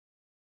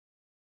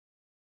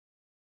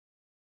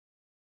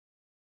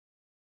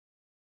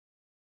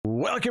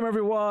Welcome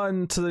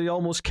everyone to the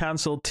Almost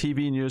Cancelled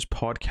TV News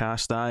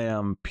Podcast. I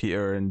am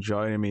Peter, and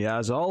joining me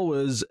as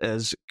always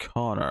is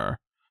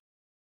Connor.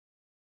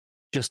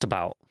 Just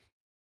about.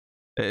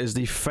 It is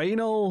the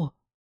final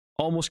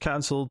Almost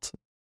Cancelled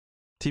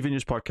TV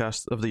News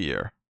Podcast of the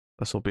year.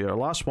 This will be our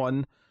last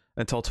one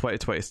until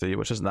 2023,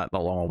 which isn't that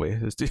long away.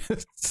 It's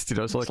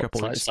only a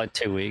couple weeks. It's like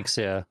 2 weeks,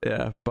 yeah.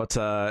 Yeah, but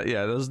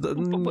there's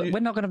we're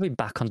not going to be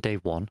back on day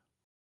one.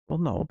 Well,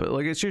 no, but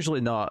it's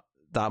usually not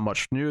that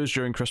much news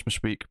during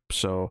Christmas week,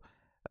 so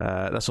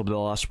this will be the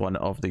last one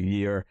of the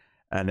year,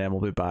 and then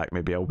we'll be back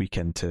maybe a week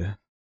into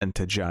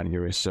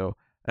January. So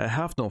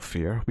have no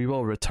fear, we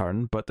will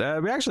return, but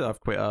we actually have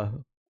quite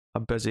a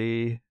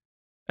busy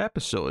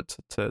episode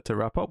to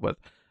wrap up with.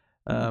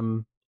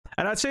 And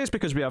I'd say it's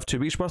because we have 2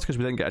 weeks worth, because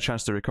we didn't get a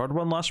chance to record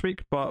one last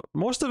week, but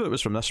most of it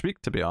was from this week,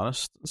 to be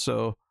honest.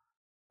 So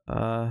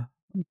a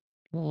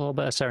little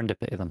bit of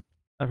serendipity then.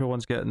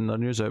 Everyone's getting their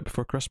news out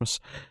before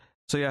Christmas.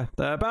 So yeah,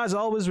 but as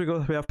always, we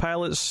have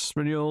pilots,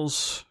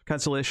 renewals,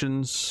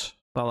 cancellations,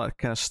 all that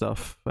kind of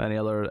stuff. Any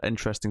other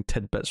interesting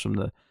tidbits from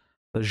the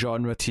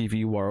genre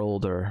TV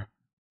world, or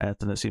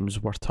anything that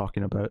seems worth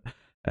talking about.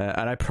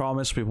 And I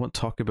promise we won't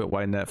talk about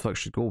why Netflix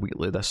should go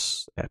weekly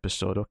this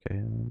episode,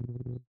 okay?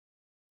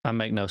 I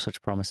make no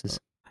such promises.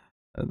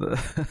 We'll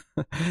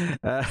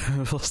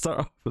start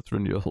off with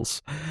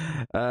renewals.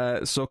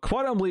 So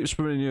Quantum Leap's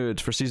been renewed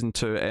for season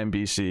 2 at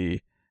NBC.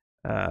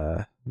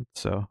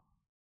 So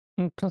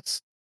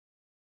that's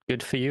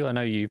good for you. I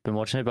know you've been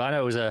watching it, but I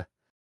know it was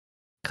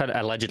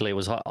allegedly it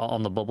was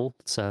on the bubble.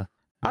 So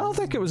I don't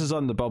think it was as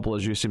on the bubble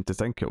as you seem to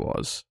think it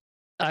was.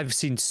 I've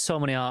seen so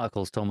many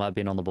articles talking about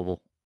being on the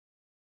bubble.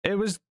 It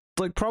was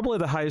probably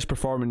the highest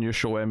performing new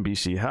show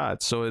NBC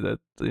had. So that,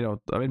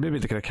 maybe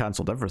they could have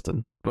cancelled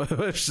everything,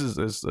 which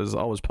is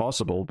always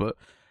possible. But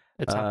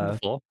it's happened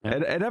before. Yeah.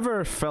 It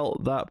never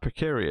felt that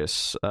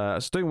precarious.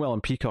 It's doing well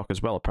on Peacock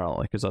as well,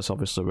 apparently, because that's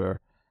obviously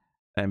where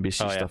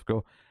NBC stuff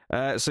go.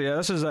 So yeah,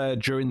 this is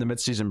during the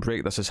mid-season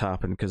break. This has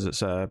happened because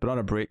it's been on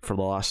a break for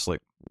the last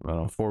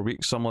 4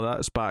 weeks, something like that.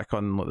 It's back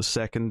on the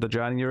 2nd of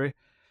January.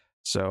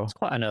 So it's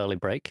quite an early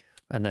break,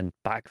 and then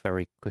back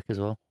very quick as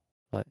well.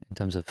 Like in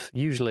terms of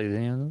usually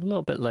a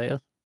little bit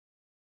later.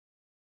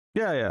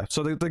 Yeah.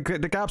 So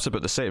the gap's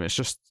about the same. It's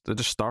just they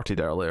just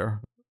started earlier.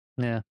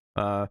 Yeah.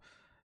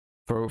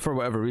 For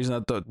whatever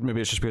reason,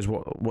 maybe it's just because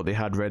what they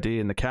had ready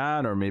in the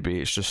can, or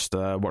maybe it's just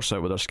works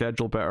out with their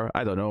schedule better.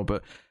 I don't know,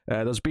 but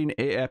there's been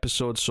 8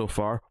 episodes so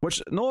far.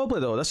 Which,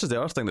 notably though, this is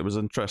the other thing that was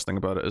interesting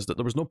about it, is that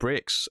there was no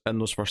breaks in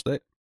those first 8,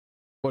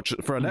 which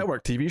for a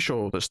network TV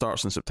show that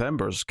starts in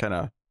September is kind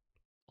of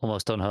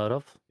almost unheard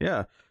of.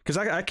 Yeah, because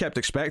I kept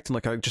expecting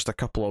just a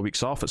couple of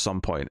weeks off at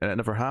some point, and it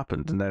never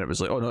happened. And then it was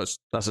like, oh no,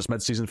 that's its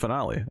mid-season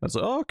finale. I was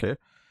like, oh okay.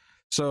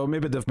 So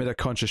maybe they've made a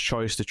conscious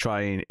choice to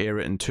try and air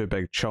it in 2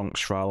 big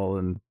chunks rather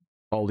than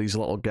all these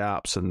little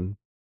gaps, and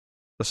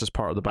this is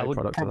part of the byproduct.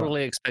 I would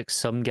probably expect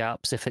some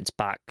gaps if it's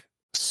back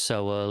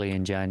so early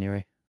in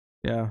January.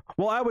 Yeah,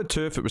 well, I would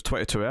too if it was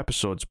 22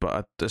 episodes,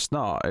 but it's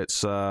not.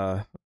 It's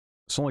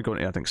only going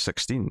to, I think,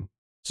 16.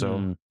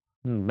 So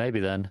maybe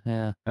then,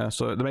 yeah. Yeah,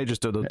 so they may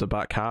just do the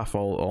back half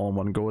all in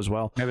one go as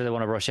well. Maybe they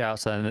want to rush out,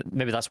 so then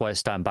maybe that's why it's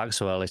starting back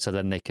so early, so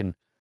then they can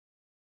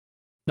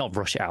not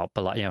rush it out,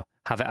 but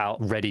have it out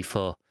ready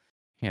for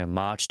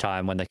March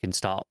time when they can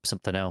start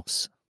something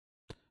else.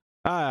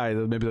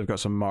 Maybe they've got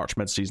some March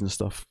mid-season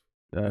stuff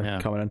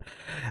coming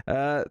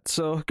in.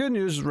 So good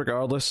news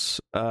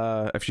regardless,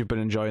 if you've been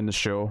enjoying the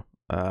show.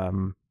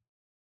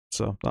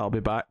 So that'll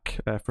be back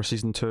for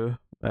season 2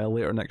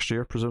 later next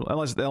year, presumably,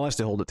 unless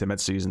they hold it to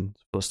mid-season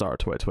for the start of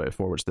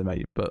 2024, which they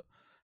might. But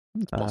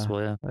it's possible,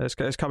 yeah.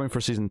 It's coming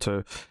for season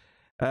 2,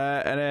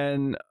 and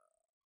then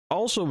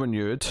also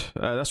renewed.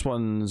 This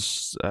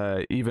one's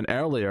even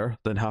earlier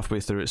than halfway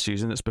through its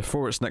season. It's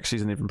before its next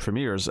season even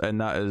premieres, and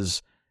that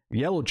is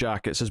Yellow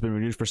Jackets has been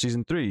renewed for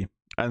season 3,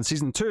 and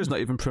season 2 is not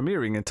even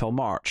premiering until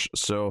March.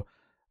 So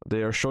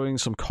they are showing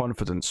some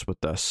confidence with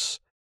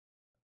this,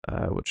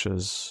 which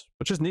is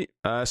neat.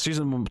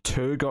 Season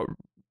 2 got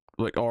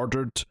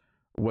ordered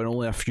when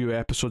only a few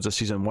episodes of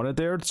season 1 had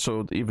aired,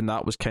 so even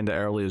that was kind of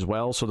early as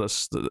well. So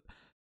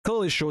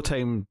clearly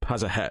Showtime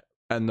has a hit,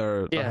 and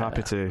they're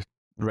happy to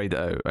ride it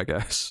out, I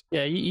guess.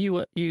 Yeah,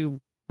 you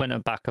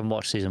went back and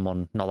watched season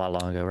 1 not that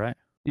long ago, right?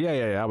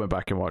 Yeah. I went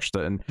back and watched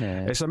it, and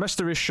it's a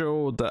mystery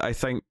show that I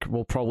think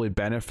will probably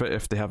benefit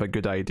if they have a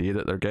good idea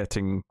that they're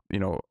getting,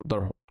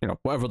 their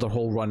whatever their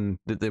whole run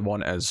that they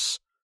want is.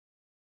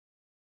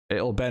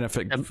 It'll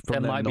benefit from there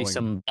them might knowing. Be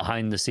some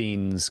behind the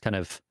scenes kind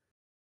of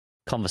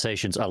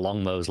conversations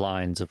along those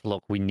lines of,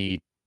 look, we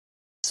need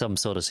some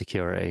sort of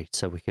security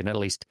so we can at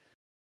least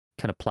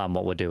kind of plan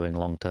what we're doing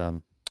long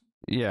term.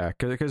 Yeah,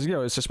 because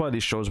it's just one of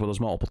these shows where there's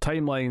multiple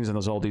timelines and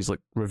there's all these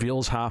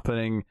reveals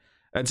happening.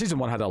 And season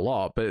 1 had a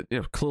lot, but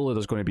clearly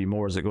there's going to be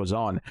more as it goes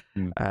on.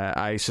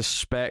 I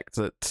suspect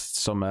that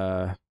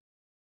some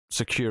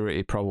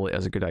security probably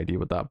is a good idea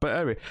with that. But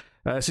anyway,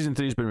 season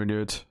 3 has been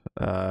renewed,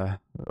 or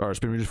it's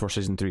been renewed for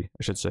season 3,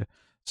 I should say.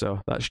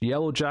 So that's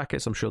Yellow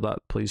Jackets. I'm sure that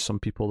pleased some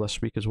people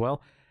this week as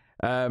well.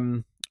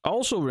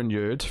 Also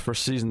renewed for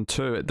season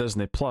 2 at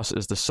Disney Plus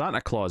is the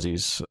Santa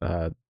Clauses,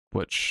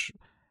 which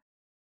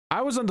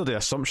I was under the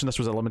assumption this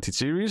was a limited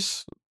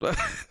series,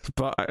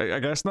 but I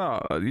guess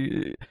not.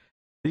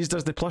 These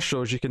Disney Plus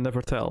shows, you can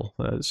never tell.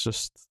 It's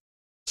just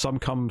some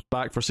come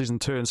back for season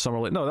 2 and some are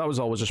like, no, that was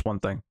always just one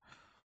thing.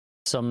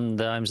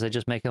 Sometimes they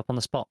just make it up on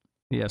the spot.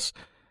 Yes.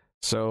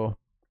 So,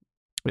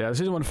 yeah, the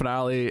season 1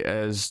 finale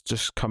is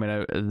just coming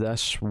out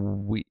this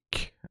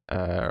week,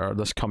 or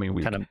this coming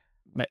week. Kind of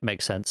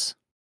makes sense.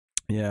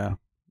 Yeah.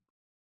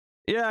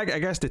 Yeah, I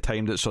guess they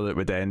timed it so that it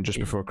would end just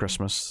before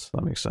Christmas.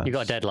 That makes sense. You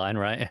got a deadline,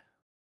 right?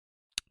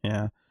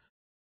 Yeah.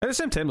 At the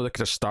same time, they could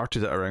have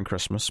started it around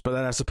Christmas, but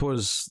then I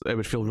suppose it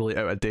would feel really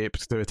out of date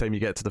by the time you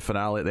get to the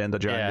finale at the end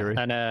of January.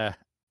 Yeah,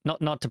 and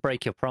not to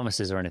break your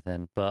promises or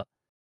anything, but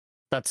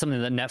that's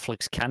something that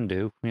Netflix can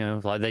do. You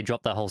know, like they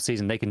drop that whole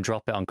season, they can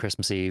drop it on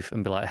Christmas Eve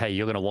and be like, "Hey,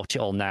 you're going to watch it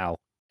all now,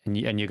 and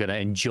you're going to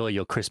enjoy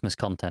your Christmas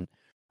content."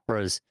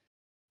 Whereas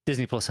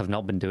Disney Plus have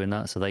not been doing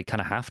that, so they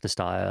kind of have to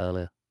start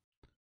earlier.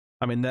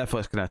 I mean,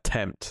 Netflix can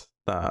attempt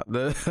that.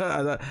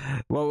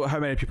 Well, how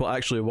many people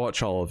actually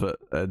watch all of it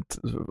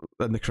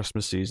in the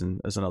Christmas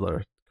season is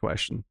another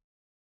question.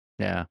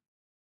 Yeah.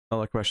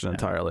 Another question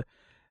entirely.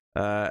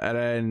 And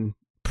then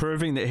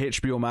proving that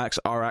HBO Max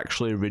are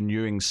actually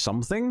renewing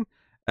something,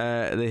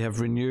 they have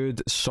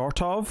renewed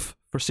Sort of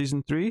for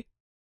season 3.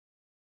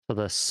 So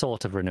they're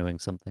sort of renewing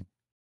something.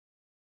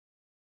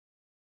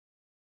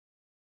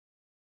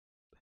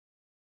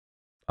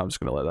 I'm just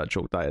going to let that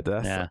joke die to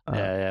death. Yeah.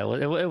 Well,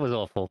 it was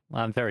awful.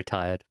 I'm very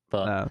tired.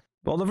 But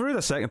well, they've renewed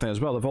the second thing as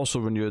well. They've also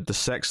renewed The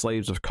Sex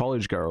Lives of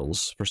College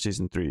Girls for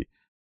season 3.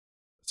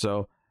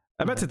 So,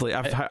 admittedly,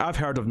 I've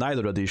heard of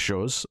neither of these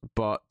shows,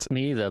 but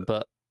me either.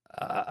 But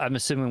I'm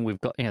assuming we've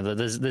got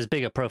there's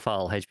bigger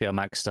profile HBO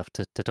Max stuff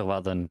to talk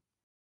about than.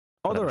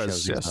 Oh, there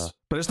is, yes,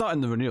 but it's not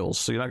in the renewals,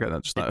 so you're not getting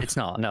it just now. It's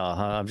not. No,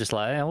 I'm just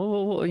like,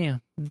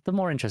 the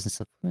more interesting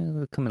stuff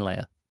will come in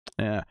later.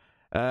 Yeah.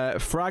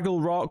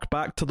 Fraggle Rock,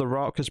 Back to the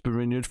Rock has been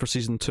renewed for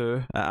season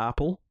 2 at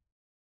Apple.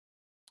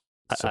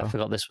 I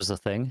forgot this was a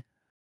thing.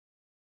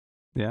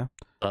 Yeah.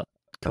 But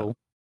cool.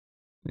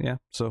 Yeah,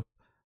 so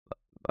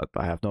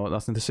I have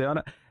nothing to say on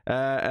it.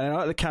 And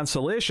out of the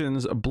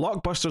cancellations,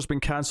 Blockbuster's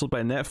been cancelled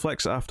by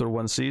Netflix after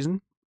 1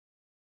 season.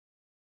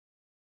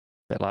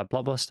 Bit like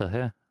Blockbuster,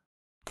 yeah.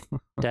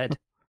 Dead.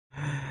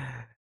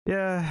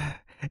 Yeah.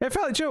 It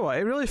felt like, do you know what?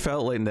 It really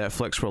felt like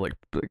Netflix were like,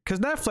 because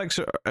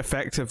Netflix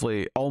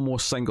effectively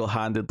almost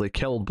single-handedly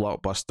killed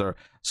Blockbuster,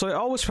 so it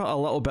always felt a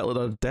little bit like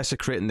they're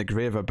desecrating the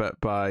grave a bit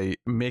by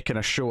making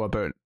a show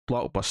about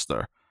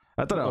Blockbuster.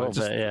 I don't know.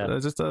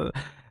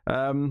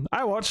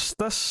 I watched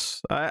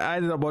this. I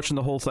ended up watching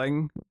the whole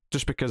thing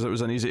just because it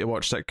was an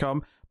easy-to-watch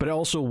sitcom, but it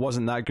also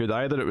wasn't that good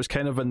either. It was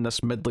kind of in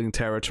this middling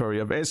territory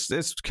of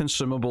it's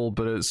consumable,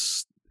 but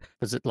it's.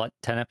 Was it like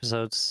 10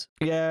 episodes?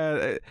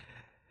 Yeah.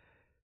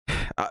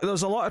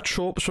 There's a lot of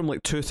tropes from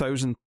like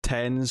 2010s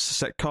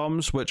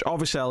sitcoms, which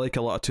obviously I like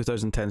a lot of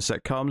 2010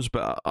 sitcoms,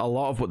 but a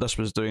lot of what this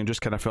was doing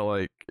just kind of felt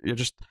like you're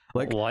just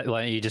like, why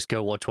don't you just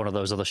go watch one of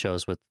those other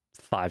shows with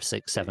 5,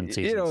 6, 7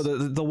 seasons? You know,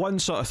 the one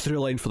sort of through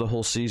line for the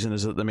whole season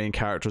is that the main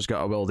character's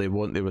got a will they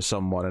won't they with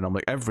someone, and I'm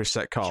like, every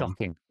sitcom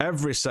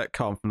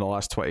from the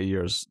last 20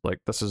 years, like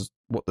this is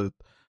what the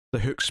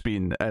hook's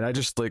been, and I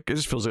just like it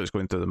just feels like it's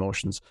going through the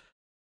motions.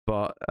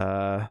 But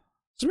there's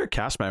weird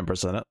cast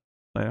members in it.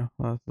 Yeah,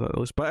 at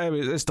least. But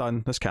anyway, it's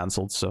done. It's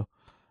cancelled, so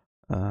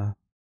no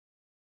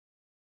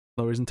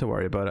reason to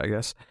worry about it, I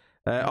guess.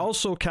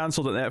 Also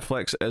cancelled at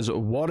Netflix is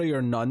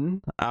Warrior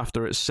Nun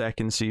after its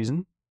 2nd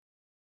season.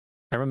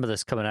 I remember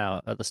this coming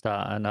out at the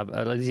start, and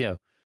I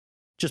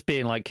just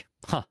being like,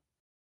 "Huh,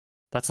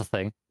 that's a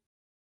thing."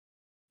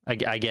 I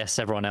guess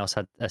everyone else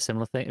had a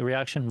similar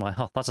reaction. Like,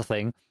 "Oh, that's a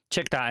thing."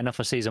 Checked out enough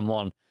of season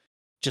 1,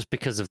 just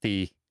because of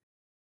the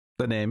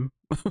name.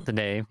 The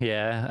name,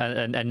 yeah.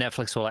 And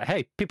Netflix were like,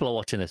 hey, people are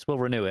watching this, we'll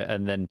renew it.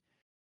 And then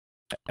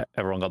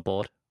everyone got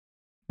bored.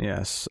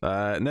 Yes.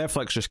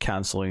 Netflix just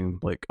cancelling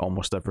like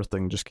almost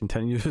everything just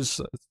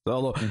continues.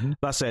 Although,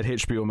 that said,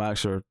 HBO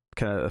Max are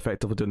kind of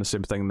effectively doing the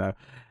same thing now.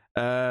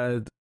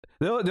 The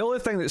only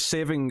thing that's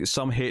saving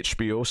some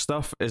HBO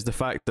stuff is the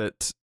fact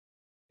that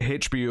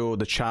HBO,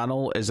 the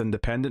channel, is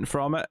independent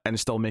from it and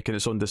still making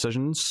its own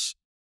decisions.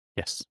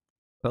 Yes.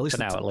 At least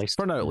For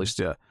now, at least,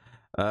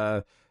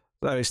 yeah.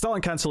 Anyway, still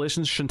in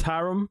cancellations,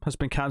 Shantaram has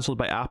been cancelled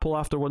by Apple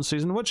after 1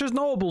 season, which is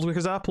notable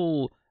because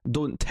Apple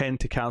don't tend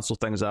to cancel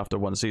things after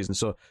 1 season.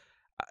 So,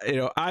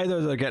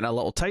 either they're getting a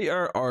little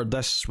tighter or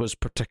this was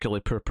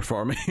particularly poor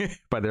performing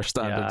by their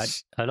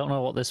standards. Yeah, I don't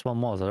know what this one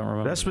was. I don't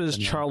remember. This was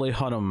Charlie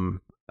Hunnam.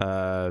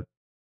 Blandy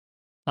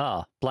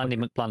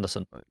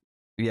McBlanderson.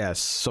 Yes,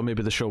 so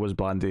maybe the show was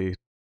Blanderville.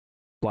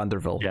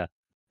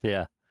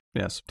 Yeah.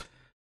 Yes.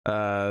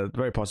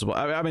 Very possible.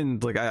 I mean,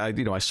 like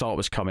I saw it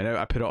was coming out.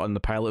 I put it on the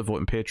pilot vote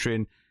on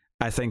Patreon.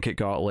 I think it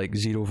got like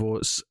 0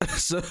 votes.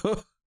 So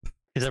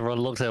because everyone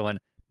looked at it and went,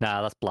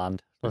 "Nah, that's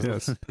bland."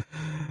 Yes.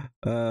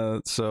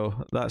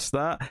 So that's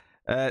that.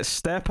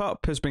 Step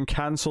Up has been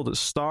cancelled at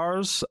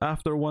Stars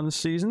after 1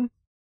 season.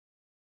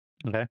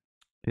 Okay.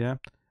 Yeah.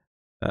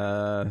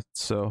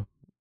 So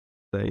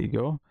there you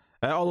go.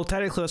 Although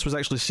technically this was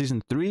actually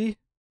season 3,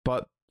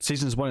 but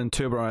seasons 1 and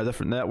 2 were on a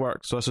different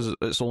network, so this is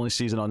its only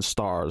season on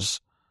Stars.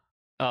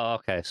 Oh,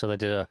 okay. So they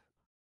did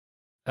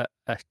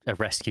a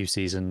rescue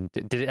season.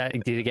 Did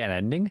it get an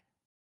ending?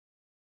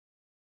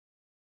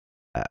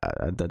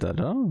 I don't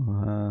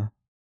know.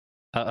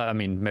 I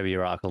mean, maybe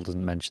your article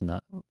doesn't mention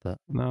that, but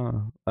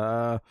no.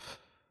 I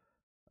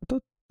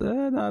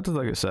don't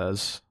think it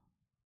says.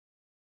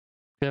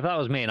 If that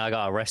was me and I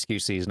got a rescue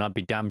season, I'd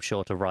be damn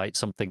sure to write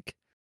something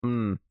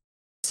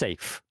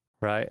safe,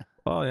 right?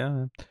 Oh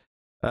yeah.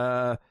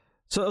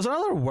 So there's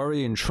another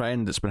worrying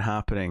trend that's been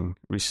happening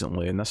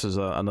recently, and this is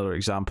another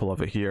example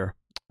of it here.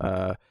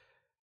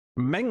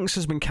 Minx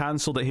has been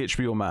cancelled at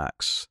HBO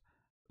Max.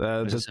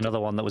 Is this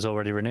another one that was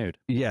already renewed?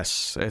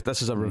 Yes,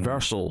 this is a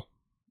reversal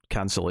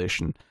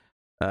cancellation,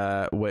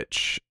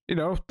 which, you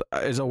know,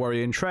 is a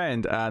worrying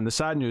trend. And the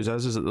sad news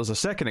is that there's a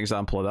second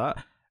example of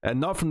that, and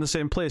not from the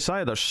same place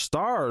either.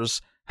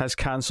 Stars has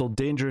cancelled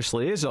Dangerous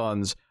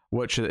Liaisons,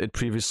 which it had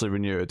previously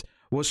renewed.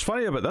 What's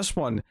funny about this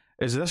one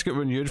is this got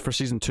renewed for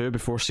season 2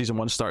 before season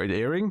 1 started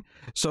airing.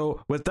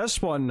 So with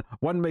this one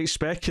might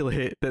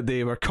speculate that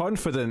they were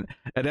confident,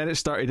 and then it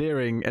started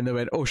airing, and they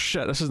went, "Oh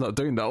shit, this is not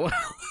doing that well."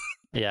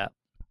 Yeah,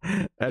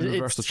 and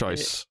reversed the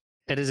choice.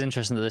 It is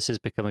interesting that this is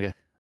becoming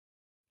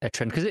a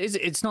trend, because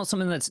it's not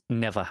something that's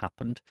never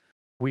happened.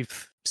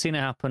 We've seen it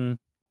happen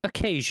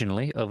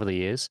occasionally over the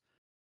years,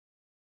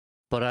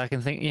 but I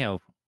can think, you know,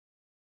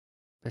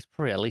 there's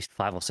probably at least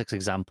 5 or 6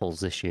 examples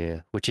this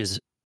year, which is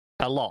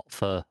a lot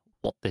for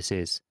what this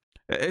is.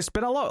 It's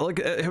been a lot. Like,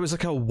 it was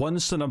like a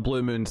once in a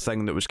blue moon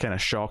thing that was kind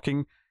of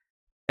shocking.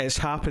 It's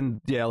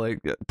happened, like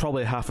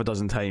probably half a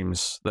dozen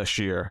times this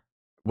year,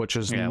 which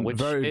is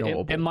very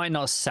notable. It might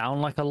not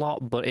sound like a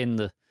lot, but in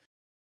the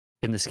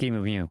scheme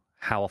of, you know,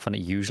 how often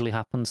it usually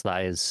happens,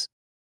 that is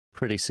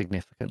pretty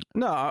significant.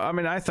 No, I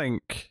mean, I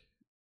think,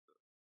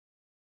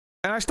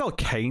 and I still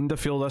kind of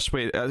feel this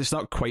way. It's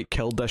not quite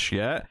killed this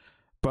yet,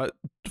 but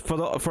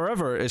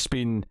forever it's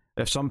been,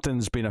 if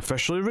something's been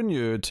officially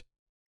renewed,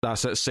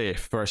 that's it,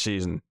 safe for a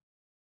season.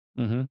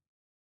 Mm-hmm.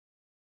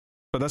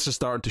 But this is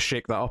starting to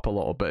shake that up a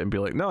little bit and be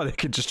like, no, they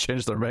could just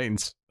change their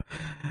minds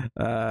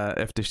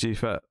if they see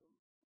fit.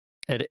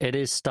 It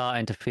is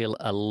starting to feel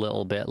a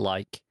little bit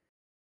like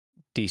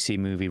DC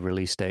movie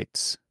release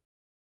dates.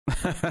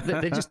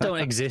 They just don't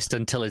exist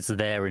until it's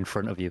there in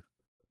front of you.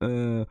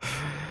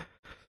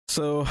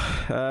 So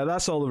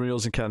that's all the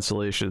renewals and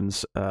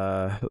cancellations.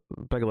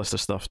 Big list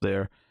of stuff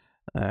there.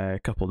 A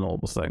couple of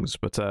notable things,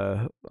 but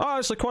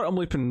it's like Quantum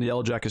Leap and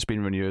Yellow Jacket's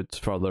been renewed.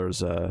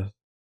 Further's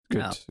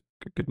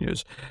good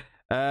news.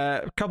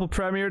 A couple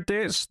premiere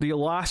dates. The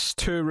last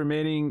 2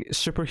 remaining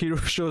superhero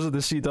shows of the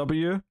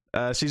CW.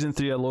 Season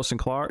 3 of Lois and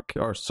Clark,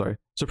 or sorry,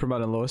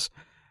 Superman and Lois.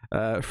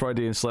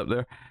 Freudian slip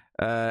there.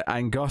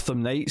 And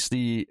Gotham Knights,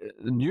 the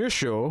new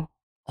show.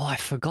 Oh, I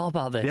forgot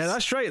about this. Yeah,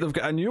 that's right. They've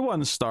got a new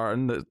one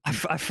starting. That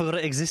I forgot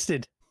it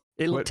existed.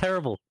 It looked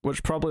terrible.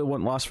 Which probably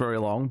won't last very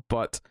long,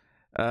 but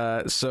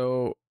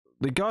so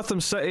the Gotham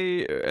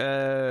City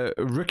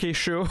rookie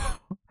show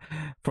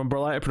from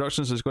Berlanti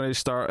Productions is going to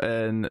start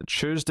on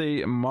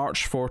Tuesday,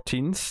 March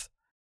 14th.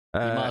 You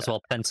might as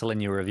well pencil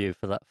in your review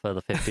for the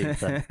 15th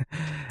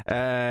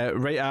then.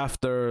 Right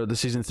after the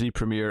season 3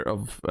 premiere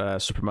of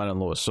Superman and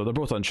Lois. So they're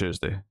both on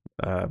Tuesday,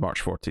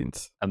 March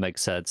 14th. That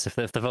makes sense. If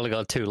they've only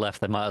got 2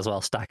 left, they might as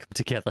well stack them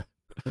together.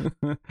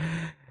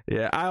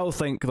 Yeah, I don't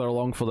think they're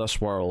long for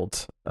this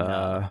world.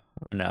 No.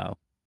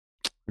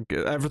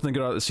 Everything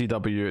good out of the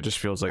CW, it just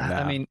feels like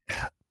that. I mean,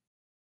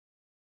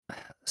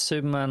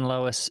 Superman,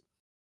 Lois,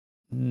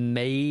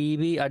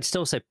 maybe. I'd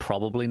still say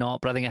probably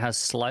not, but I think it has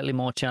slightly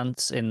more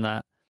chance in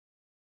that.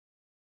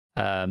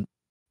 I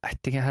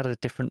think it had a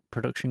different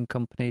production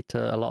company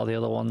to a lot of the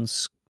other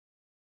ones.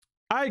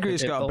 I agree,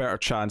 it's got a better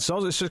chance.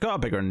 It's just got a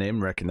bigger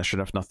name recognition,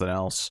 if nothing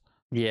else.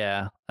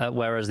 Yeah,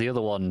 whereas the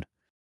other one,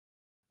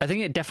 I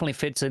think it definitely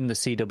fits in the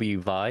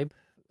CW vibe,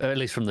 at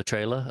least from the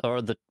trailer.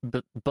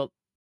 But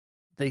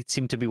they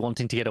seem to be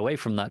wanting to get away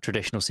from that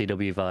traditional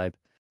CW vibe.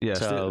 Yes,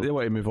 so, they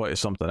want to move on to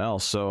something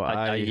else. So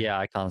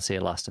I can't see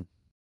it lasting.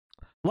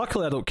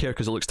 Luckily, I don't care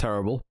because it looks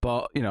terrible.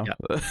 But you know,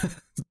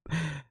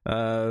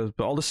 but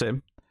all the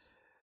same.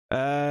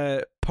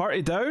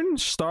 Party Down,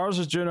 Stars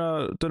is doing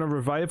a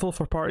revival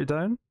for Party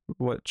Down,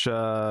 which you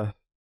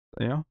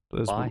know,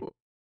 is, why?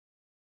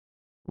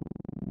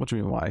 What do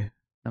you mean why?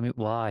 I mean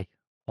why?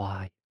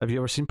 Have you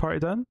ever seen Party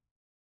Down?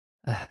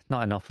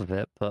 Not enough of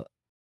it, but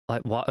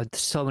like, what?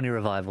 There's so many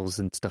revivals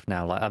and stuff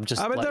now. Like, I'm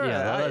just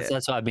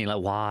that's what I mean.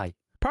 Like, why?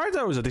 Party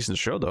Down was a decent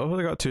show though.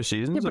 They got 2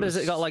 seasons. Yeah, but has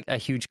it got like a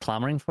huge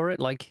clamoring for it?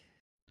 Like,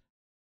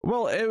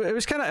 well, it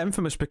was kind of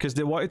infamous because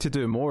they wanted to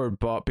do more,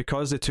 but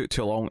because they took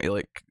too long to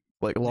like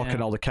lock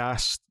in all the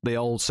cast, they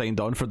all signed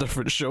on for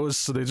different shows,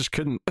 so they just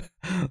couldn't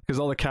because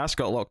all the cast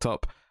got locked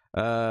up.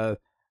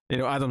 You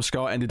know, Adam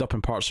Scott ended up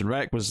in Parks and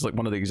Rec was like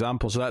one of the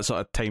examples. So that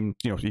sort of time,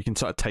 you know, you can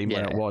sort of time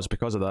when it was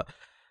because of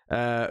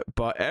that.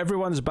 But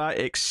everyone's back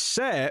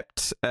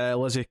except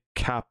Lizzie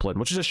Kaplan,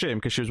 which is a shame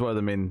because she was one of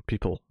the main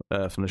people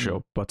from the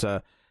show.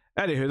 But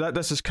Anywho,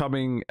 this is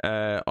coming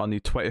on the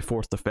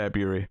 24th of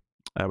February,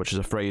 which is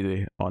a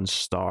Friday on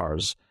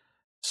Stars.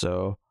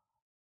 So,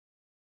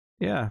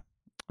 yeah.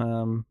 Yeah,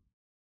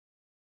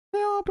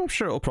 I'm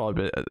sure it'll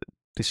probably be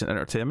decent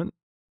entertainment.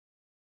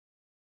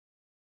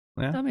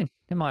 Yeah. I mean,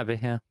 it might be,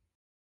 yeah.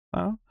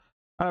 I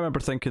remember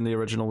thinking the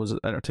original was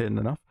entertaining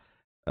enough.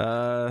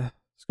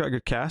 It's got a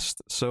good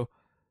cast, so,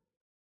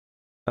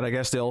 and I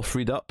guess they all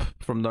freed up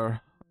from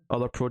their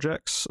other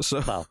projects.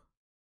 So, well,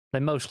 they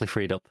mostly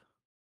freed up.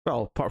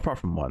 Well, apart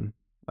from one,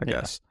 I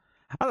guess.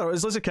 I don't know.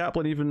 Is Lizzie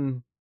Kaplan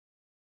even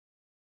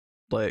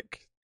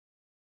like?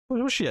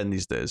 What was she in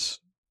these days?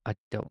 I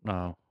don't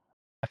know.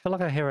 I feel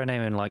like I hear her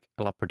name in like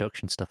a lot of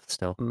production stuff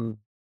still.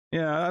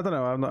 Yeah, I don't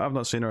know. I've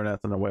not seen her in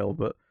anything in a while,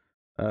 but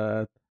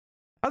I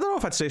don't know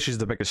if I'd say she's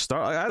the biggest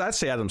star. I'd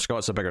say Adam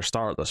Scott's a bigger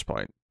star at this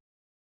point.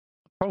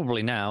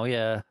 Probably now,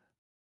 yeah.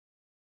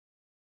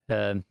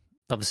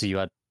 Obviously, you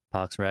had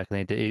Parks and Rec,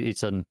 and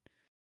he's done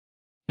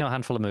a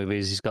handful of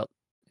movies. He's got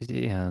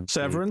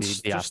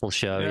Severance, the Apple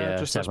Show,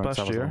 just Severance,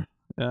 this past year.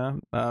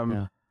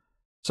 Yeah.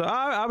 So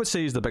I would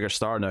say he's the bigger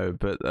star now,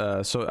 but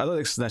so I don't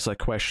think it's necessarily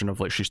a question of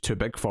like she's too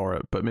big for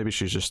it, but maybe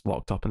she's just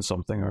locked up in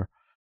something or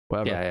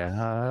whatever.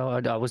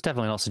 Yeah. I was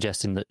definitely not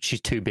suggesting that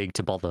she's too big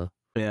to bother.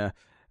 Yeah.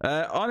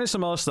 On to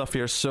some other stuff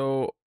here.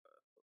 So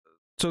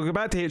go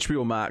back to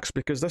HBO Max,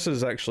 because this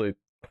is actually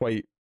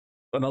quite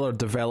another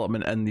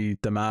development in the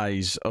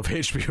demise of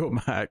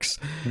HBO Max,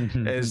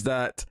 is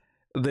that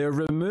they're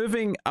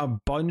removing a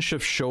bunch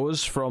of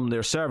shows from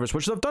their service,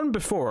 which they've done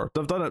before.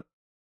 They've done it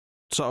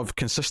sort of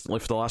consistently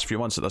for the last few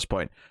months at this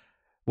point.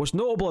 What's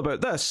notable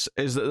about this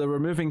is that they're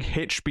removing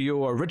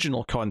HBO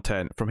original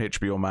content from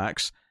HBO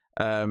Max,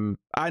 and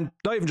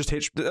not even just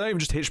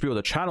HBO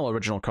the channel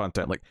original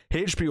content, like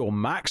HBO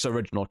Max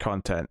original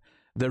content.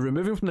 They're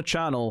removing from the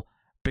channel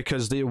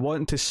because they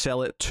want to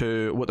sell it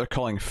to what they're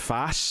calling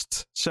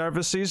fast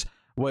services,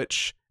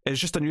 which is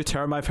just a new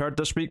term I've heard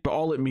this week, but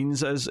all it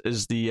means is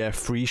the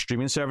free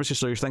streaming services.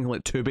 So you're thinking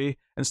like Tubi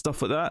and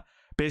stuff like that.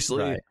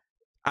 Basically,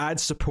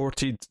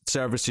 ad-supported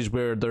services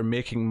where they're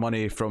making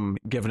money from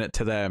giving it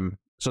to them.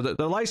 So that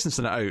they're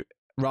licensing it out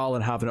rather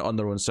than having it on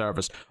their own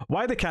service.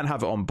 Why they can't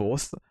have it on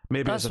both?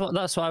 Maybe that's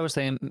what I was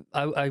saying.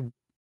 I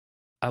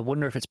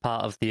wonder if it's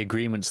part of the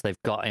agreements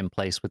they've got in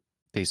place with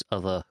these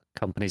other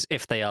companies,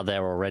 if they are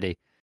there already.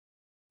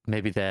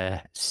 Maybe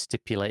they're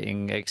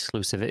stipulating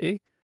exclusivity.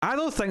 I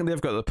don't think they've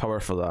got the power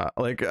for that.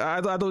 Like,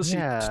 I don't see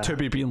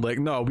Tubi being like,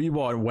 no, we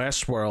want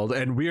Westworld,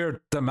 and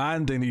we're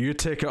demanding that you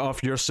take it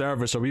off your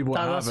service, or we won't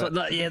have it.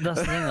 That's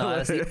the thing.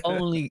 That's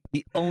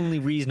the only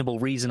reasonable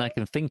reason I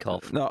can think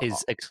of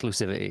is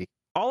exclusivity.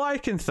 All I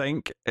can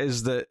think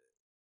is that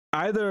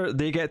either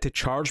they get to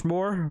charge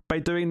more by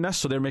doing this,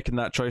 so they're making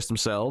that choice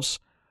themselves,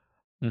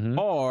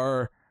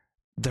 or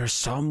there's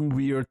some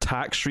weird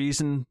tax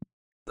reason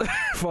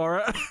for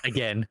it.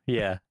 Again,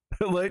 yeah.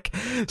 Like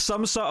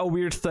some sort of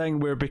weird thing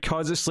where,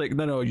 because it's like,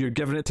 no, you're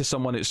giving it to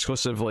someone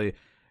exclusively,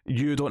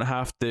 you don't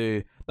have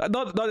to,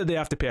 not that they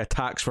have to pay a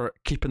tax for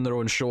keeping their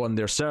own show on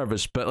their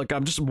service, but like,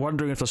 I'm just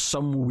wondering if there's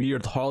some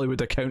weird Hollywood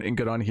accounting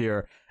going on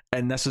here,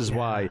 and this is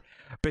why.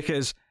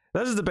 Because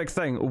this is the big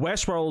thing.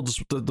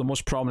 Westworld's the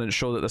most prominent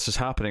show that this is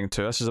happening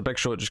to. This is a big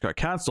show that just got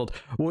cancelled.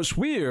 What's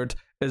weird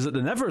is that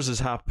The Nevers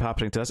is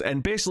happening to us,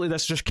 and basically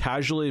this just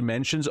casually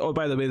mentions, oh,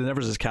 by the way, The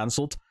Nevers is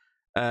cancelled.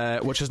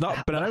 Which has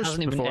not been announced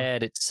before. It hasn't even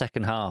aired its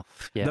second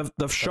half. Yeah,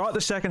 they've shot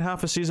the second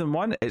half of season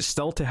 1. It's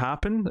still to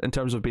happen in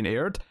terms of being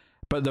aired,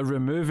 but they're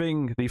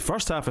removing the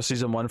first half of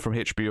season 1 from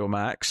HBO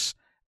Max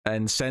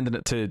and sending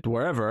it to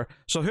wherever.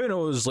 So who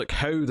knows, like,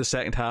 how the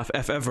second half,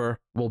 if ever,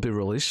 will be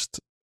released?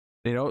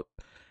 You know,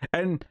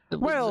 and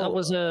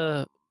was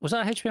that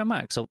HBO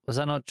Max, or was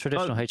that not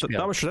traditional HBO?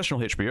 That was traditional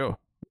HBO.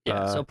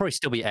 Yeah, so it'll probably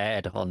still be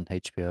aired on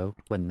HBO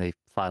when they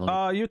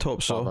finally. You'd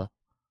hope so.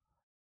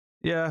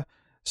 Yeah.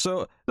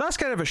 So that's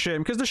kind of a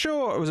shame, because the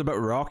show was a bit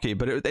rocky,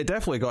 but it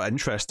definitely got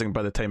interesting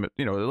by the time it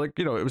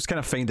was kind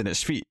of finding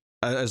its feet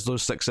as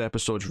those 6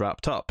 episodes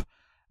wrapped up.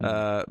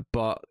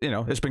 But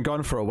it's been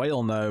gone for a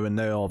while now, and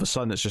now all of a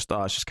sudden it's just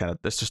done.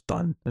 It's just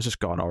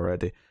gone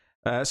already.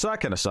 So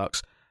that kind of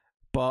sucks.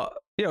 But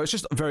it's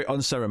just very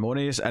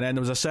unceremonious. And then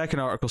there was a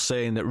second article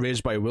saying that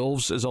Raised by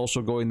Wolves is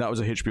also going. That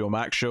was a HBO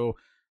Max show.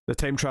 The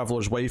Time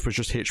Traveler's Wife was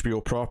just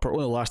HBO proper.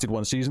 Only lasted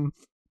 1 season.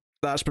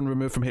 That's been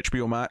removed from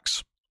HBO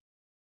Max.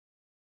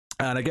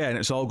 And again,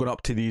 it's all going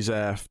up to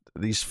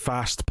these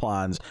fast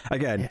plans.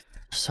 Again,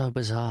 so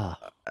bizarre.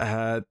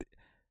 Like,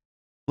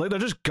 they're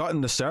just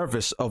gutting the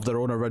service of their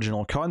own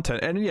original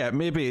content. And yeah,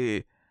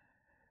 maybe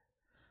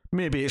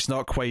it's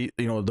not quite,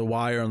 The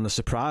Wire and The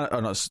Sopranos,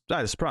 or not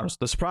The Sopranos,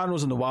 The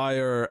Sopranos and The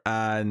Wire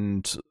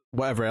and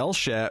whatever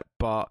else yet,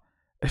 but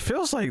it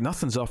feels like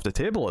nothing's off the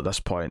table at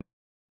this point.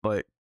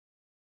 Like,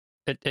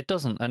 it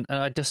doesn't, and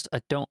I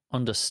don't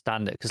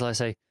understand it, because like I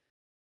say,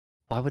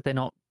 why would they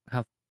not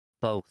have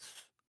both?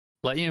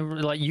 Like,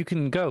 you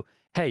can go,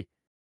 hey,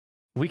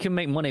 we can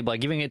make money by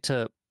giving it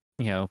to,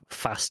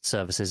 fast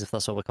services, if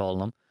that's what we're calling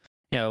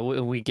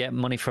them. We get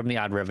money from the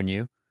ad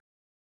revenue.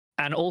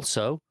 And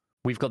also,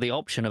 we've got the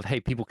option of, hey,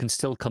 people can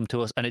still come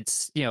to us, and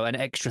it's, you know, an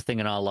extra thing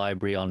in our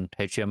library on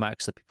HBO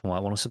Max that people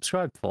might want to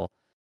subscribe for.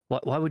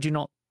 Why would you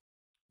not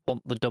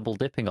want the double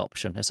dipping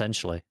option,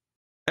 essentially?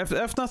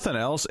 If nothing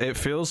else, it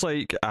feels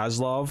like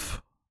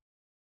Aslov,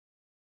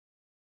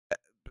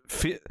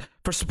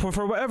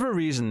 for whatever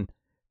reason,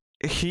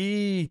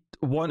 he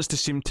wants to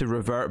seem to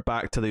revert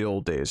back to the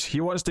old days.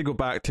 He wants to go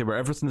back to where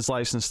everything's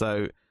licensed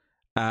out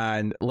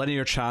and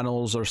linear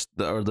channels are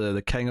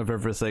the king of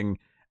everything,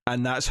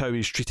 and that's how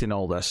he's treating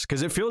all this.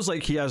 Because it feels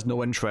like he has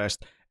no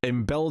interest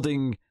in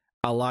building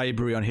a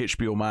library on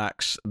HBO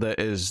Max that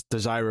is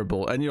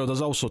desirable. And, you know,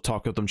 there's also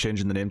talk of them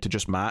changing the name to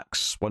just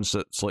Max once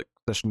it's like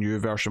this new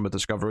version with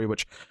Discovery,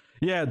 which,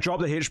 yeah, drop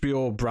the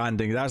HBO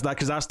branding. That's that,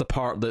 because that's the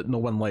part that no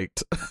one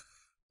liked.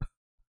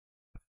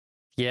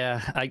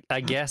 Yeah,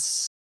 I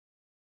guess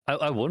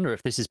I wonder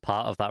if this is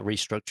part of that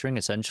restructuring,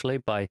 essentially,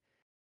 by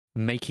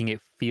making it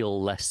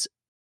feel less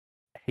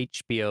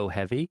HBO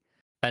heavy,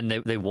 and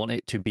they want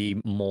it to be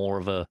more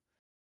of a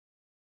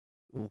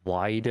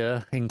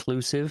wider,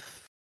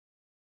 inclusive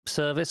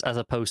service, as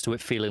opposed to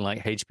it feeling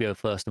like HBO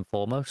first and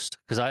foremost.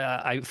 Because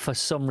I for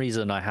some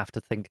reason, I have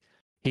to think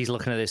he's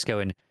looking at this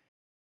going,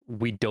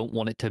 we don't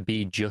want it to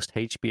be just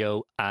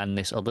HBO and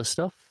this other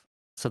stuff.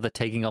 So they're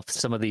taking off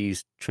some of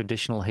these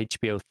traditional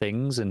HBO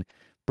things and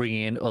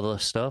bringing in other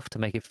stuff to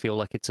make it feel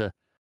like it's a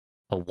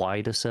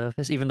wider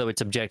service, even though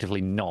it's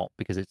objectively not,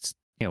 because it's,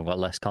 you know, got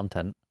less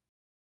content.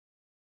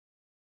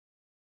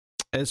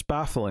 It's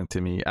baffling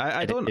to me.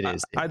 I don't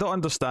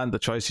understand the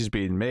choices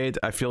being made.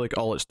 I feel like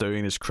all it's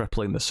doing is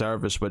crippling the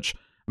service, which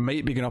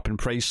might be going up in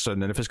price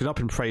soon. And if it's going up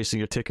in price and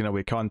you're taking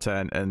away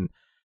content, and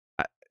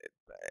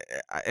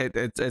I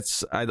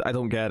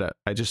don't get it.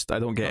 I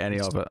don't get any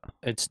of it.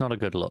 It's not a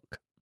good look.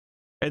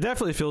 It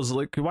definitely feels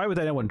like, why would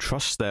anyone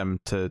trust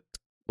them to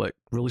like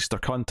release their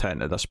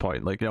content at this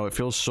point? Like, you know, it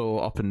feels so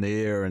up in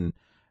the air, and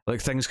like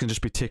things can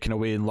just be taken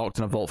away and locked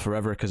in a vault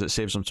forever because it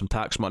saves them some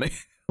tax money.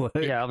 Like,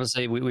 yeah,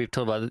 obviously we've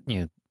talked about, you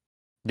know,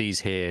 these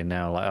here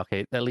now. Like,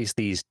 okay, at least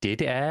these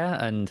did air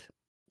and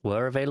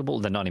were available.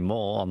 They're not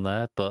anymore on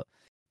there, but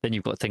then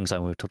you've got things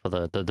like we've talked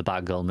about the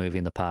Batgirl movie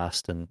in the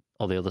past and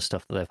all the other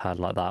stuff that they've had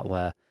like that.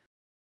 Where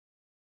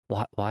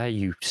why are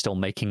you still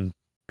making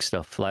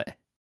stuff like?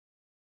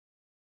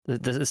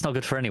 It's not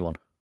good for anyone.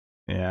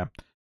 Yeah.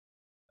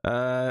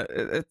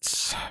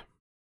 It's,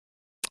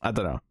 I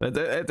don't know.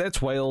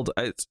 It's wild.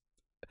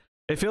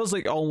 It feels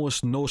like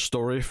almost no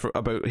story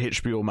about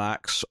HBO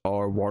Max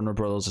or Warner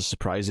Brothers is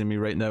surprising me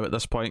right now at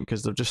this point,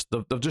 because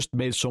they've just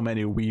made so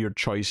many weird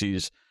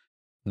choices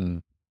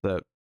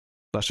that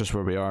that's just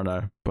where we are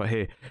now. But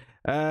hey,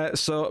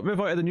 so move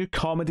on to the new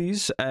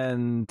comedies,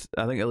 and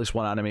I think at least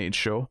one animated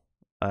show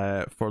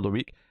for the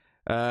week.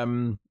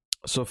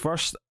 So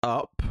first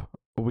up,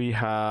 we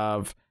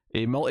have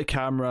a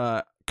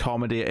multi-camera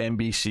comedy at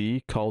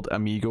NBC called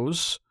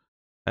Amigos,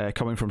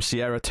 coming from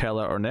Sierra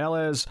Teller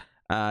Ornelas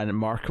and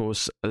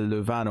Marcos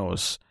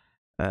Luvanos.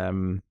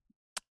 And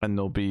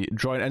they'll be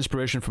drawing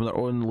inspiration from their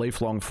own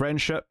lifelong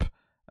friendship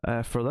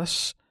for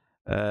this.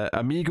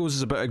 Amigos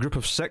is about a group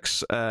of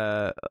 6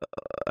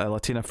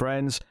 Latina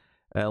friends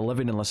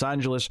living in Los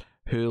Angeles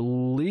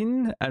who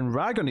lean and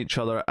rag on each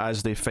other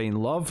as they find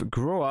love,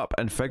 grow up,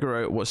 and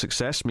figure out what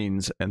success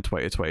means in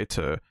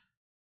 2022.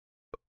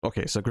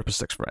 Okay, so a group of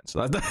 6 friends.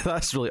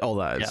 That's really all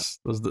that is.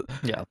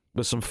 Yeah.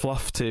 With some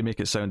fluff to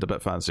make it sound a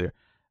bit fancier.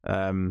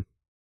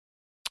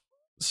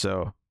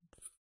 So,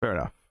 fair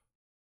enough.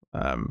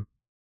 I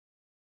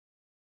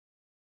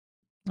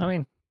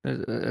mean,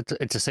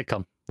 it's a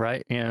sitcom,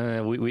 right? You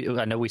know,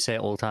 I know we say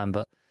it all the time,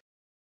 but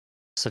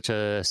such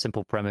a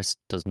simple premise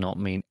does not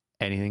mean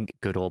anything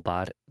good or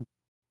bad.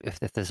 If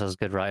this has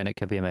good writing, it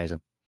could be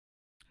amazing.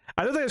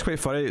 I don't think it's quite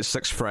funny. It's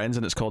 6 friends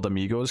and it's called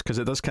Amigos, because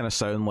it does kind of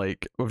sound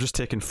like we've just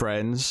taken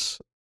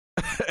Friends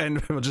and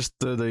we'll just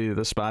do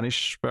the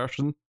Spanish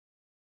version.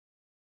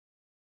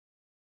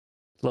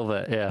 Love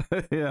it, yeah.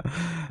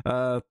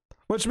 Yeah.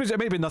 Which means it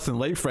may be nothing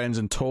like Friends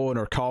in tone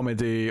or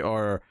comedy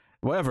or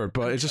whatever,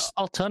 but it's just...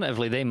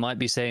 Alternatively, they might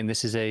be saying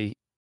this is a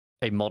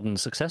modern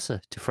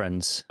successor to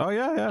Friends. Oh,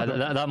 yeah.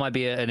 That might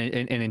be an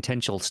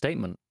intentional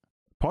statement.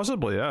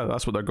 Possibly, yeah.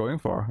 That's what they're going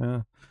for,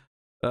 yeah.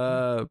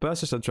 But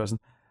that's just interesting.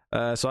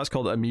 So that's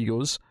called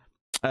Amigos.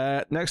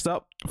 Next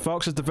up,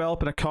 Fox is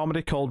developing a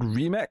comedy called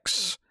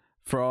Remix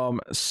from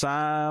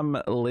Sam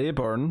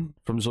Layburn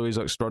from Zoe's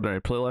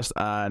Extraordinary Playlist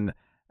and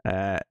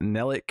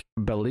Nelik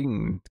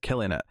Beling,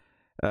 killing it.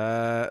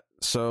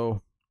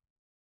 So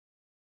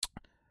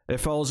it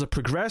follows a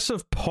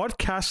progressive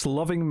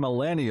podcast-loving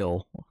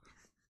millennial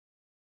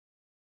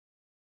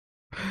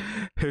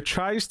who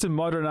tries to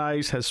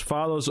modernize his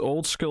father's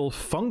old-school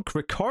funk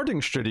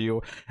recording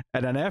studio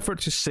in an effort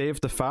to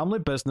save the family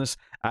business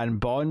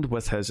and bond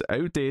with his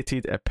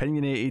outdated,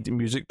 opinionated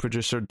music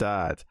producer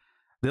dad.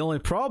 The only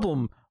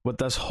problem with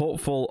this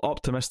hopeful,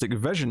 optimistic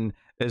vision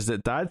is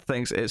that dad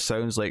thinks it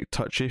sounds like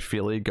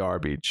touchy-feely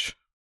garbage.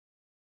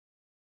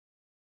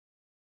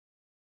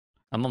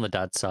 I'm on the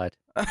dad side.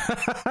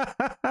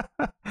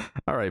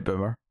 All right,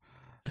 Boomer.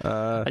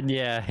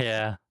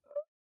 Yeah.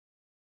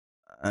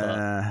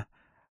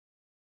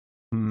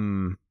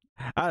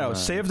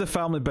 save the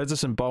family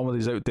business and bond with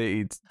his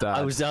outdated dad.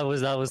 I was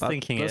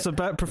thinking that's a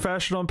bit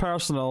professional and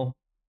personal.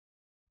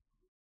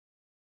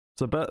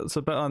 It's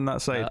a bit on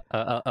that side.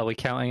 Are we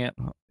counting it?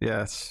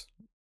 Yes.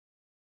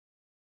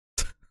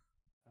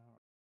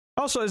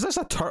 Also, is this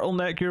a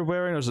turtleneck you're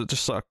wearing, or is it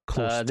just sort of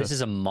close? This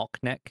is a mock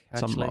neck.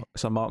 Actually,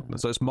 it's a mock.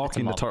 So it's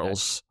mocking the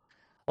turtles.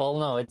 Neck. Well,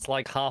 no, it's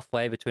like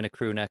halfway between a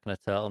crew neck and a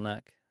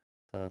turtleneck.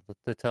 So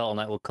the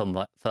turtleneck will come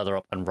like further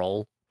up and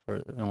roll.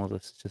 For all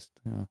this, just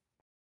a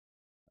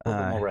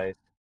little bit more raised.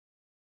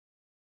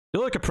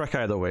 You look a prick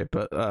either way,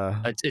 but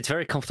it's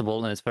very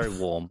comfortable and it's very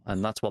warm,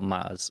 and that's what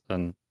matters.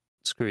 And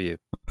screw you.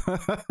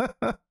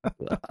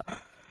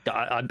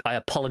 I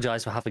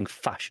apologize for having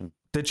fashion.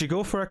 Did you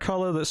go for a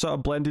color that sort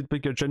of blended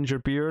with your ginger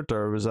beard,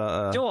 or was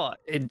that? You know what?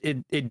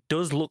 It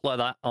does look like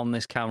that on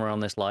this camera, on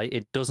this light.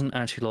 It doesn't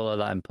actually look like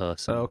that in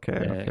person.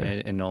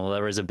 Okay.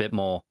 There is a bit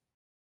more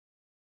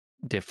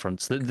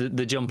difference.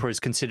 The jumper is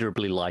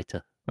considerably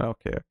lighter.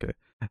 Okay.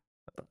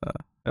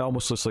 It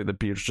almost looks like the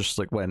beard's just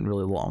like went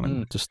really long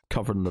and just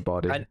covered in the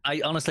body.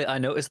 I honestly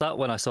noticed that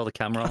when I saw the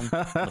camera on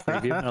the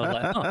preview, and I was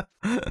like,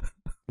 oh,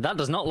 that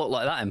does not look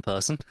like that in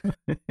person.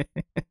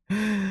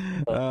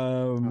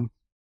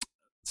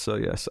 So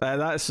yes,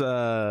 that's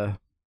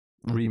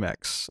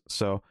remix.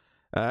 So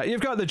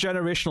you've got the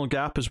generational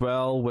gap as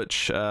well,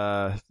 which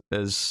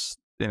is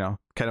kind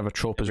of a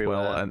trope everywhere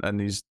as well in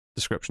these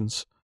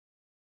descriptions.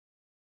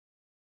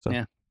 So.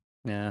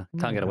 Yeah,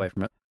 can't get away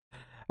from it.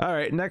 All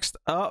right, next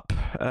up,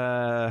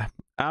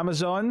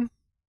 Amazon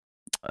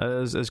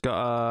has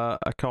got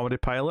a comedy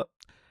pilot.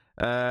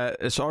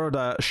 It's ordered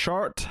a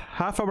short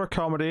half-hour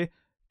comedy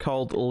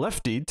called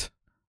Lifted,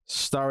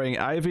 starring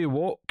Ivy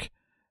Woke,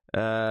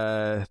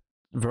 Veronica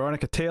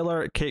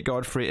Taylor, Kate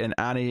Godfrey, and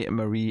Annie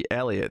Marie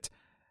Elliott.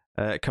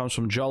 It comes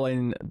from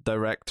Jawline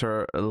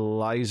director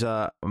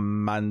Liza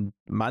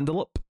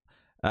Mandelup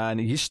and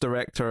Yeast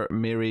director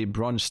Mary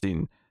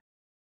Bronstein.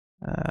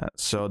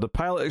 So the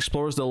pilot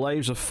explores the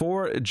lives of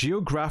 4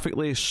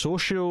 geographically,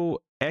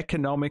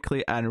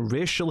 socio-economically, and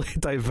racially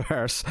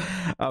diverse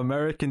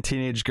American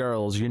teenage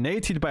girls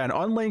united by an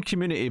online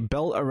community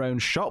built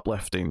around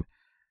shoplifting.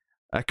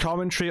 A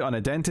commentary on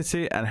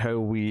identity and how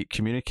we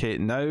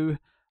communicate now.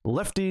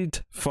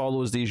 Lifted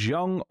follows these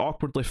young,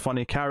 awkwardly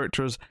funny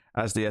characters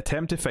as they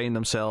attempt to find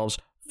themselves,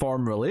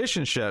 form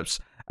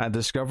relationships, and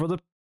discover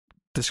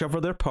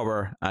their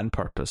power and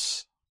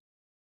purpose.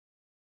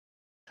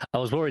 I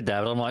was worried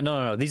there, but I'm like,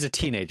 no, these are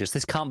teenagers.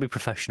 This can't be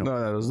professional.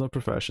 No, there's no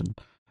profession.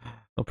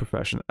 No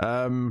profession.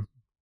 And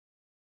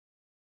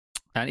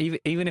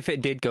even if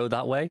it did go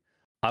that way,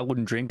 I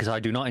wouldn't drink because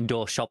I do not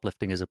endorse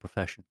shoplifting as a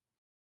profession.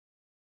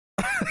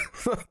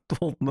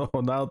 Well, no,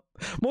 now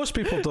most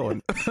people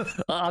don't.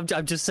 I'm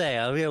just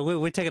saying.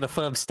 We're taking a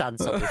firm stance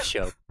on this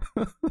show.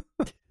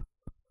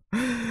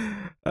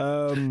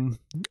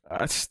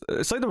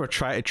 It's like they were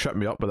trying to trip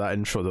me up with that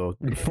intro though.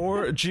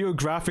 4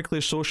 geographically,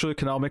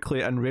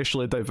 socioeconomically, and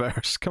racially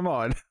diverse. Come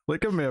on,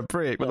 give me a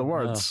break with the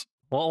words.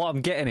 Well, what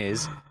I'm getting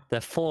is they're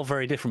 4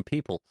 very different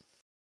people.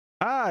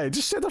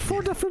 Just say they're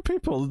 4 different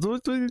people.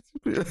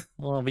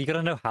 Well, but you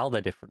gotta know how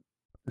they're different.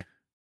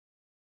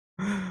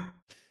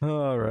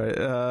 All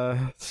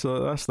right,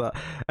 so that's that.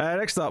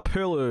 Next up,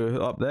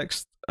 Hulu up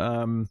next.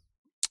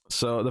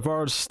 So the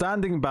words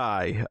Standing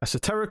By, a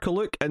satirical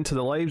look into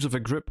the lives of a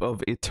group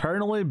of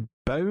eternally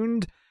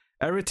bound,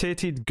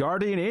 irritated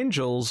guardian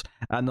angels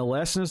and the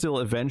lessons they'll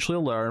eventually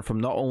learn from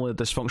not only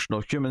the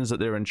dysfunctional humans that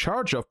they're in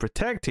charge of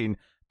protecting,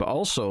 but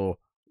also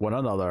one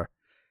another.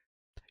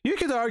 You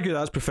could argue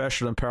that's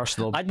professional and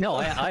personal. I'm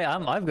going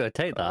to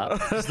take that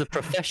because the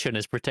profession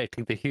is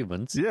protecting the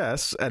humans.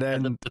 Yes, and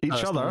then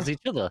each other.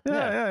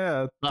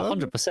 Yeah.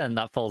 100%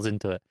 that falls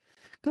into it.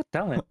 God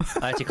damn it!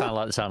 I actually kind of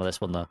like the sound of this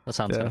one though. That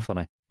sounds kind of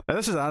funny. And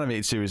this is an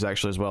animated series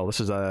actually as well. This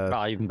is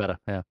even better.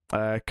 Yeah.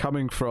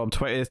 Coming from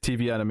 20th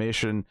TV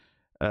Animation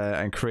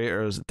and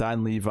creators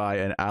Dan Levi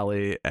and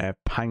Ali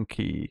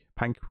Pankey.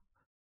 Pankiw.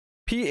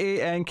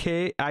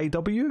 Pankey.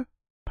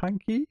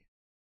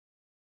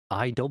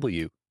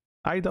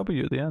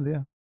 IW at the end,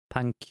 yeah.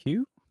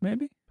 Pankiw,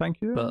 maybe.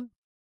 Pankiw. But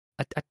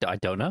I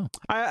don't know.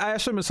 I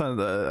assume it's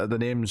the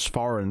name's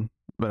foreign,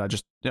 but I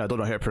don't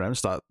know how to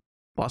pronounce that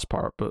last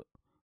part, but.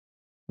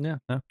 Yeah.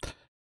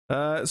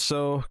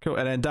 So cool.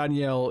 And then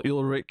Danielle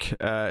Ulrich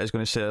is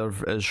going to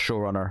serve as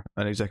showrunner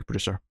and executive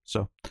producer.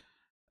 So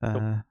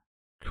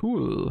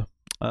cool.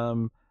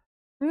 Yeah,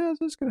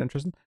 that's kind of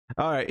interesting.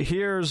 All right,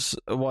 here's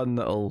one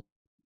that'll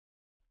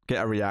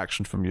get a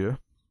reaction from you.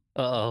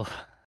 Uh-oh.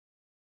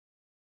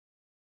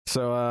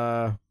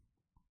 So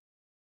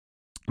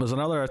there's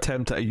another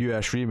attempt at a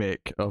US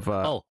remake of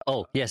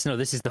Oh yes, no,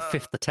 this is the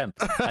 5th attempt.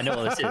 I know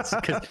what this is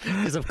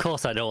because of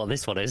course I know what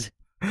this one is.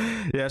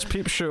 Yes,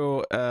 Peep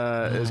Show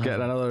is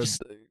getting another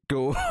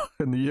go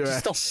in the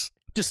US.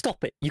 Just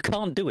stop it. You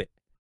can't do it.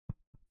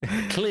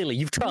 Clearly,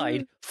 you've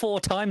tried 4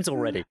 times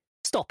already.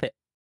 Stop it.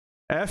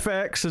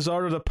 FX has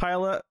ordered a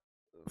pilot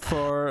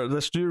for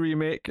this new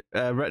remake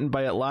written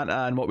by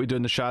Atlanta and What We Do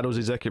in the Shadows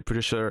executive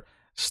producer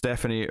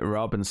Stephanie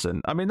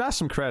Robinson. I mean, that's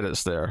some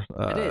credits there.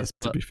 It is,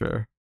 to be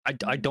fair.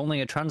 I don't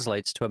think it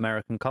translates to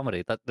American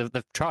comedy. That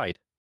they've tried.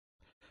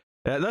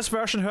 This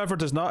version, however,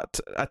 does not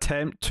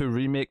attempt to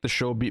remake the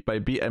show beat by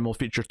beat and will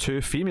feature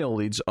 2 female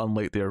leads,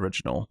 unlike the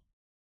original.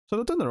 So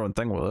they're doing their own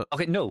thing with it.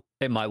 Okay, no,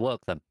 it might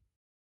work then.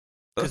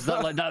 Because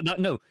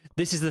no,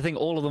 this is the thing.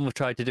 All of them have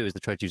tried to do is they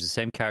tried to use the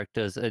same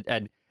characters,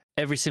 and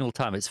every single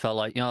time it's felt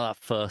like, that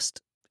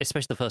first,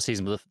 especially the first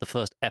season, the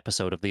first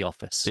episode of The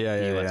Office, the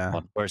US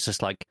one, where it's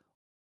just like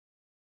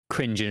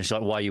cringing. It's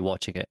like, why are you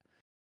watching it?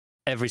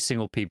 Every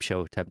single Peep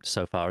Show attempt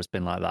so far has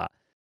been like that.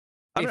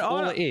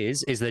 All it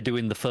is they're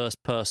doing the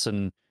first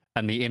person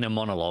and the inner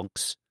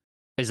monologues.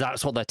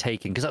 That's what they're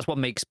taking, because that's what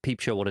makes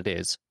Peep Show what it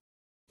is.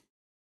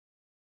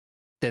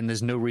 Then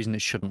there's no reason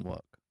it shouldn't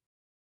work.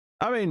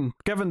 I mean,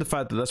 given the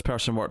fact that this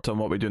person worked on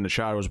What We Do in the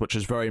Shadows, which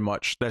is very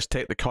much, let's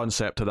take the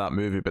concept of that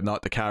movie, but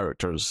not the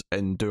characters,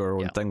 and do our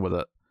own thing with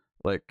it.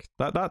 Like,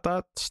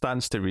 that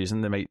stands to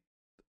reason they might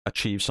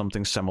achieve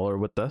something similar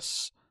with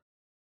this.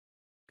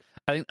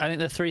 I think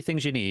the 3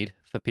 things you need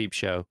for Peep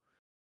Show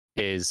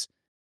is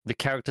the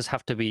characters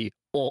have to be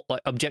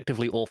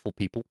objectively awful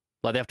people.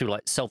 Like, they have to be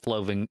like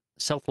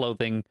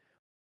self-loathing,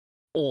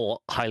 or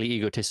highly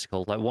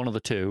egotistical, like one of the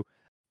two,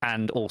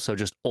 and also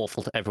just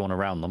awful to everyone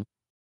around them.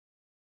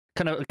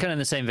 Kind of in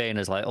the same vein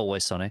as like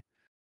Always Sunny.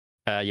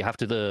 You have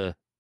to do the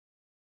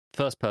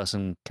first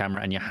person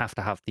camera, and you have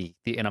to have the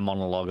inner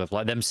monologue of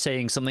like them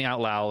saying something out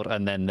loud,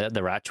 and then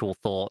their actual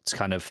thoughts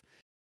kind of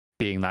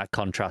being that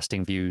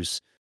contrasting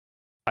views.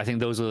 I think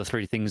those are the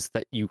 3 things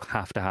that you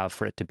have to have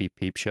for it to be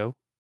Peep Show.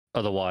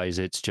 Otherwise,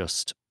 it's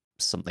just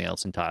something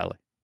else entirely.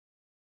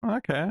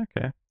 Okay.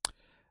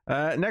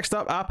 Next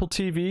up, Apple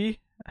TV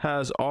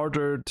has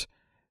ordered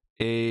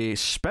a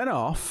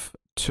spin-off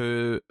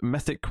to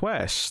Mythic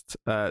Quest.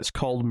 It's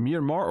called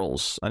Mere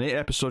Mortals, an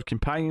 8-episode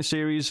companion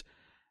series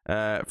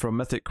from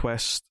Mythic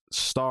Quest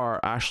star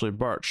Ashley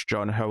Birch,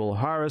 John Howell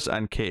Harris,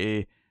 and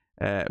Katie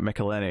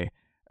Michelini.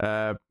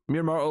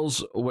 Mere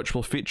Mortals, which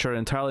will feature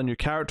entirely new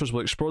characters,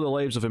 will explore the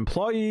lives of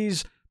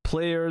employees,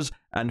 players,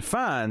 and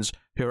fans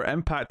who are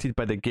impacted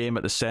by the game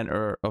at the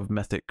center of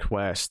Mythic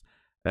Quest.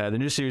 The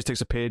new series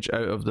takes a page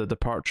out of the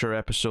departure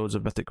episodes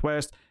of Mythic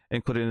Quest,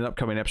 including an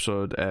upcoming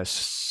episode,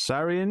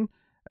 Sarian,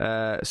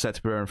 set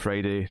to be on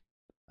Friday.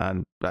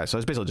 And so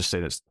it's basically just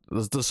saying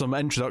there's some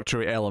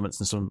introductory elements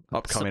and some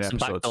upcoming some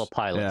episodes. Backdoor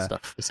pilot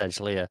stuff,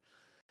 essentially, yeah.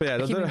 But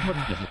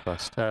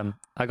yeah,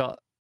 I got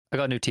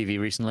a new TV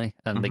recently,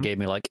 and they gave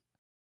me like,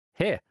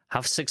 here,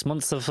 have 6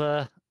 months of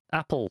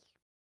Apple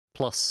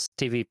Plus,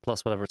 TV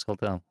Plus, whatever it's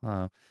called now.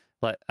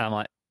 I'm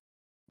like,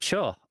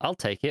 sure, I'll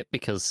take it,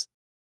 because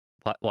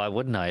why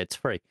wouldn't I? It's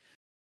free.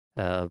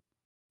 So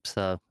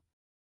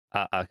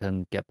I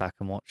can get back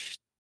and watch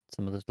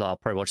some of this. I'll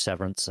probably watch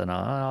Severance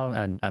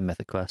and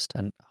Mythic Quest,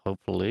 and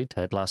hopefully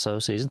Ted Lasso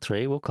season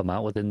 3 will come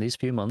out within these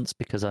few months,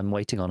 because I'm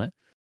waiting on it.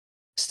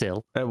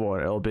 Still, it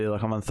won't. It'll be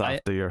like a month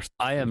after your.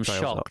 I am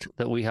shocked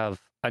that we have.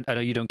 I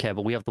know you don't care,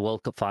 but we have the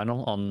World Cup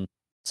final on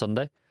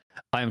Sunday.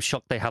 I am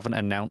shocked they haven't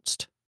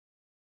announced,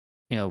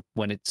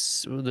 when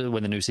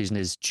the new season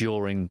is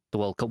during the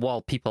World Cup,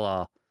 while people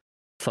are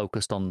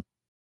focused on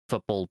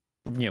football,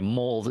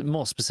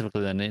 more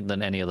specifically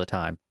than any other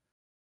time.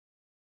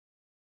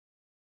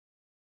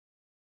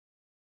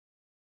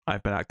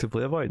 I've been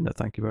actively avoiding it.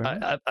 Thank you very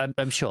much.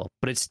 I'm sure,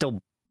 but it's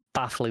still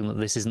baffling that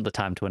this isn't the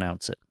time to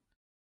announce it.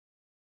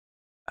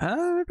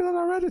 Maybe they're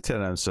not ready to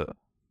announce it.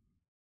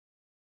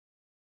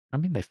 I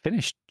mean, they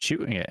finished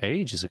shooting it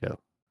ages ago.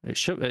 It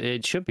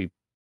should be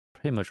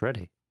pretty much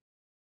ready.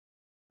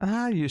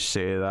 You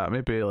say that.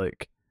 Maybe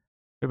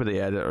the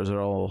editors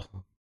are all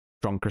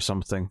drunk or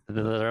something.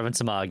 They're having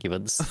some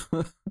arguments.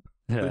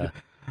 Yeah.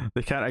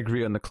 They can't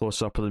agree on the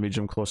close-up or the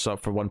medium close-up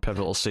for one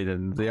pivotal scene,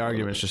 and the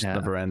argument's just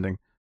never ending.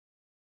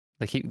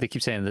 They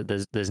keep saying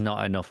that there's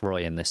not enough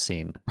Roy in this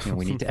scene.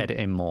 We need to edit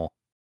in more.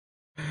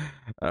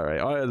 All right,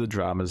 out of the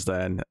dramas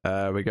then.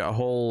 We got a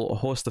whole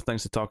host of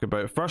things to talk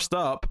about. First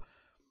up,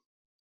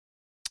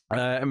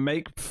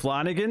 Mike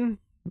Flanagan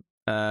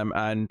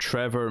and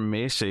Trevor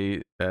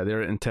Macy,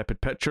 they're at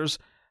Intrepid Pictures,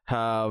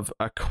 have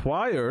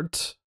acquired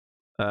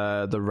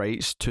the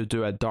rights to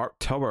do a Dark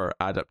Tower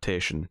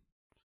adaptation.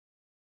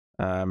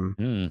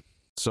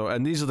 So,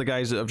 and these are the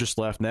guys that have just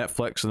left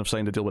Netflix and have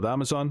signed a deal with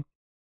Amazon.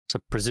 So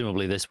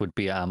presumably this would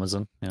be at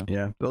Amazon.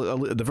 Yeah.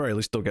 At the very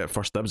least, they'll get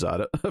first dibs at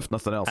it, if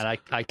nothing else. And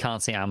I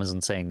can't see Amazon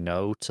saying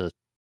no to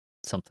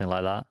something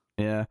like that.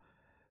 Yeah.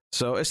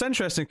 So it's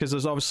interesting because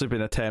there's obviously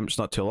been attempts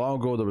not too long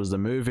ago. There was the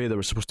movie. There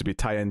was supposed to be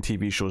tie-in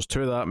TV shows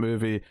to that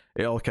movie.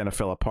 It all kind of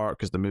fell apart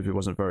because the movie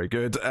wasn't very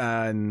good,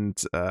 and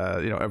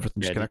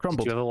everything just kind of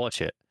crumbled. Did you ever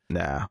watch it?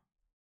 Nah.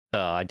 Oh,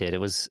 I did. It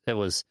wasn't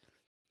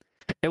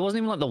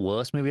even like the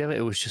worst movie ever.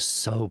 It was just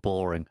so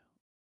boring.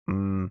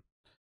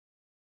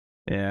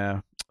 Yeah.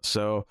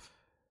 So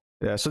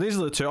these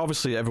are the two.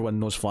 Obviously,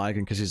 everyone knows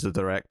Flanagan because he's the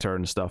director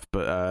and stuff.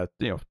 But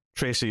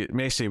Tracy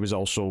Macy was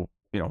also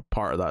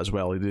part of that as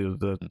well.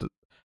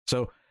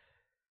 So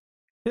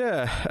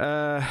they're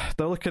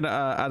looking at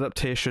an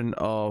adaptation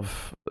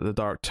of The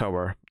Dark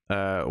Tower,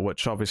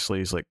 which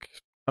obviously is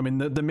I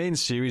mean, the main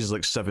series is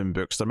like 7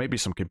 books. There might be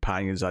some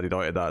companions added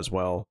onto that as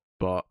well,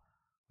 but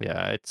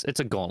yeah, it's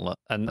a gauntlet,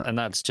 and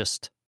that's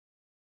just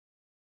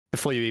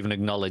before you even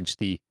acknowledge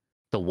the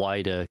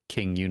wider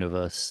King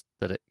universe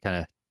that it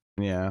kind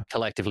of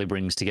collectively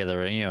brings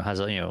together, and has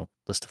the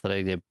stuff that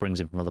it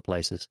brings in from other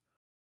places.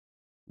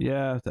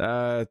 Yeah,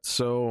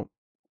 so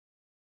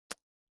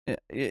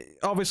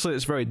obviously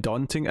it's very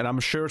daunting, and I'm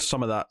sure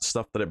some of that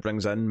stuff that it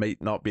brings in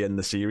might not be in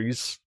the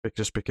series,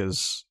 just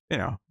because you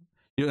don't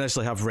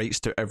necessarily have rights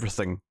to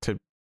everything to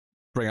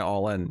bring it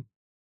all in.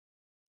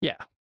 Yeah,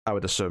 I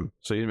would assume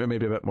so. You may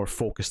be a bit more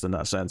focused in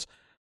that sense,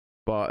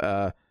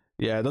 but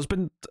there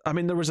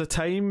was a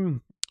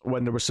time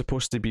when there was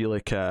supposed to be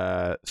like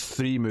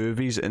 3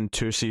 movies and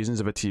 2 seasons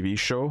of a TV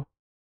show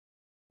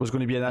was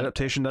going to be an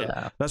adaptation.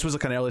 This was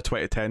like an early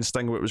 2010s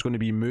thing where it was going to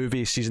be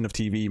movie, season of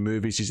TV,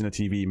 movie, season of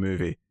TV,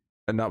 movie,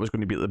 and that was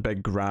going to be the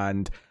big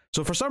grand.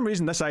 So for some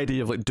reason, this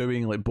idea of like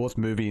doing like both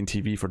movie and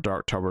TV for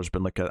Dark Tower has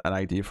been like an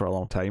idea for a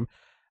long time.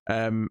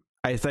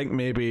 I think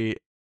maybe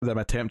them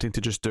attempting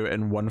to just do it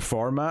in one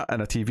format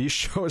and a TV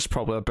show is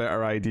probably a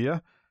better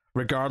idea,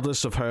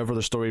 regardless of however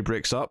the story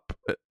breaks up.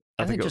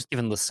 I think just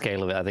given the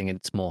scale of it, I think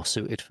it's more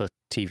suited for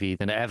TV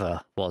than it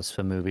ever was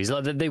for movies.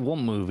 Like they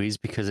want movies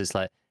because it's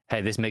like,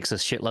 hey, this makes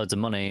us shitloads of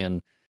money,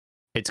 and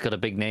it's got a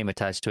big name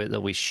attached to it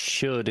that we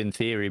should, in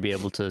theory, be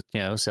able to,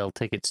 sell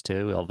tickets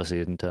to. Obviously,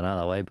 it didn't turn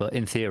out that way, but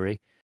in theory,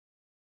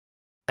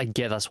 I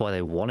get that's why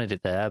they wanted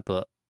it there.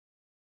 But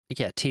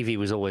yeah, TV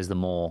was always the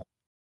more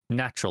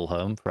natural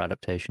home for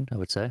adaptation, I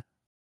would say.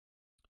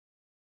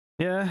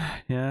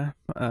 Yeah.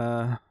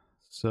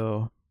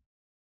 So,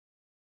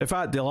 in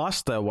fact, the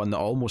last one that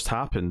almost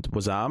happened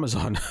was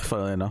Amazon.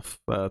 Funnily enough,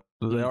 the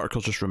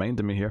article just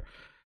reminded me here.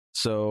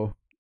 So.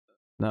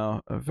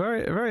 No,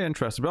 very, very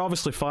interesting. But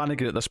obviously,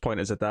 Flanagan at this point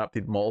has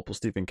adapted multiple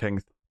Stephen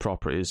King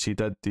properties. He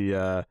did he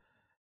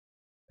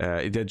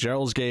did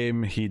Gerald's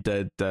Game. He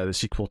did the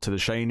sequel to The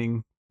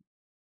Shining,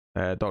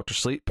 Doctor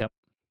Sleep. Yep.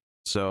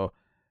 So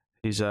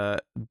he's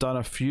done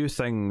a few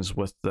things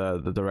with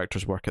the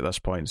director's work at this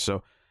point.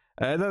 So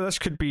this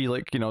could be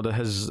like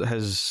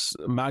his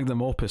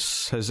magnum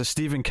opus, his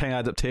Stephen King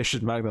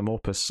adaptation magnum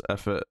opus.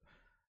 If it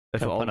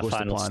all goes to plan. Put a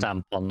final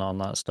stamp on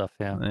that stuff.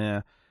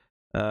 Yeah.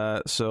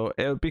 So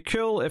it would be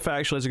cool if it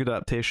actually is a good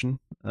adaptation.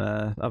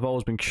 I've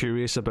always been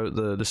curious about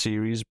the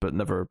series, but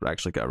never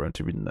actually got around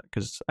to reading it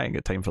because I ain't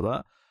got time for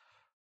that.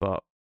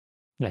 But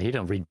yeah, you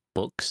don't read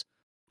books.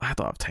 I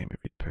don't have time to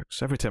read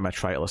books. Every time I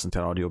try to listen to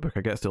an audiobook,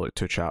 I get through like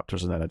 2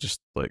 chapters and then I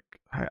just like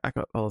I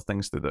got other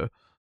things to do.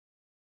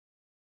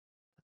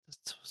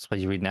 That's why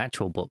you read an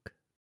actual book.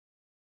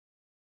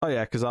 Oh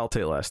yeah, because that'll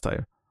take less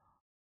time.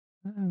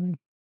 It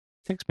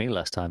takes me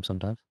less time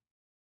sometimes.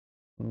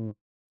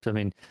 I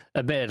mean,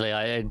 admittedly,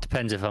 it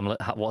depends if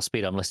what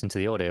speed I'm listening to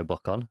the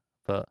audiobook on,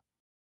 but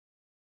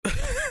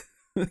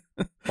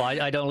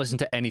I don't listen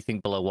to anything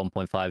below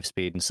 1.5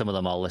 speed, and some of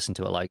them I'll listen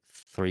to at like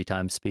 3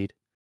 times speed.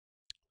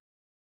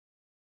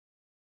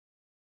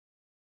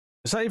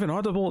 Is that even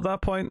audible at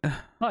that point?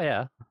 Oh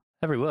yeah,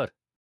 every word.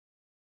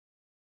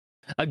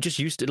 I'm just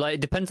used to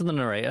it depends on the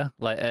narrator.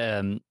 Like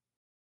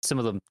some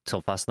of them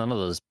talk faster than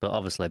others, but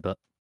obviously,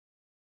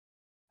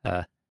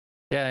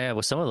 yeah.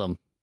 With some of them,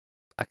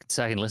 I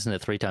can listen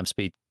at 3 times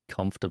speed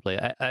comfortably.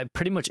 I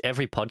pretty much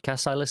every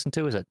podcast I listen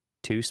to is at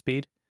 2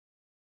 speed.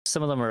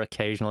 Some of them are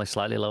occasionally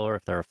slightly lower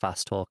if they're a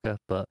fast talker,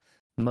 but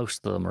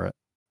most of them are at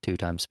 2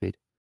 times speed.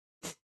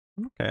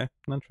 Okay,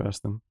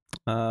 interesting.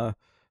 But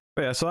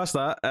yeah, so that's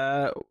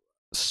that.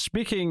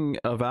 Speaking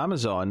of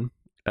Amazon,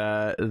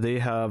 they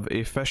have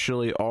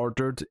officially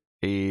ordered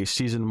a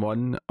season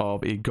 1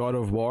 of a God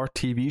of War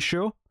TV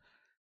show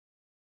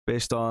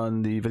based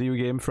on the video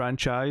game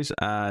franchise,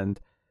 and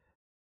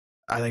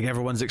I think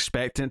everyone's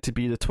expecting it to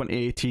be the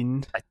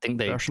 2018. I think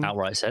they version.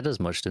 Outright said as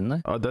much, didn't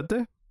they? Oh, did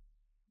they?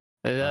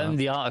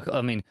 The article.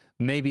 I mean,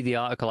 maybe the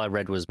article I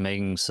read was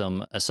making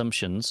some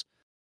assumptions,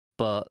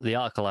 but the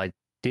article I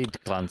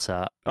did glance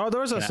at. Oh,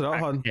 there's a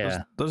synopsis.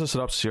 Yeah. There's a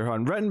synopsis here,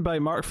 hon. Written by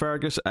Mark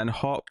Fergus and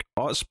Hawk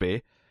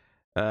Otsby,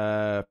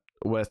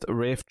 with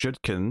Rafe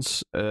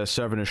Judkins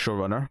serving as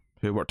showrunner,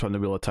 who worked on The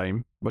Wheel of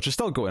Time, which is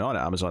still going on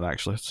at Amazon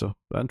actually. So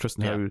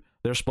interesting how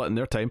they're splitting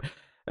their time.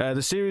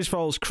 The series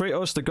follows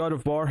Kratos, the god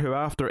of war, who,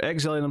 after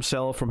exiling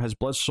himself from his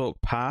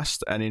blood-soaked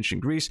past in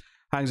ancient Greece,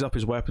 hangs up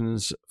his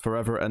weapons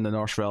forever in the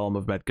Norse realm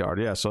of Midgard.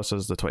 Yeah, so this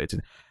is the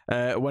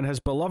 2018. When his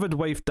beloved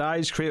wife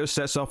dies, Kratos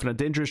sets off on a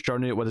dangerous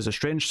journey with his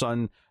estranged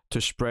son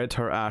to spread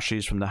her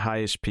ashes from the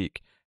highest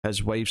peak,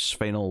 his wife's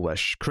final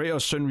wish.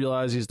 Kratos soon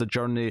realizes the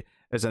journey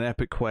is an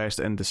epic quest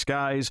in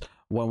disguise,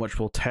 one which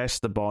will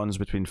test the bonds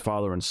between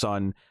father and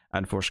son,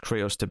 and force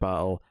Kratos to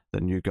battle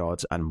the new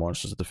gods and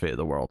monsters of the fate of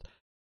the world.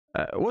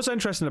 What's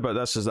interesting about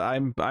this is that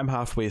I'm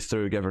halfway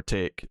through, give or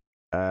take,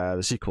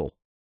 the sequel,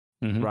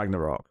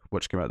 Ragnarok,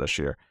 which came out this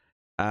year,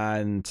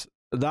 and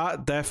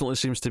that definitely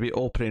seems to be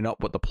opening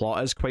up what the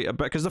plot is quite a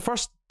bit, because the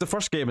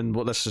first game and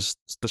what this is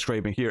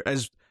describing here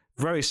is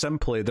very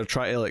simply they're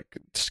trying to like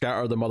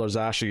scatter the mother's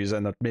ashes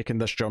and they're making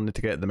this journey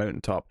to get to the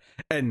mountaintop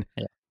in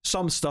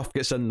some stuff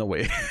gets in the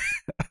way,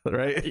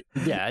 right?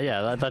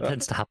 Yeah, that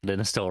tends to happen in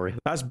a story.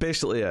 That's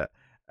basically it.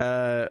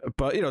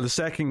 But the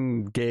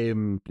second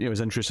game,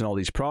 is interesting, all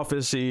these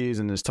prophecies,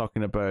 and is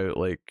talking about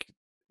like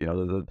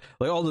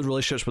like all the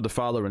relationships with the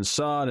father and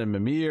son and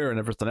Mimir and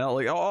everything else.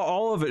 Like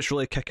all of it's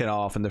really kicking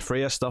off, and the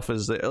Freya stuff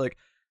is like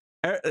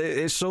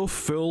it's so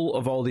full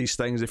of all these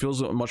things. It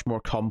feels much more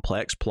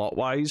complex plot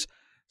wise.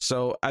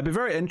 So I'd be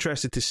very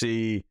interested to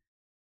see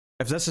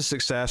if this is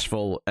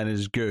successful and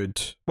is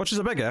good, which is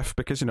a big if,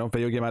 because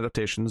video game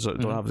adaptations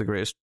don't have the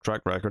greatest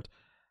track record.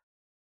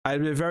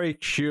 I'd be very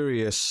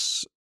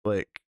curious.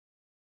 Like,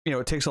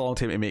 it takes a long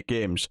time to make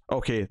games.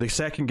 Okay, the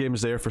second game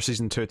is there for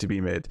season 2 to be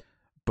made,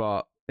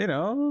 but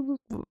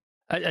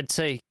I'd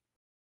say a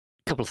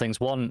couple of things.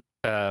 One,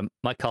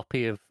 my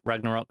copy of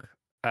Ragnarok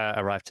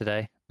arrived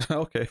today.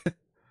 Okay.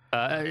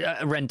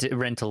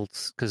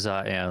 Rentals, because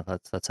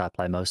that's how I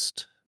play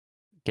most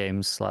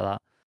games like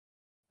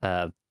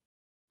that.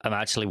 I'm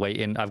actually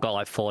waiting. I've got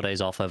like 4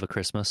 days off over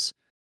Christmas,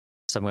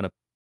 so I'm gonna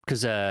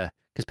because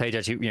Paige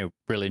actually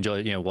really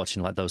enjoy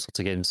watching like those sorts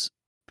of games.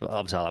 But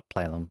obviously I like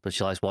playing them, but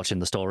she likes watching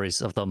the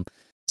stories of them.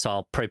 So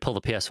I'll probably pull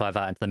the PS5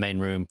 out into the main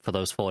room for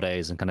those 4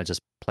 days and kind of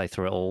just play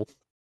through it all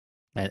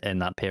in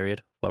that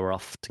period where we're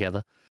off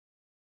together.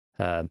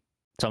 So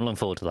I'm looking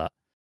forward to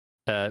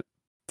that.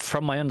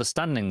 From my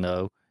understanding,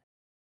 though,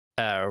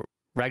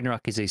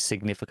 Ragnarok is a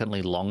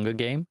significantly longer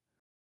game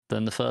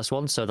than the first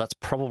one, so that's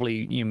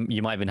probably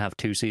you might even have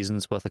 2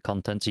 seasons worth of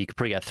content. So you could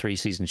probably get a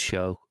 3-season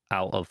show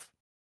out of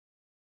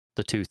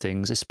the 2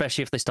 things,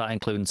 especially if they start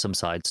including some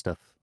side stuff.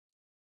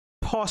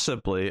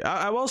 Possibly.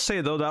 I will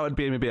say, though, that would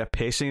be maybe a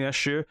pacing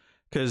issue,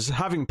 because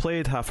having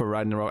played half of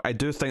Ragnarok, I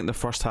do think the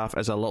first half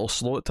is a little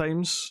slow at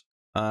times.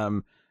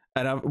 And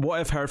what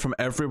I've heard from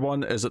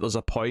everyone is that there's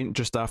a point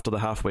just after the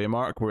halfway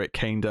mark where it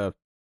kind of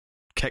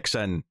kicks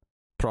in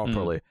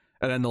properly,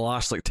 and then the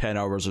last like 10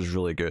 hours is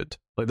really good.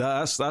 Like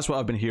that's what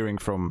I've been hearing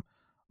from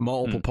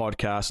multiple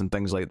podcasts and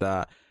things like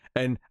that,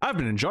 and I've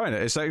been enjoying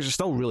it. It's actually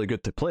still really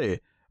good to play,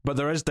 but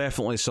there is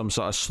definitely some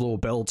sort of slow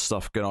build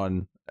stuff going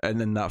on,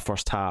 and in that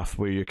first half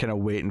where you're kind of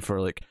waiting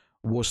for like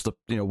what's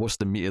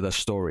the meat of this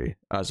story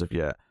as of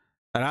yet.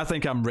 And I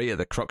think I'm right at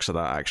the crux of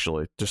that,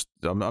 actually.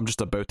 I'm just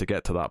about to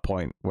get to that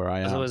point where I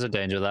am. There's always a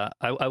danger of that.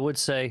 I would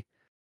say,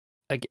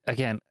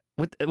 again,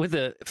 with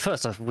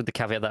the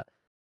caveat that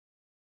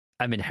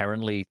I'm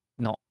inherently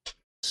not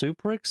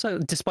super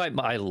excited, despite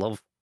I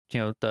love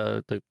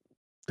the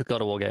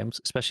God of War games,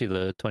 especially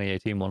the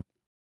 2018 one.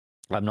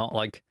 I'm not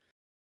like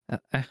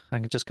I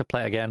can just go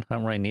play it again. I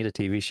don't really need a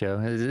TV show.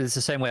 It's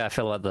the same way I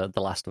feel about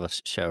the Last of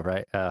Us show,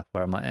 right? Where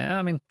I'm like,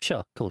 I mean,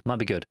 sure, cool, it might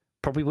be good.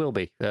 Probably will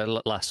be.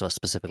 Last of Us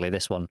specifically.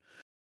 This one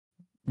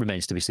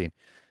remains to be seen.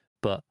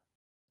 But,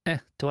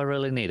 do I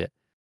really need it?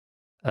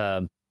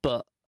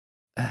 But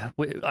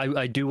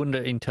I do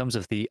wonder, in terms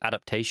of the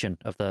adaptation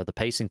of the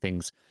pacing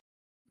things,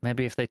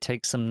 maybe if they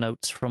take some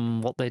notes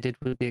from what they did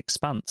with The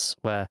Expanse,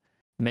 where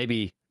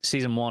maybe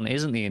season 1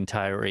 isn't the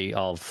entirety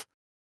of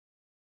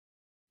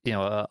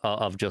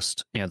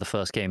just the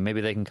first game.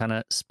 Maybe they can kind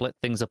of split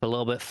things up a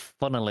little bit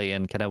funnily,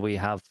 and kind of we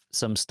have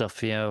some stuff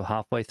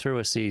halfway through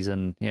a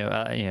season,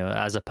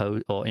 as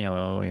opposed, or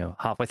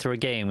halfway through a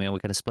game, we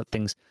kind of split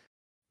things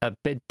a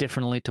bit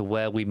differently to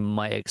where we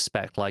might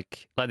expect,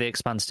 like The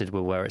Expanse did,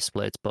 with where it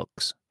split its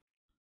books.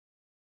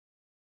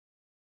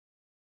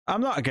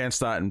 I'm not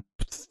against that in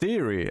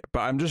theory,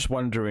 but I'm just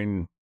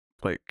wondering,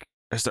 like,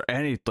 is there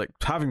any, like,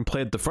 having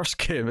played the first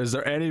game, is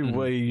there any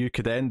way you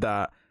could end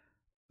that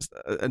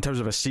in terms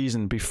of a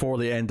season before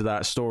the end of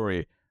that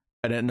story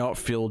and it not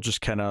feel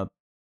just kind of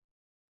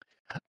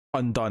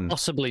undone?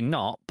 Possibly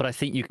not, but I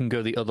think you can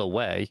go the other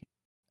way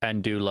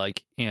and do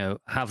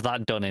have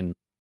that done in,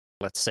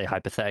 let's say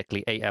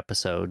hypothetically, 8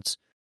 episodes,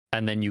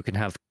 and then you can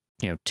have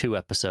 2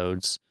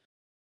 episodes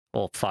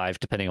or 5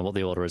 depending on what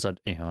the order is. I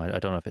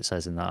don't know if it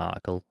says in that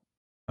article.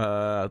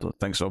 I don't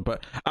think so,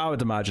 but I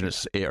would imagine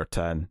it's 8 or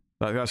 10.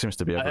 That seems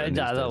to be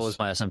that was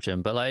my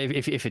assumption, but like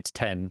if it's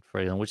 10, for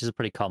example, which is a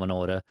pretty common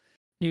order,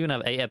 you can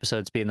have 8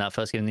 episodes being that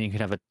first game, and then you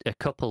can have a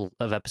couple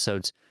of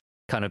episodes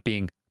kind of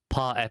being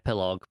part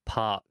epilogue,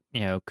 part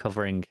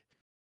covering,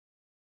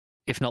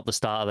 if not the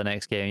start of the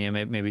next game,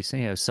 maybe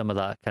some of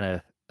that kind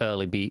of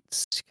early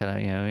beats,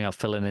 kind of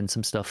filling in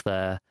some stuff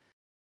there.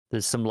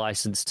 There's some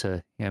license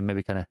to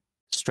maybe kind of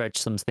stretch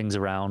some things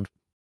around.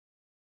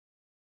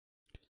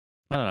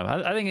 I don't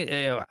know. I think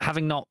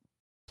having not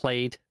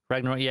played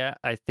Ragnarok yet,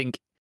 I think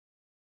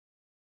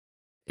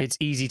it's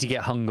easy to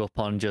get hung up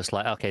on just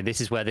like, okay,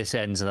 this is where this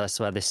ends and that's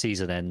where this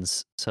season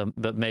ends. So,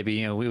 but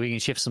maybe we can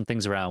shift some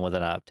things around with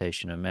an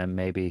adaptation, and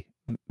maybe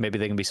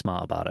they can be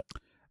smart about it.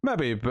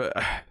 Maybe, but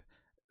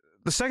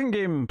the second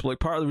game, like,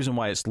 part of the reason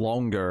why it's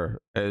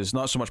longer is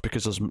not so much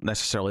because there's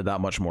necessarily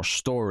that much more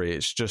story.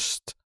 It's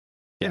just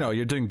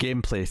you're doing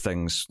gameplay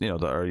things.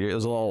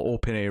 There's a lot of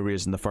open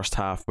areas in the first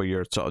half where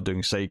you're sort of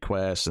doing side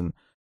quests, and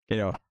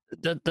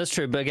that's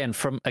true. But again,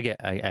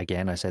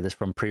 I say this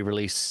from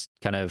pre-release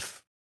kind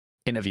of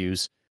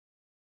interviews,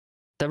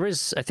 there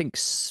is, I think,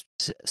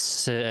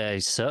 a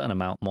certain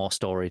amount more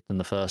story than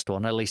the first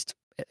one, at least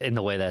in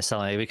the way they're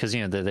selling it, because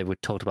they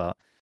would talk about,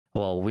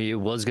 well, it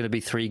was going to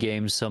be 3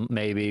 games, some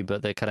maybe,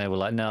 but they kind of were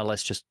like, no,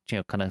 let's just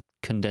kind of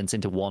condense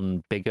into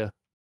one bigger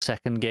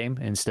second game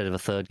instead of a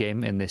third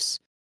game in this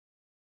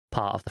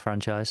part of the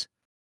franchise.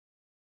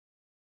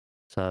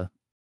 So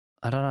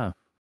I don't know.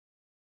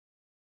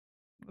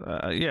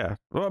 Yeah,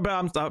 well,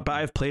 but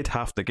I've played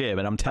half the game,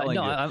 and I'm telling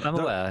you, I'm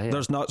aware. Yeah.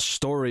 There's not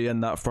story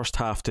in that first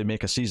half to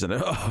make a season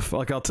of.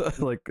 Like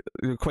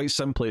quite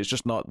simply, it's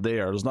just not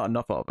there. There's not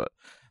enough of it.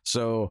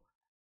 So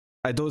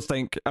I don't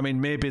think. I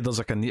mean, maybe there's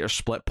like a neater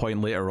split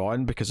point later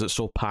on because it's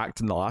so packed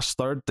in the last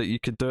third that you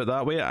could do it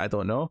that way. I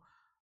don't know,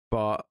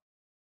 but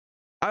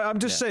I'm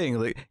just saying,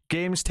 like,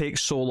 games take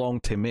so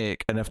long to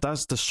make, and if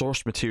that's the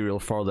source material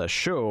for this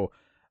show,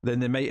 then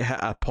they might hit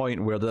a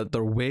point where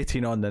they're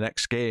waiting on the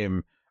next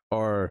game,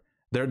 or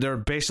they're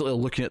basically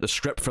looking at the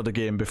script for the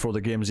game before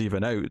the game's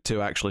even out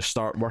to actually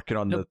start working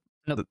on the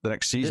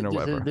next season or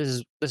whatever.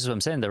 This is what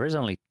I'm saying. There is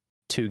only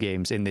 2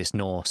 games in this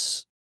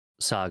Norse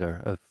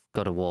saga of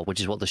God of War, which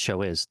is what the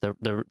show is. There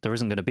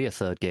isn't going to be a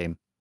third game.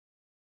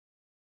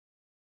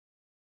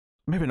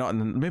 Maybe not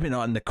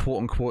in the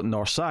quote unquote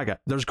Norse saga.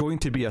 There's going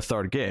to be a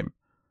third game.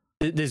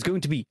 There's going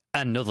to be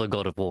another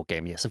God of War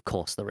game. Yes, of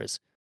course there is.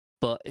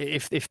 But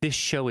if this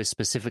show is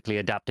specifically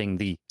adapting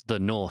the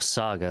Norse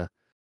saga,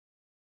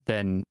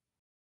 then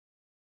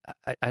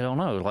I don't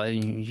know.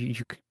 Like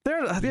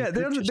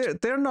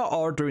they're not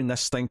ordering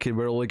this thinking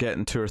we're only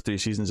getting 2 or 3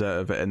 seasons out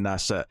of it and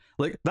that's it.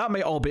 Like that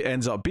might all be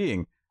ends up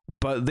being,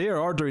 but they're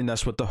ordering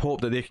this with the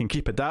hope that they can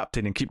keep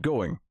adapting and keep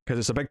going because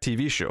it's a big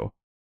TV show.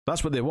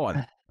 That's what they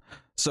want.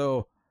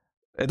 So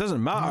it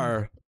doesn't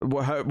matter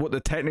what the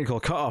technical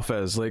cutoff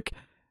is. Like,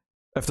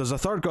 if there's a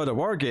third God of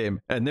War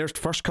game and their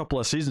first couple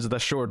of seasons of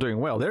this show are doing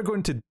well, they're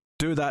going to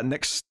do that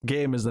next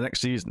game as the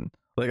next season.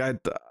 Like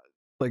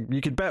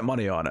you could bet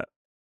money on it.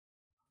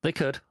 They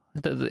could,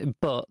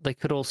 but they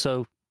could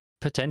also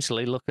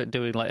potentially look at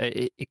doing like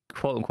a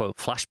quote unquote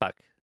flashback,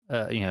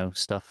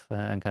 stuff,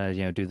 and kind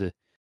of do the,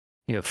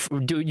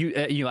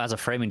 do as a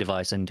framing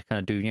device and kind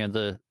of do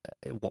the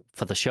what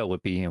for the show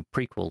would be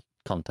prequel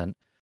content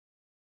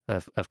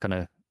of kind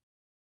of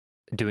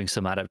doing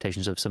some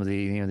adaptations of some of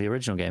the the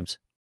original games.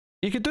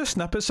 You could do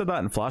snippets of that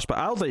in Flashback.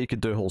 I don't think you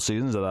could do whole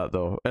seasons of that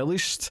though. At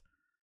least,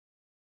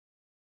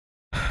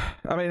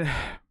 I mean,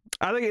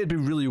 I think it'd be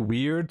really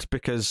weird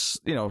because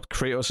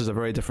Kratos is a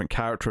very different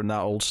character in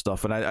that old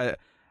stuff, and I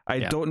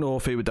don't know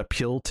if it would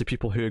appeal to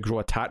people who grow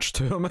attached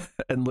to him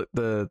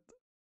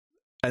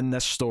in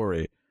this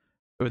story.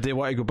 Would they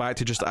want to go back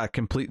to just a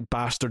complete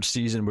bastard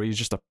season where he's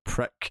just a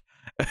prick?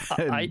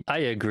 I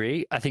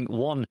agree. I think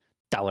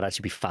that would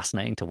actually be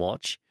fascinating to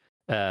watch.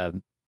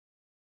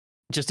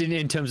 Just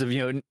in terms of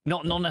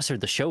not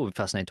necessarily the show would be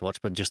fascinating to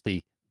watch, but just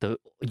the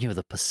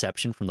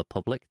perception from the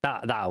public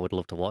that I would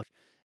love to watch.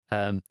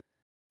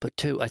 But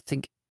 2, I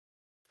think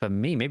for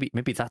me,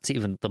 maybe that's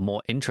even the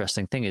more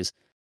interesting thing is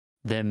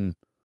them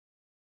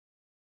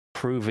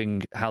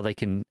proving how they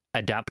can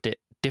adapt it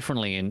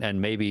differently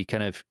and maybe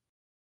kind of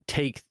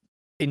take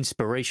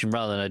inspiration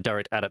rather than a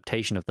direct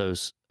adaptation of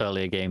those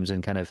earlier games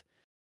and kind of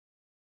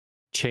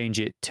change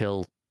it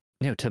till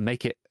to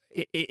make it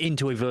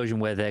into a version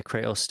where their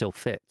Kratos still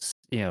fits,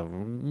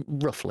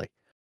 roughly,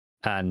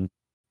 and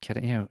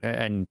kind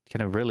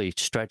of really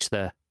stretch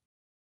their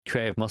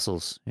creative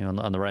muscles,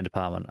 on the writing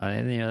department.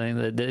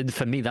 And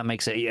for me, that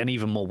makes it an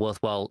even more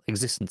worthwhile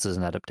existence as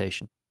an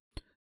adaptation.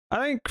 I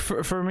think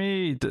for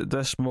me,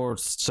 this more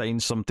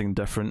signs something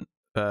different.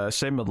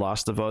 Same with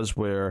Last of Us,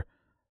 where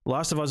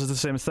Last of Us is the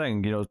same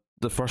thing.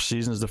 The first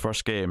season is the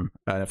first game,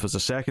 and if it's the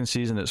second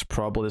season, it's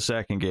probably the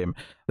second game.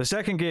 The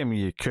second game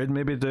you could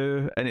maybe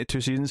do into 2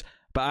 seasons,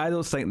 but I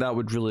don't think that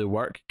would really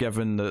work,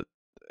 given that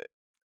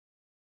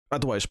I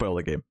don't want to spoil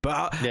the game.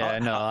 But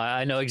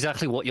I know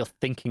exactly what you're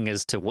thinking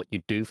as to what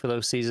you do for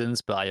those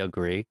seasons, but I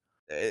agree.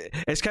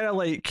 It's kind of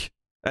like,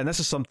 and this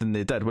is something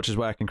they did, which is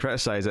why I can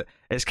criticize it.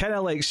 It's kind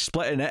of like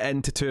splitting it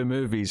into 2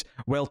 movies.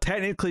 Well,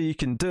 technically you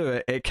can do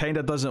it. It kind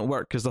of doesn't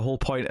work because the whole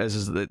point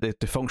is that they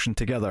function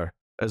together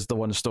as the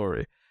one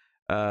story.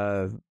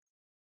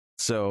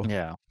 So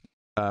yeah.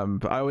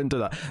 But I wouldn't do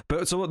that.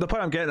 But so the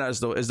point I'm getting at is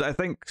that I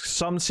think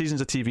some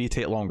seasons of TV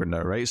take longer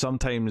now, right?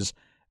 Sometimes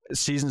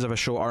seasons of a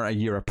show aren't a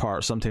year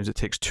apart. Sometimes it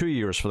takes 2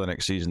 years for the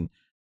next season,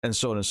 and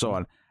so on and so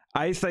on.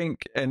 I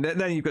think, and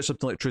then you've got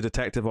something like True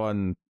Detective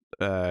on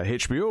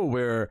HBO,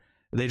 where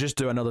they just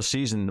do another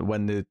season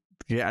when they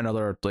get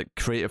another like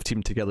creative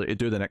team together to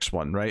do the next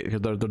one, right?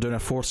 Because they're doing a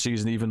 4th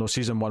season, even though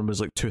season 1 was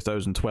like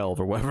 2012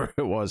 or whatever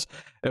it was.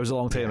 It was a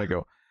long time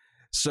ago.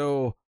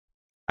 So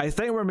I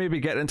think we're maybe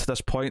getting to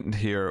this point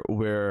here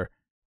where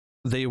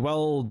they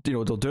will,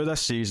 they'll do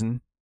this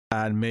season,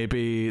 and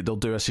maybe they'll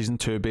do a season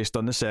 2 based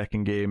on the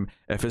second game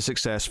if it's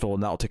successful,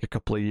 and that'll take a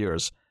couple of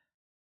years.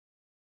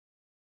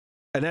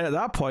 And then at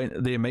that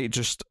point, they might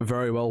just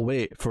very well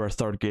wait for a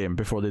third game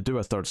before they do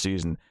a third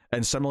season.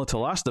 And similar to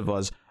Last of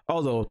Us,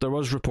 although there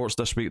was reports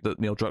this week that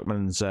Neil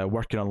Druckmann's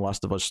working on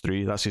Last of Us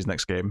 3, that's his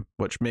next game,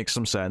 which makes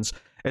some sense,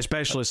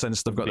 especially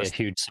since they've got this... a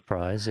huge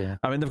surprise, yeah.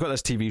 I mean, they've got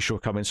this TV show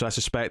coming, so I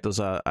suspect there's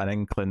an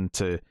inkling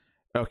to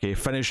okay,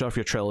 finish off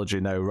your trilogy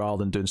now rather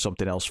than doing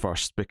something else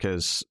first,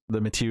 because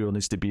the material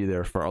needs to be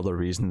there for other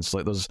reasons.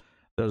 Like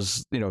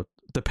there's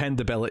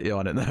dependability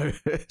on it now.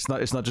 It's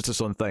not just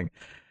its own thing.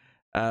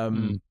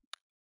 And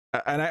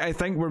I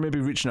think we're maybe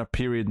reaching a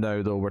period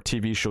now though where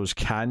TV shows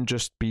can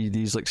just be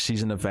these like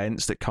season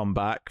events that come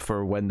back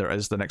for when there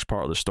is the next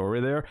part of the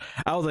story there.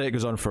 I don't think it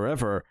goes on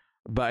forever,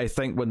 but I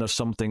think when there's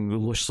something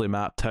loosely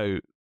mapped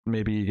out,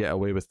 maybe you get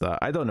away with that.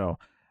 I don't know.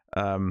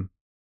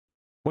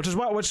 Which is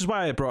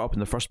why I brought up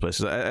in the first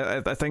place.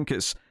 I think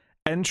it's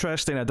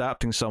interesting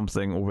adapting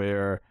something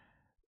where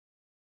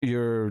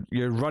you're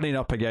running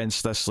up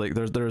against this, like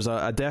there's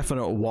a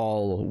definite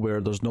wall where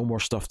there's no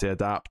more stuff to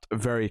adapt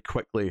very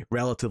quickly,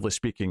 relatively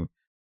speaking,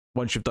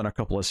 once you've done a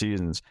couple of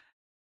seasons.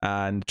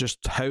 And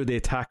just how they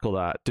tackle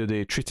that. Do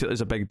they treat it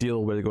as a big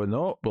deal where they go,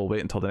 no, we'll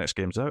wait until the next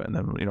game's out, and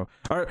then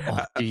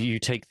do you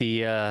take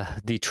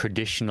the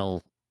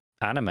traditional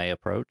anime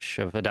approach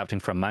of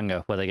adapting from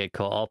manga where they get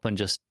caught up and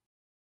just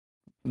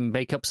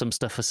make up some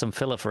stuff for some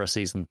filler for a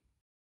season?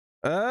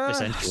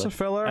 Essentially,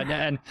 filler,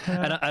 and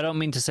I don't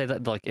mean to say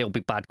that like it'll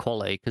be bad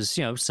quality, because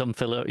some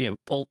filler,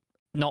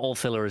 not all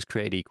filler is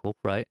created equal,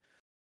 right?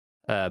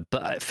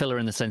 But filler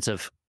in the sense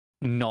of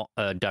not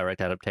a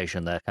direct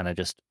adaptation; they're kind of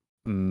just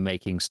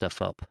making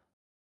stuff up.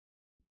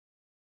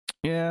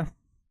 Yeah,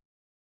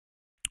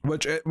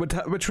 which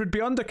would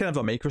be under kind of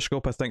a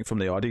microscope, I think, from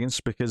the audience,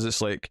 because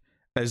it's like,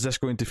 is this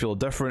going to feel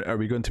different? Are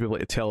we going to be able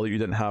to tell that you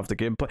didn't have the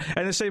gameplay?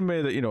 In the same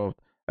way that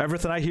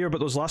everything I hear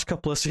about those last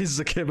couple of seasons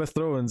of Game of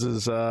Thrones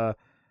is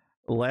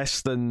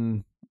less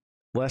than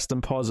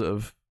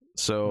positive.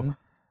 So,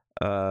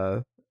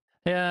 yeah,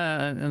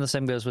 and the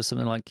same goes with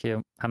something like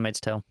Handmaid's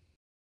Tale.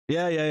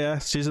 Yeah.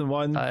 Season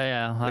 1,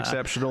 yeah,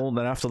 exceptional. And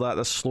then after that,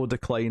 this slow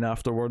decline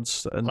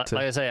afterwards. Like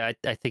I say,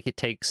 I think it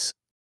takes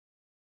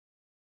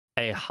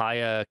a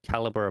higher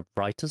caliber of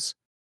writers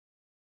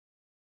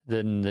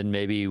than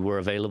maybe were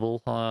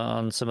available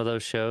on some of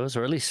those shows,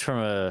 or at least from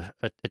a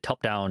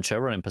top-down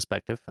showrunning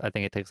perspective. I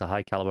think it takes a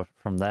high caliber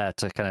from there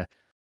to kind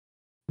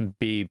of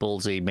be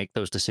ballsy, make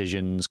those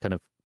decisions, kind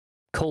of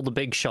call the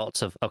big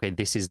shots of, okay,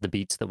 this is the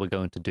beats that we're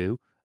going to do,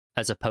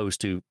 as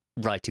opposed to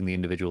writing the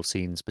individual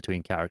scenes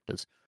between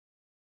characters.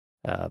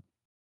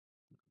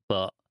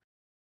 But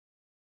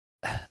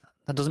that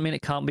doesn't mean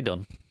it can't be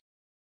done.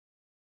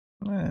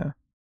 Yeah.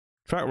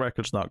 Track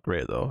record's not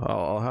great, though.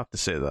 I'll have to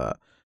say that.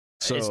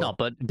 So, it's not,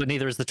 but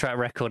neither is the track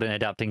record in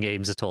adapting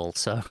games at all.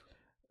 So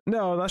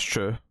no, that's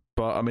true.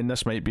 But I mean,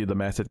 this might be the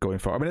method going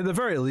forward. I mean, at the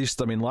very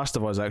least, Last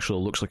of Us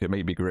actually looks like it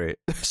might be great.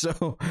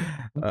 So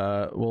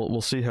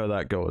we'll see how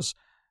that goes.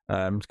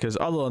 Because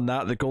other than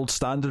that, the gold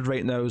standard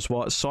right now is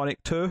what,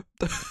 Sonic 2.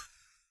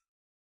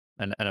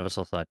 And I never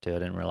saw Sonic 2. I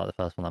didn't really like the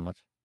first one that much.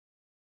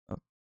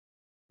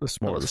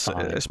 It's more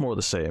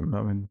the same.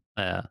 I mean,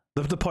 yeah.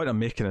 The point I'm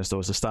making is though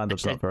is the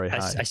standard's not very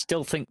high. I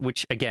still think,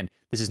 which again,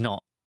 this is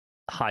not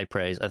high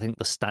praise. I think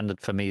the standard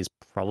for me is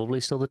probably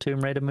still the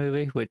Tomb Raider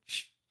movie,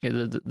 which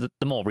the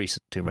more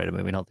recent Tomb Raider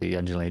movie, not the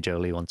Angelina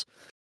Jolie ones.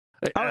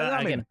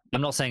 Again,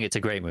 I'm not saying it's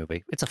a great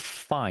movie. It's a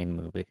fine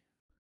movie.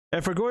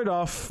 If we're going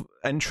off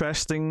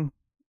interesting,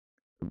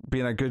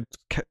 being a good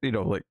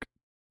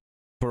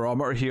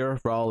barometer here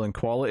rather than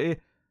quality,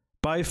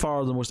 by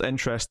far the most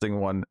interesting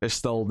one is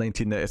still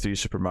 1993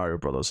 Super Mario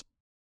Brothers.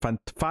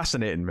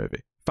 Fascinating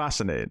movie.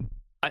 Fascinating.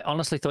 I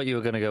honestly thought you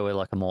were going to go with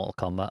like a Mortal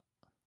Kombat.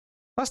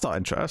 That's not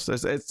interesting.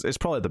 It's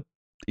probably the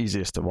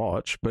easiest to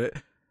watch, but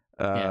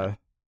no,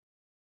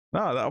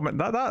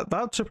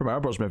 that Super Mario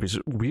Bros. Movie is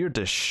weird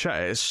as shit.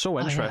 It's so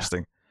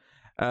interesting.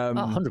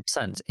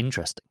 100%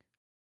 interesting.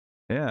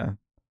 Yeah,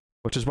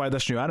 which is why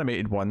this new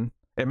animated one,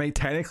 it might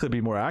technically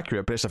be more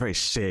accurate, but it's a very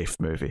safe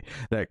movie.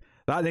 Like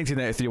that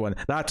 1993 one,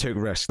 that took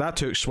risks, that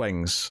took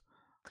swings.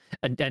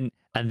 And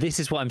this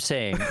is what I'm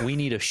saying. We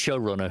need a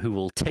showrunner who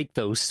will take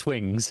those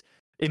swings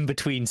in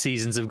between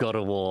seasons of God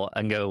of War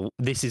and go,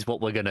 this is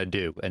what we're going to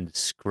do, and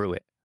screw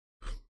it.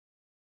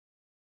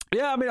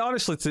 Yeah, I mean,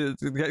 honestly, to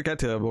get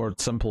to a more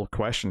simple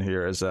question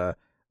here is,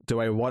 do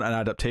I want an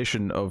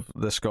adaptation of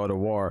this God of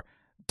War?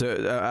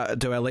 Do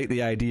I like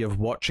the idea of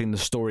watching the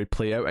story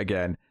play out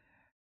again?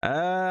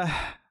 I'm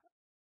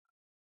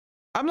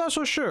not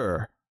so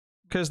sure,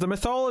 because the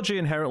mythology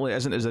inherently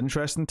isn't as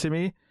interesting to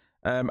me.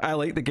 I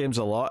like the games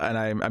a lot, and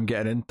I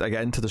get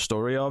into the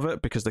story of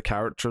it because the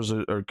characters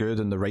are good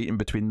and the writing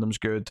between them's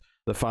good.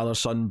 The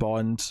father-son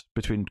bond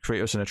between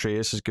Kratos and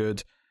Atreus is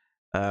good.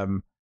 But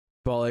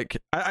like,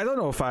 I don't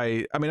know if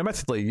I mean,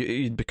 admittedly,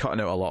 you'd be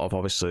cutting out a lot of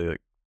obviously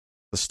like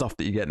the stuff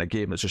that you get in a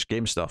game that's just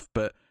game stuff.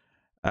 But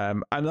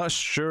I'm not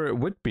sure it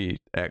would be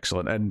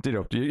excellent, and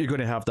you're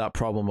going to have that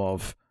problem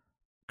of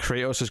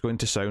Kratos is going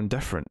to sound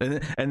different, and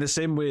in the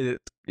same way that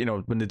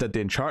when they did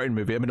the Uncharted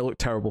movie, I mean, it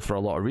looked terrible for a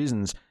lot of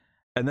reasons.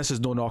 And this is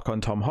no knock on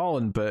Tom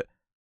Holland, but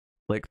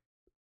like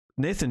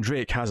Nathan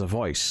Drake has a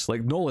voice.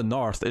 Like Nolan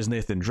North is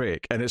Nathan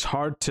Drake, and it's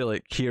hard to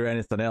like hear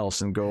anything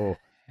else and go,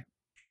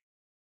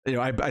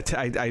 I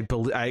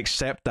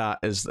accept that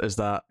as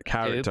that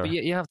character. But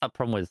you have that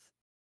problem with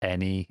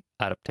any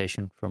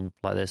adaptation from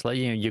like this. Like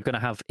you're going to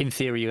have, in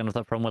theory, you're going to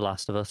have that problem with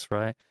Last of Us,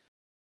 right?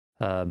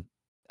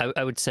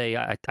 I would say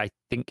I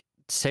think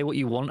say what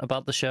you want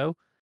about the show.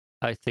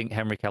 I think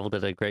Henry Cavill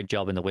did a great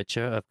job in The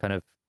Witcher of kind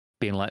of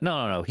being like,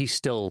 no, he's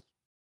still,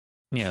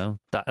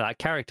 that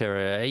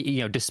character,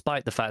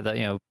 despite the fact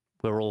that,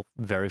 we're all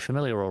very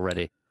familiar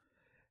already.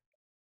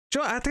 Do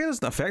you know, I think it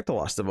doesn't affect The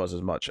Last of Us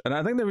as much. And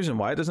I think the reason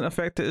why it doesn't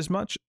affect it as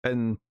much,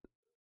 and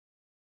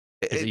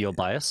is it your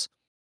bias?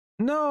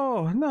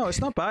 No, it's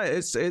not bad.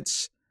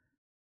 It's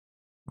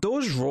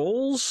those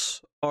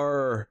roles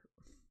are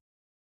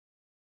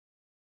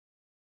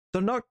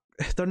they're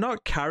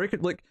not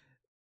caricature, like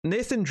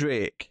Nathan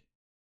Drake,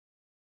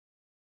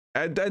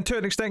 and to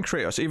an extent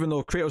Kratos, even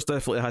though Kratos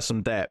definitely has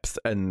some depth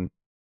in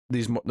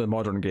the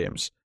modern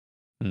games.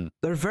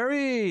 They're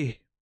very,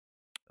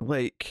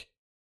 like,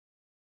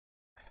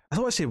 I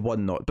don't want to say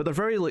one note, but they're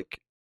very, like,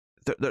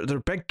 they're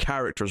big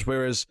characters,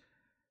 whereas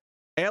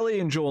Ellie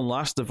and Joel in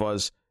Last of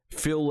Us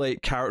feel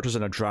like characters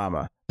in a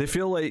drama. They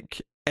feel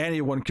like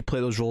anyone could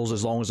play those roles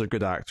as long as they're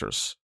good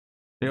actors.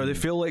 They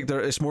feel like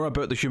it's more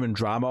about the human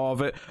drama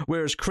of it.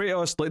 Whereas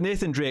Kratos, like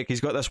Nathan Drake,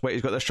 he's got this weight,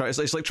 he's got this try.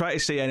 It's like trying to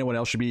say anyone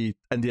else should be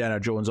Indiana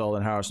Jones other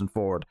than Harrison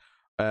Ford.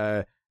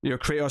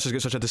 Kratos has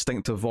got such a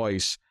distinctive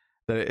voice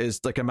that it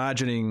is like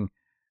imagining.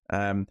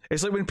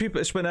 It's like when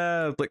people, it's when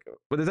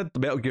they did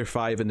Metal Gear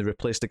 5 and they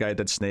replaced the guy who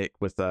did Snake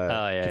with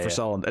Kiefer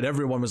Sutherland, and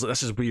everyone was like,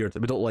 "This is weird.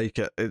 We don't like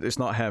it. It's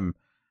not him."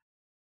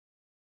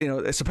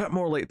 It's a bit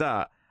more like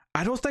that.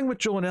 I don't think with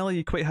Joel and Ellie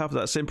you quite have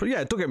that same.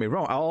 Yeah, don't get me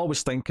wrong. I'll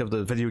always think of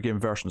the video game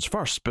versions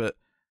first, but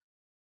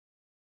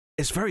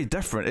it's very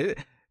different.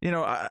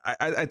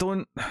 I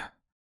don't.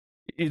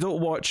 You don't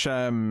watch.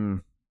 I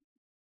don't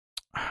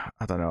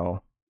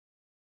know.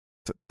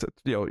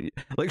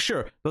 Like,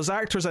 sure, there's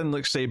actors in,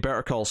 like, say,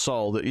 Better Call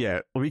Saul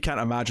that, we can't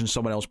imagine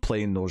someone else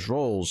playing those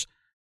roles,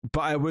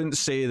 but I wouldn't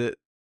say that,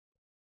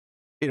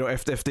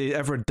 if they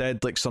ever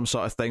did, like, some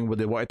sort of thing where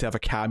they wanted to have a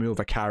cameo of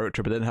a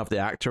character but didn't have the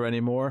actor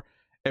anymore,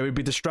 it would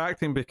be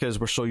distracting because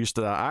we're so used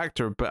to that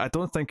actor, but I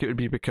don't think it would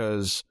be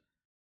because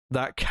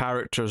that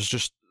character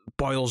just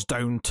boils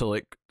down to,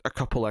 like, a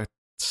couple of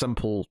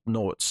simple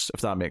notes, if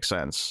that makes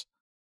sense.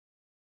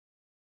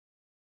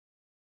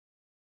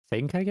 I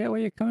think I get where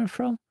you're coming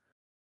from.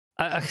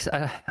 I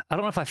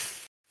don't know if I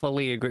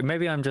fully agree.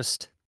 Maybe I'm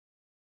just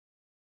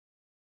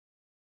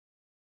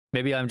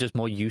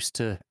more used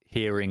to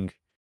hearing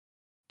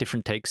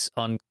different takes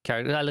on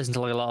characters. I listen to,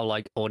 like, a lot of,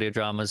 like, audio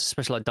dramas,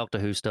 especially like Doctor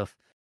Who stuff,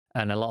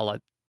 and a lot of,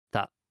 like,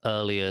 that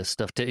earlier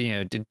stuff.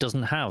 It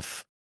doesn't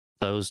have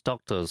those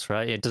doctors,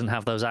 right? It doesn't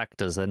have those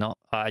actors. They're not,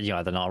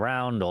 either not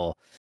around or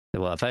they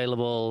weren't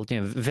available.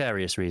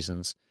 Various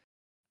reasons.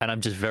 And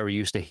I'm just very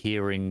used to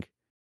hearing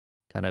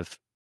kind of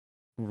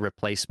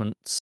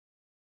replacements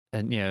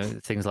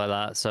and things like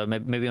that. So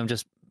maybe I'm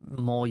just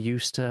more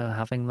used to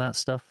having that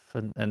stuff,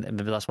 and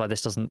maybe that's why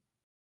this doesn't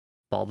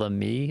bother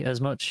me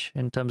as much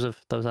in terms of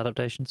those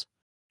adaptations.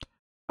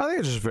 I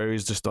think it just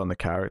varies just on the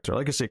character.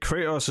 Like I say,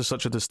 Kratos is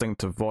such a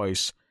distinctive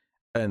voice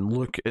and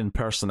look and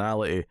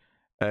personality,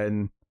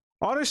 and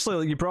honestly,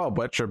 like, you brought up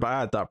Witcher, but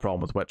I had that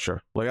problem with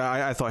Witcher. Like,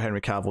 I thought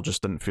Henry Cavill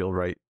just didn't feel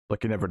right.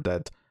 Like, he never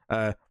did.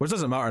 Which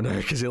doesn't matter now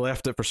because he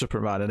left it for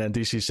Superman, and then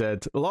DC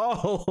said,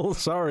 "Lol,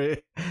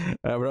 sorry,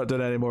 we're not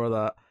doing any more of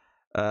that."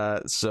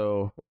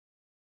 So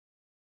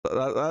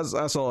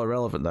that's all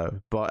irrelevant now.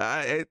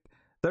 But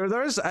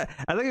there is, I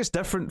think it's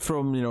different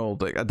from,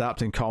 like,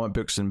 adapting comic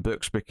books and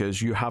books,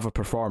 because you have a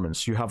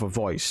performance, you have a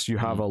voice, you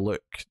have a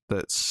look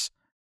that's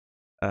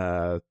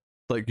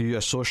like, you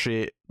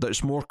associate,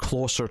 that's more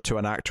closer to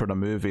an actor in a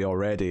movie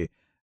already,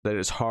 that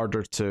it's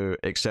harder to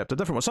accept a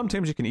different one.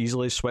 Sometimes you can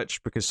easily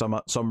switch because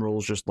some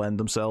roles just lend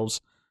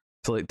themselves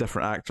to, like,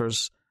 different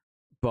actors,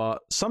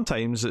 but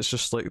sometimes it's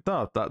just like,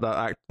 no,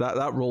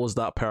 that role is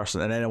that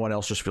person, and anyone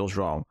else just feels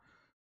wrong.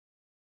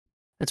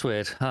 It's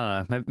weird.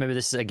 I don't know. Maybe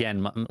this is,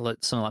 again,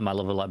 something like my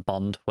love of, like,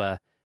 Bond, where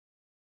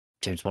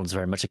James Bond's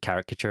very much a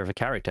caricature of a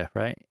character,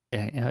 right?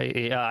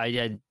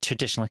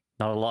 Traditionally,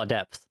 not a lot of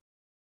depth,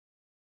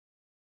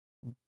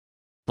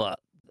 but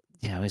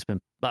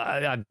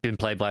I've been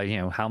played by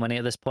how many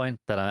at this point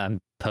that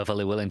I'm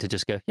perfectly willing to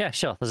just go, yeah,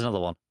 sure, there's another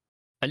one.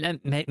 And then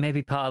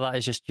maybe part of that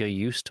is just you're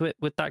used to it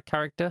with that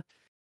character,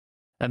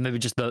 and maybe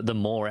just the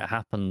more it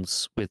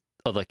happens with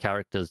other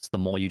characters, the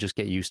more you just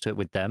get used to it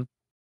with them.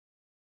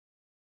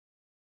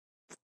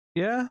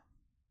 Yeah,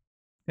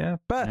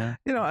 but I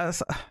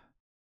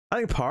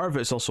think part of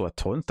it's also a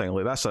tone thing.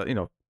 Like, that's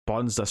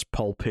Bond's this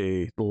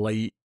pulpy,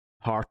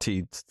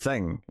 light-hearted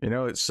thing.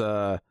 It's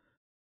a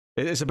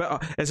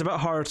bit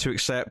hard to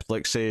accept,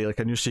 like, say, like,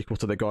 a new sequel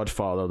to The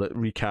Godfather that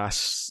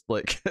recasts,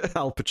 like,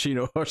 Al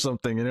Pacino or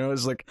something.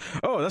 It's like,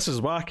 oh, this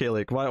is wacky.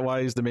 Like, why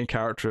is the main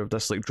character of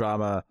this, like,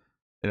 drama,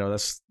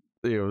 this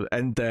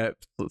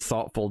in-depth,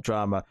 thoughtful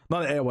drama?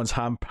 Not that anyone's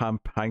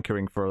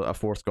hankering for a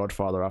fourth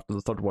Godfather after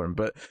the third one,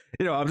 but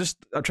I'm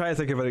trying to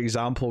think of an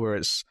example where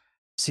it's.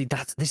 See,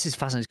 this is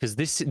fascinating, because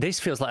this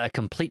feels like a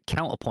complete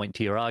counterpoint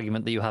to your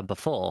argument that you had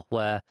before,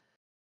 where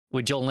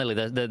with Joel and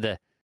Lily,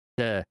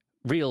 the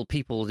real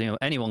people,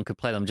 anyone could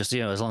play them, just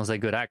as long as they're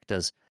good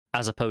actors.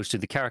 as opposed to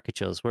the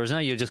caricatures. Whereas now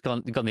you've just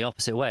gone the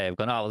opposite way. I've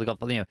gone, oh, they've got,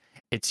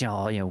 it's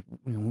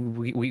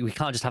we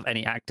can't just have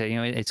any actor.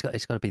 It's got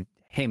to be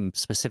him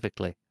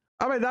specifically.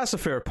 I mean, that's a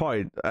fair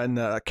point, and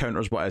that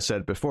counters what I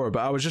said before,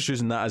 but I was just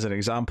using that as an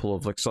example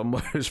of like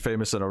someone who's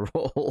famous in a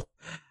role.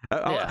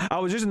 I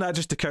was using that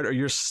just to counter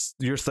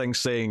your thing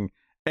saying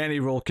any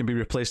role can be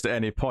replaced at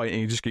any point,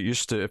 and you just get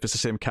used to it if it's the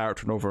same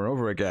character and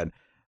over again.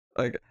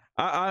 Like,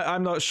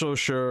 I'm not so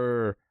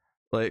sure,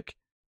 like,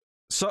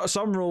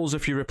 some roles,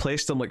 if you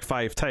replace them like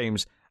 5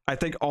 times, I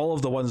think all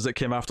of the ones that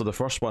came after the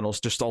first one will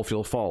just all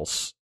feel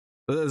false.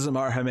 It doesn't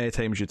matter how many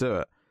times you do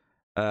it.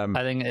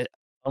 I think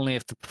only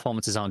if the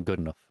performances aren't good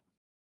enough.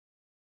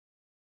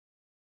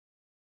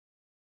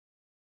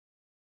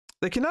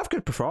 They can have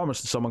good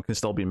performance and someone can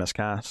still be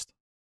miscast.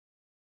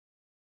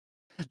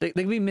 They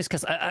can be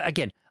miscast.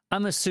 Again,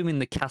 I'm assuming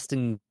the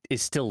casting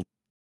is still,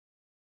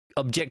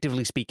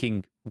 objectively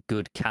speaking,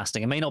 good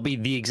casting. It may not be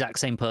the exact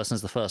same person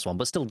as the first one,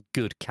 but still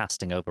good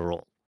casting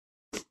overall.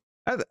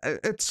 I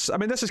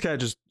mean, this has kind of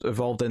just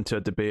evolved into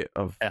a debate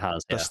of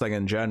this thing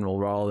in general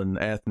rather than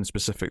anything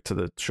specific to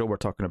the show we're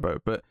talking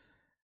about. But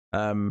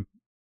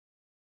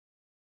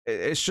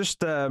it's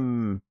just...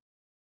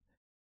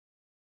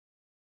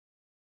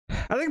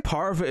 I think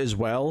part of it as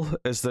well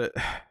is that,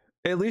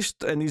 at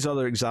least in these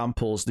other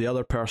examples, the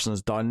other person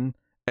is done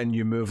and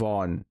you move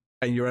on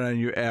and you're in a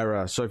new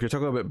era. So if you're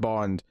talking about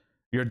Bond,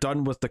 you're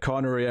done with the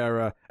Connery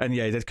era, and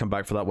yeah, he did come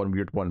back for that one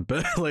weird one,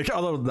 but like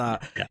other than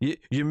that,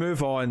 you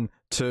move on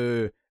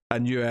to a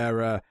new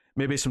era.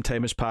 Maybe some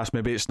time has passed,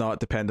 maybe it's not,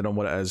 depending on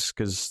what it is,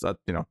 because it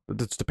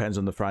just depends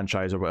on the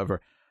franchise or whatever.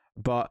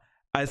 But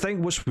I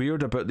think what's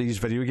weird about these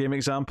video game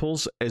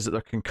examples is that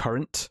they're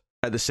concurrent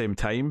at the same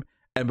time,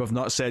 and we've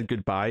not said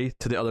goodbye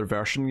to the other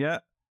version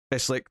yet.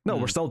 It's like, no,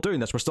 we're still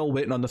doing this. We're still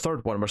waiting on the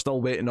third one. We're still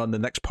waiting on the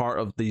next part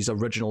of these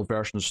original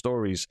version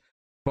stories.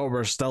 But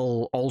we're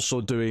still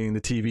also doing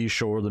the TV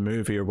show or the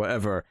movie or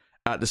whatever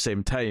at the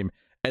same time.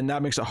 And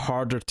that makes it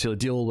harder to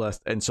deal with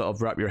and sort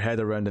of wrap your head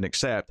around and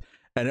accept.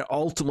 And it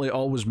ultimately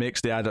always makes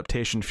the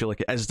adaptation feel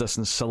like it is this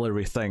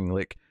ancillary thing.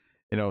 Like,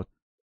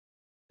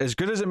 as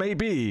good as it might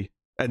be,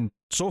 and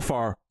so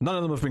far, none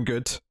of them have been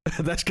good.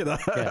 Let's get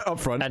that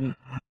up front. And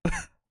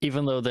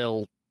even though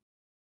they'll,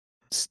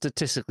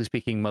 statistically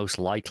speaking, most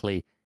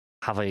likely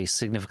have a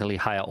significantly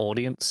higher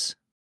audience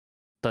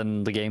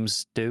than the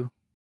games do.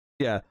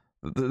 Yeah,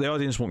 the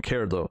audience won't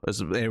care, though,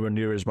 as anywhere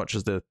near as much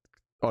as the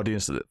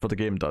audience for the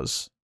game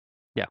does.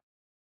 Yeah.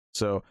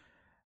 So,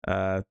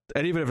 and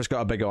even if it's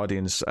got a big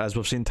audience, as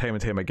we've seen time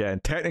and time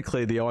again,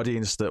 technically the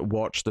audience that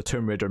watched the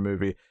Tomb Raider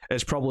movie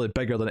is probably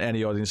bigger than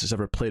any audience that's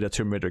ever played a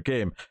Tomb Raider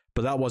game,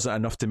 but that wasn't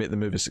enough to make the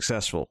movie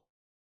successful.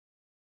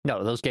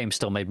 No, those games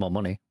still made more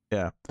money.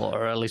 Yeah.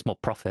 Or at least more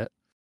profit.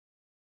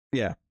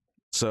 Yeah.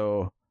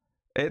 So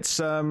it's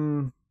I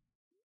don't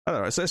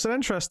know, it's an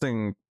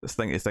interesting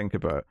thing to think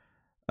about.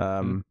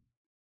 And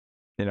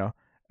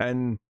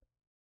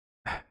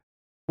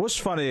what's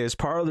funny is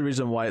part of the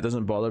reason why it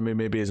doesn't bother me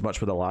maybe as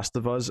much with The Last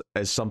of Us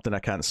is something I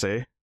can't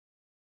say.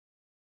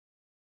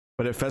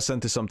 But it fits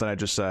into something I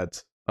just said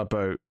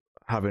about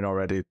having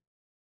already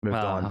moved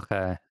on.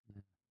 Okay.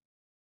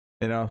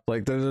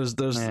 Like there's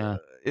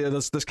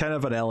kind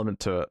of an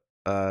element to it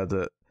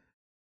that.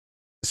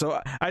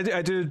 So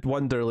I do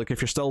wonder, like, if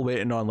you're still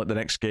waiting on like the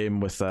next game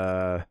with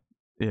I've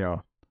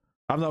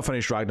not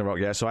finished Ragnarok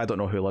yet, so I don't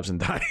know who lives and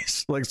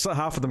dies. Like, so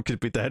half of them could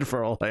be dead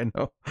for all I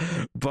know.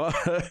 But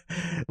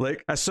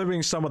like,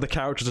 assuming some of the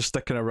characters are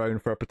sticking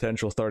around for a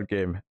potential third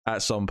game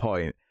at some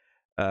point,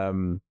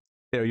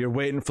 you're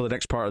waiting for the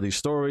next part of these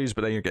stories,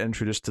 but then you get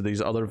introduced to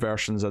these other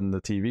versions in the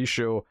TV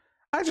show.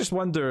 I just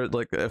wonder,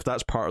 like, if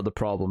that's part of the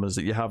problem, is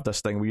that you have this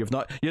thing where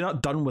you're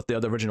not done with the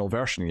other original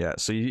version yet,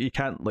 so you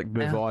can't like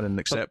move on and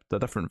accept the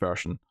different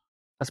version.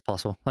 That's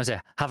possible. Like I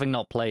say, having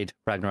not played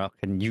Ragnarok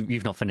and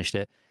you've not finished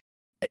it,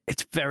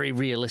 it's very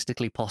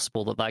realistically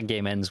possible that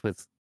game ends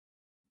with.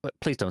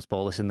 Please don't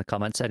spoil this in the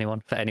comments,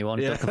 anyone.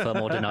 Don't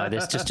confirm or deny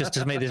this.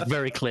 Just make this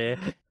very clear.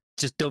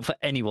 Just don't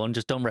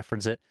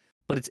reference it.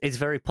 But it's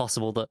very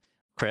possible that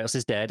Kratos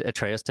is dead,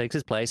 Atreus takes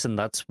his place, and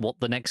that's what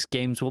the next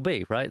games will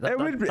be, right?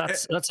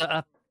 That's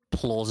a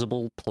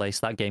plausible place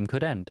that game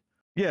could end.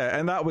 Yeah,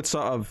 and that would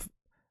sort of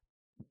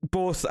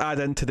both add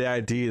into the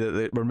idea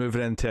that we're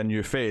moving into a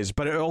new phase,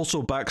 but it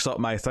also backs up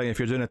my thing. If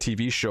you're doing a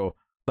TV show,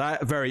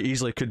 that very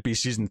easily could be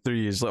season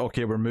 3 is like,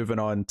 okay, we're moving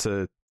on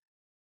to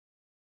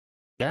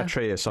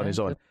Atreus on his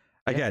own.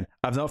 Again,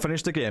 I've not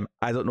finished the game.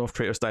 I don't know if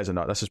Kratos dies or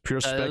not. This is pure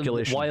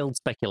speculation. Wild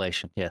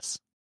speculation, yes.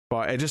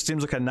 But it just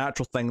seems like a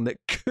natural thing that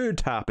could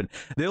happen.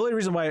 The only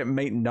reason why it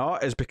might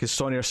not is because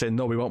Sony are saying,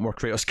 no, we want more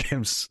Kratos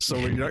games, so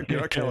you're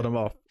not killing him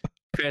off.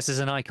 Kratos is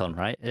an icon,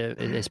 right?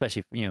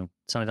 Especially,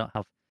 Sony don't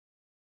have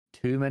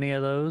too many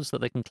of those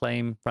that they can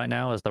claim right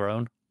now as their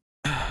own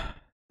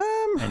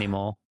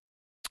anymore.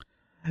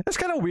 It's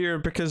kind of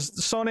weird because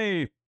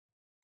Sony...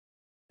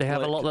 They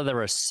have a lot that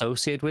they're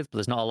associated with, but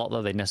there's not a lot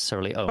that they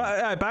necessarily own.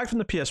 Back from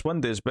the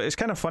PS1 days, but it's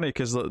kind of funny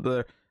because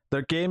their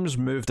games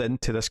moved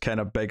into this kind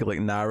of big, like,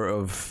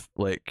 narrative,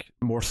 like,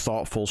 more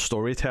thoughtful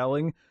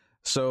storytelling.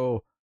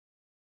 So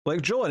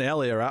Like Joel and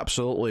Ellie are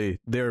absolutely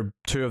they're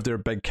two of their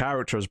big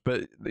characters,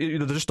 but they're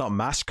just not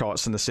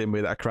mascots in the same way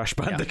that a Crash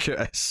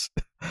Bandicoot is.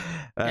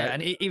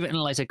 And even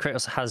like I said,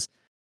 Kratos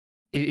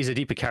is a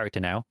deeper character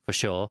now for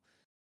sure,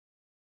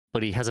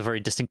 but he has a very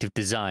distinctive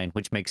design,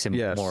 which makes him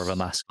more of a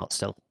mascot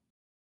still.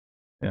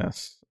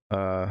 Yes. So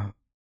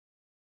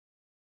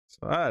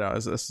I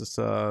don't know. It's just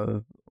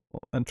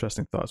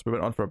interesting thoughts. We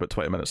went on for about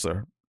 20 minutes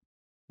there.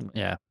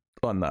 Yeah.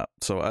 On that.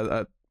 So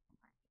I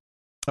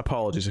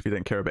apologies if you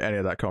didn't care about any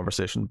of that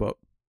conversation, but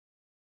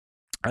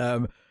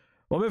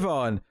we'll move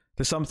on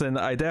to something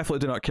that I definitely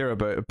do not care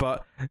about.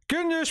 But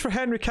good news for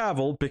Henry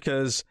Cavill,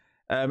 because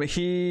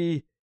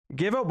he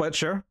gave up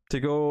Witcher to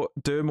go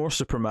do more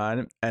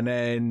Superman, and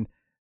then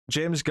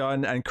James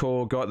Gunn and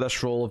co got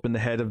this role of being the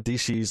head of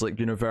DC's like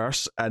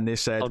universe, and they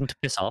said told him to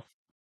piss off.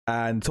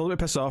 And told him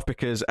to piss off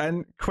because,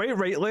 and quite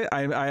rightly,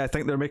 I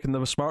think they're making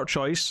the smart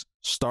choice.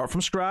 Start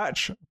from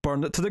scratch,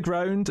 burn it to the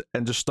ground,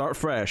 and just start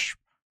fresh.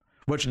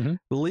 Which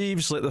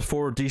leaves like the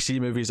 4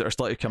 DC movies that are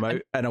still to come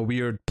out in a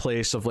weird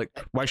place of like,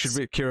 why should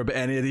we care about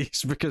any of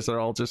these? Because they're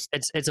all just...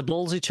 It's a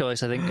ballsy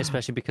choice, I think,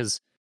 especially because,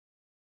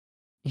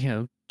 you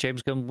know,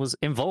 James Gunn was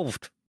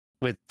involved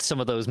with some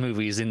of those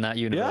movies in that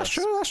universe.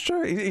 Yeah, that's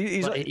true.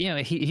 He's but, you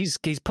know, he's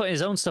putting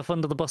his own stuff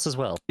under the bus as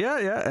well.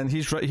 Yeah, and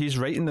he's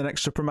writing the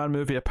next Superman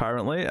movie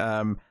apparently.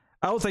 I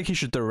don't think he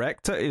should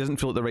direct it. He doesn't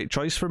feel like the right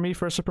choice for me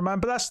for a Superman,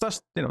 but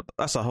that's you know,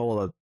 that's a whole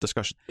other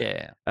discussion.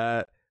 Yeah.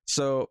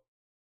 So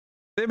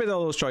they made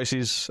all those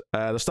choices.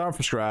 They're starting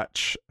from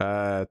scratch,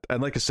 and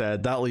like I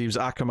said, that leaves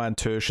Aquaman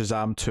 2,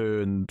 Shazam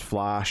 2, and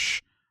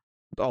Flash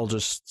all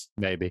just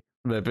maybe.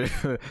 Yeah,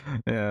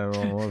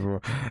 well,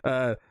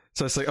 whatever.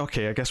 So it's like,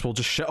 okay, I guess we'll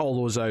just shit all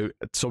those out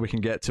so we can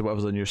get to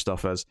whatever the new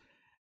stuff is.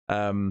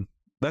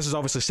 This is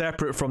obviously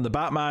separate from the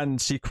Batman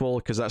sequel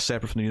because that's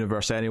separate from the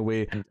universe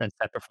anyway, and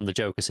separate from the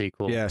Joker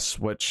sequel. Yes,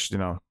 which, you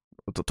know,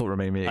 don't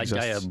remind me it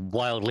exists. I am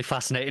wildly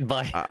fascinated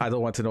by. I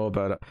don't want to know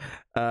about it.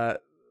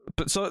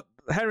 But so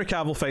Henry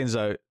Cavill finds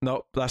out,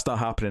 no, that's not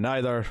happening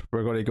either.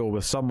 We're going to go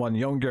with someone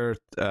younger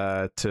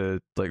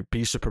to like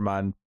be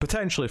Superman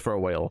potentially for a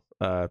while.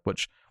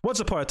 Which once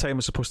upon a time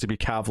was supposed to be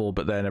Cavill,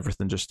 but then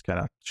everything just kind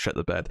of shit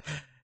the bed.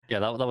 Yeah,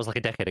 that was like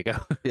a decade ago.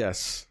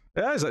 Yes.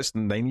 Yeah, it's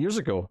 9 years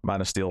ago,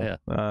 Man of Steel.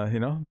 Yeah. You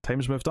know,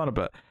 time's moved on a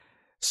bit.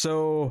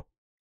 So,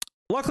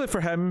 luckily for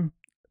him,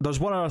 there's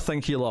one other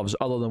thing he loves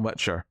other than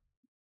Witcher.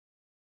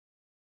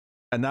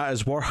 And that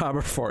is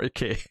Warhammer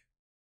 40k.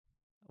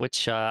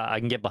 Which I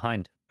can get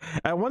behind.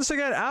 And once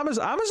again,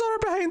 Amazon are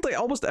behind like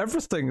almost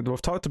everything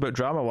we've talked about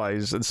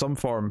drama-wise in some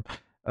form.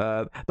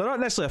 They're not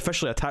necessarily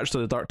officially attached to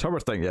the Dark Tower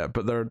thing yet,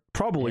 but they're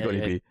probably going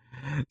to be.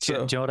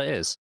 So, do you know what it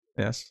is?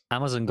 Yes.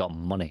 Amazon got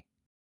money.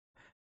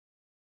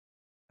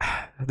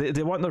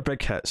 They want their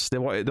big hits. They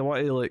want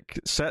to like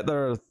set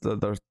their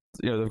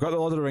you know, they've got the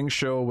Lord of the Rings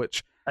show,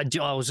 which I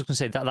was just going to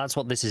say that's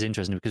what this is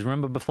interesting, because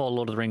remember before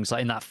Lord of the Rings,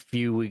 like in that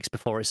few weeks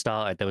before it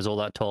started, there was all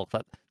that talk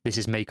that this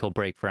is make or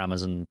break for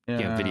Amazon you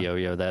know, video.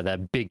 You know, they're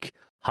big,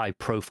 high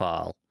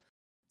profile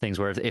things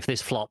where if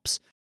this flops,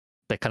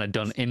 they're kind of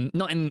done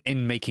not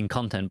in making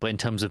content, but in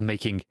terms of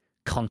making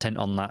content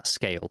on that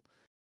scale.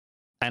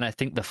 And I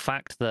think the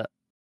fact that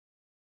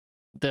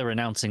they're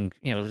announcing,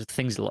 you know,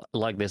 things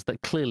like this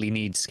that clearly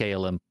need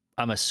scale, and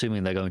I'm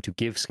assuming they're going to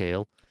give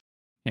scale.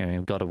 You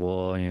know, God of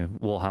War, you know,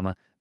 Warhammer,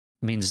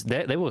 means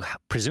they were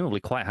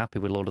presumably quite happy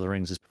with Lord of the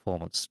Rings'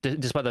 performance,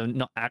 despite them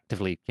not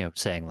actively, you know,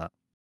 saying that.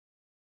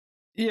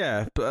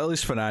 Yeah, but at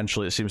least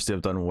financially, it seems to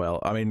have done well.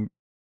 I mean,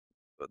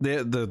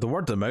 the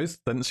word of mouth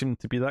didn't seem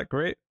to be that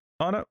great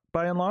on it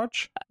by and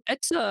large.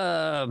 It's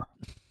a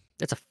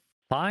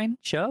fine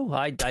show.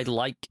 I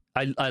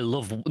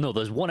love. No,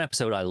 there's one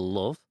episode I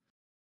love.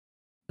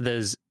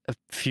 There's a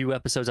few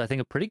episodes I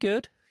think are pretty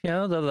good. You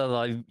know, they're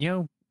like, you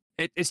know,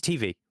 it's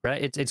TV,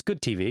 right? It's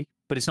good TV,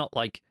 but it's not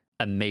like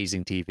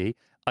amazing TV.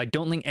 I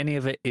don't think any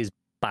of it is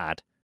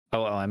bad.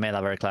 Oh, I made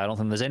that very clear. I don't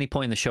think there's any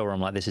point in the show where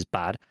I'm like, this is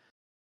bad.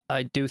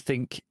 I do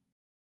think,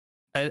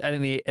 I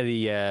think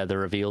the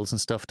reveals and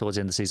stuff towards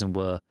the end of the season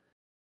were,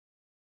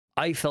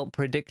 I felt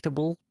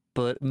predictable,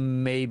 but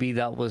maybe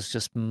that was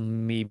just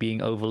me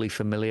being overly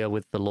familiar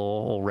with the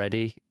lore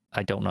already.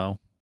 I don't know.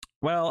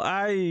 Well,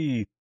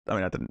 I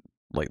didn't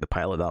like the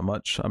pilot that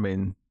much. I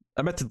mean,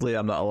 admittedly,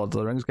 I'm not a Lord of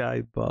the Rings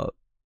guy, but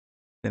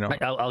you know,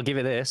 I'll give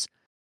you this.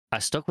 I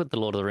stuck with the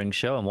Lord of the Rings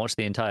show and watched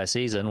the entire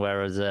season,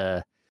 whereas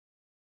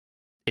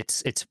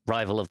its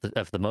rival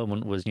of the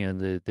moment was, you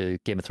know, the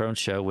Game of Thrones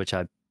show, which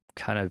I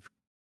kind of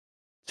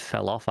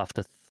fell off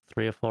after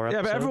 3 or 4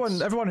 episodes. Yeah,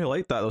 but everyone who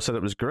liked that though said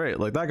it was great.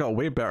 Like that got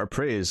way better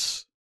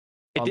praise.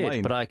 It online.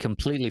 did, but I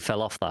completely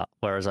fell off that,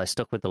 whereas I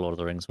stuck with the Lord of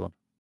the Rings one.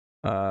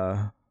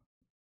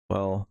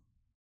 Well,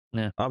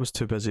 yeah, I was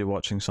too busy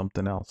watching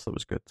something else that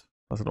was good.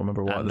 I don't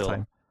remember what Andor. at the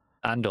time.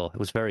 Andor, it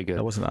was very good.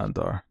 It wasn't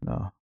Andor,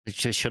 no. It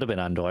just should have been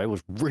Andor. It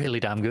was really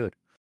damn good.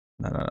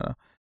 No.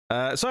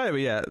 So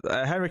anyway, yeah,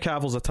 Henry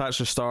Cavill's attached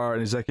to star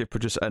and executive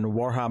producer in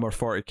Warhammer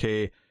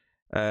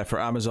 40k for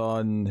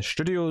Amazon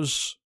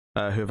Studios,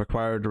 who have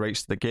acquired the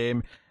rights to the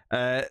game.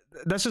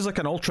 This is like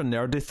an ultra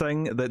nerdy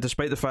thing that,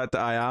 despite the fact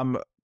that I am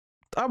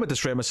I would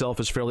describe myself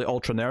as fairly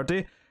ultra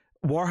nerdy.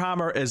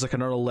 Warhammer is like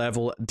another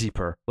level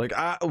deeper. Like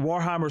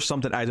Warhammer is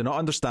something I do not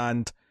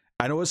understand.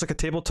 I know it's like a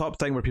tabletop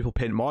thing where people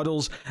paint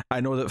models. I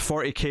know that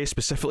 40k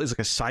specifically is like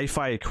a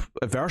sci-fi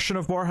version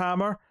of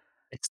Warhammer.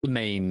 It's the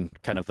main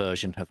kind of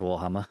version of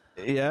Warhammer.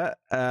 Yeah,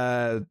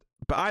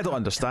 but I don't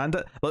understand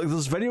it. Like,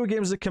 there's video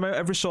games that come out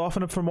every so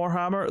often from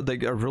Warhammer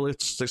that are really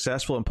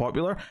successful and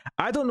popular.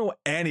 I don't know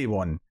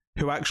anyone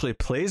who actually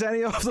plays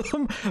any of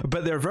them,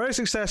 but they're very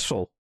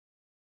successful.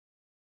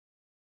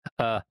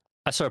 I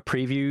saw a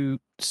preview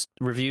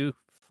review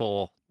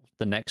for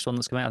the next one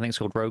that's coming out. I think it's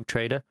called Rogue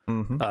Trader.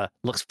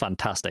 Looks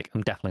fantastic.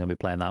 I'm definitely going to be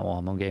playing that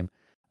Warhammer game.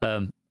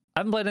 I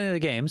haven't played any of the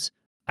games.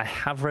 I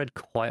have read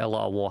quite a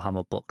lot of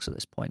Warhammer books at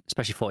this point,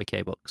 especially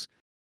 40k books.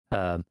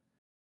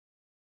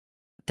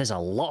 There's a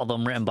lot of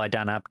them written by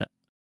Dan Abnett.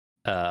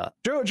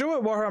 Do you know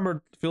what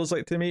Warhammer feels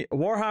like to me?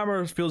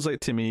 Warhammer feels like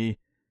to me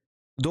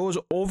those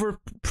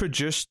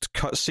overproduced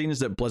cutscenes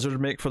that Blizzard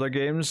make for their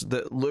games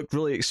that look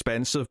really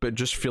expensive but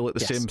just feel like the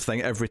same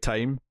thing every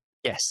time.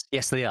 Yes,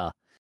 they are.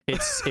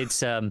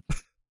 It's oh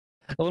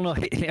no,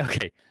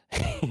 okay.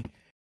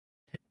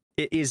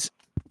 It is,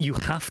 you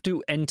have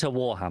to enter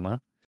Warhammer,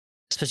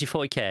 especially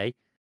 40k,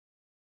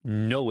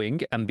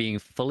 knowing and being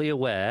fully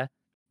aware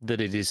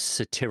that it is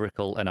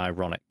satirical and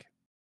ironic.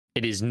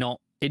 It is not.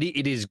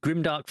 It is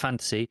grimdark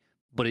fantasy,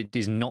 but it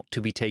is not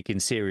to be taken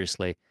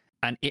seriously,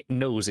 and it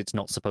knows it's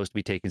not supposed to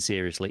be taken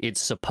seriously.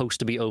 It's supposed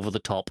to be over the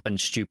top and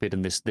stupid,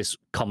 and this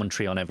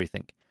commentary on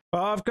everything.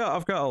 Well, I've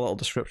got a little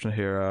description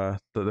here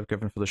that they've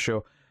given for the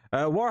show.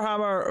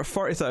 Warhammer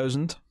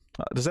 40,000.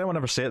 Does anyone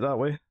ever say it that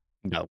way?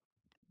 No.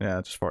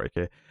 Yeah, just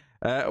 40k.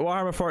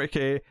 Warhammer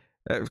 40k.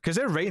 Because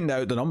they're writing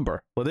out the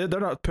number. Well, they're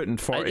not putting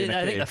 40 in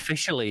I think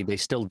officially they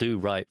still do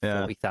write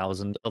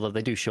 40,000, although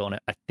they do shorten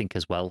it, I think,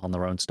 as well on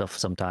their own stuff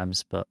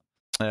sometimes. But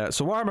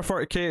so Warhammer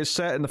 40k is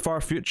set in the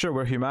far future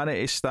where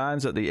humanity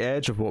stands at the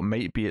edge of what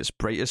might be its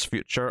brightest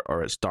future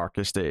or its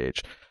darkest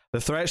age. The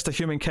threats to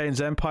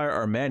humankind's empire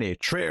are many.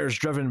 Traitors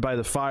driven by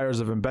the fires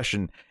of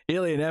ambition,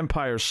 alien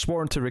empires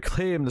sworn to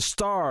reclaim the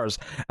stars,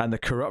 and the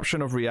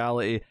corruption of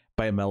reality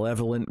by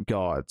malevolent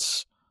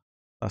gods.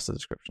 That's the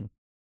description.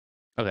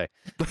 Okay.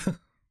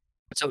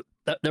 So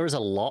there is a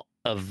lot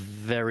of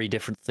very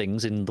different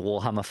things in the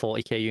Warhammer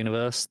 40k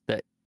universe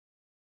that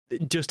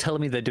just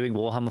telling me they're doing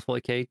Warhammer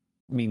 40k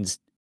means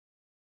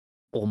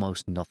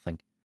almost nothing,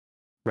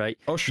 right?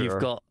 Oh, sure.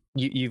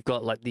 You've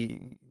got like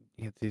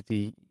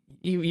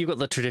you've got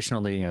the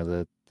traditional,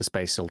 the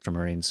space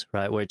ultramarines,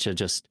 right, which are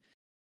just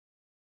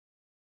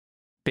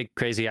big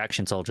crazy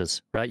action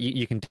soldiers, right?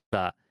 You can do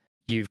that.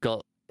 You've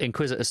got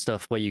Inquisitor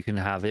stuff where you can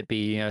have it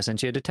be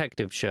essentially a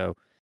detective show.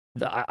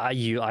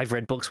 I've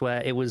read books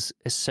where it was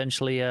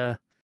essentially a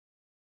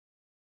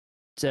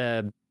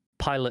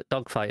pilot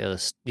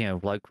dogfighters,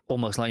 like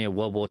almost like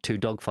World War II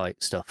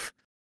dogfight stuff.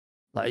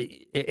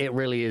 Like it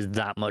really is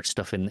that much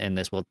stuff in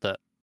this world that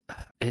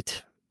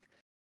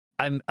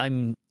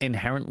I'm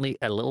inherently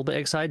a little bit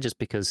excited just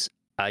because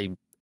I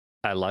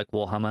like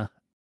Warhammer.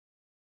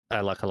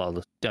 I like a lot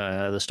of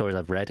the stories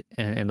I've read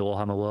in the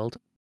Warhammer world.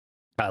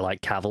 I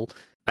like Cavill.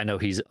 I know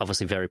he's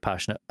obviously very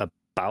passionate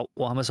about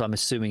Warhammer, so I'm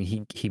assuming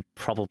he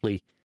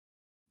probably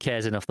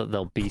cares enough that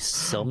there'll be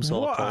some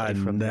sort of quality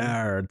from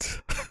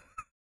nerd.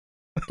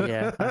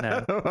 Yeah, I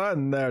know. What a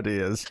nerd he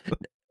is.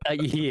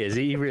 He is.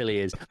 He really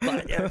is.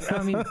 But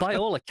I mean, by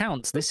all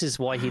accounts, this is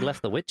why he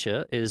left The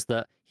Witcher, is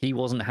that he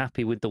wasn't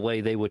happy with the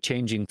way they were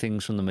changing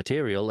things from the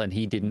material, and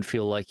he didn't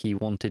feel like he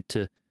wanted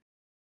to,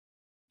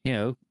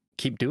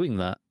 keep doing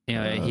that.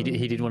 He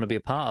didn't want to be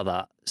a part of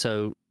that.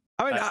 So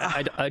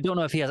I don't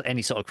know if he has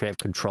any sort of creative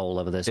control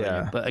over this.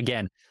 Yeah. But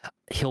again,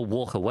 he'll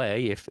walk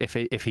away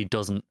if he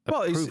doesn't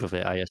approve of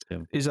it, I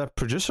assume. He's a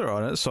producer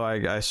on it, so I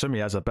assume he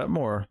has a bit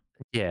more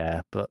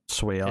but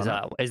sway on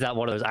it. Is that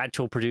one of those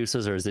actual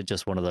producers, or is it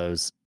just one of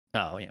those,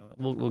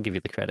 we'll give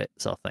you the credit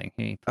sort of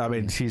thing? I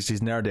mean, he's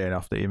nerdy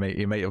enough that he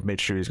might have made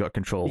sure he's got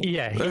control.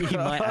 Yeah, he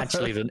might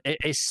actually,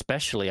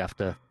 especially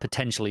after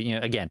potentially,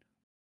 again,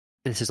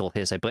 this is all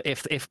hearsay, but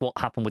if what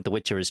happened with The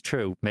Witcher is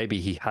true, maybe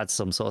he had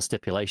some sort of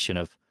stipulation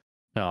of,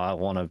 no, I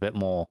want a bit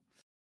more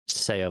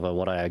say over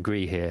what I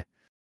agree here.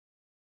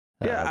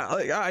 Yeah,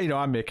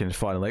 I'm making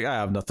fun. Like, I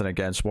have nothing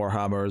against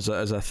Warhammer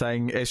as a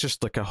thing. It's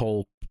just like a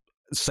whole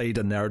side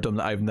of nerdom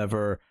that I've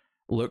never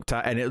looked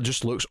at, and it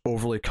just looks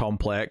overly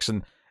complex.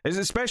 And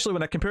especially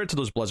when I compare it to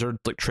those Blizzard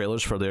like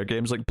trailers for their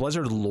games, like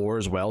Blizzard lore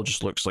as well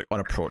just looks like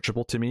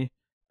unapproachable to me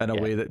in a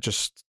way that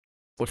just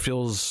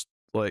feels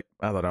like,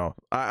 I don't know.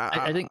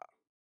 I think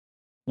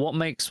what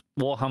makes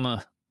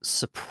Warhammer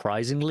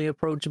surprisingly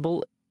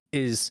approachable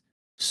is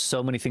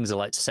so many things are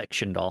like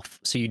sectioned off,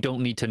 so you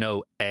don't need to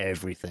know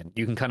everything.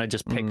 You can kind of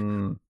just pick.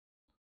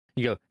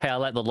 You go, hey, I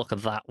like the look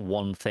of that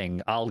one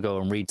thing. I'll go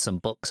and read some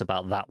books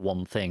about that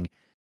one thing,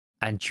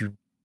 and you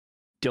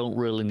don't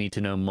really need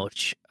to know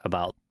much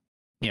about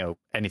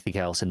anything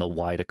else in the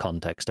wider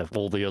context of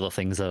all the other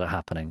things that are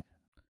happening.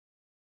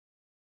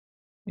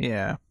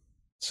 Yeah,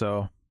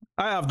 so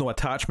I have no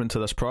attachment to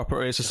this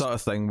property. It's the sort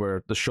of thing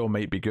where the show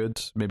might be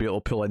good. Maybe it'll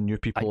pull in new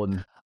people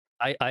and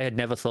I had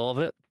never thought of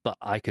it, but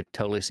I could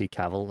totally see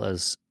Cavill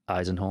as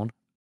Eisenhorn,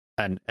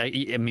 and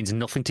it means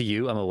nothing to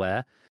you, I'm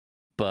aware,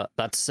 but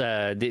that's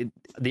the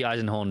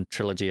Eisenhorn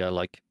trilogy are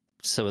like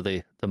some of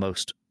the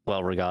most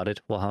well regarded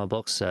Warhammer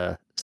books.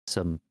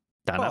 Some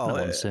Dan Abnett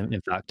ones,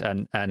 in fact,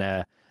 and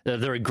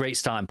they're a great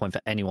starting point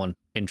for anyone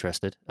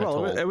interested.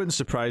 Well, it wouldn't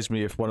surprise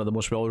me if one of the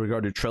most well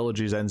regarded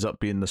trilogies ends up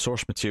being the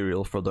source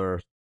material for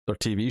their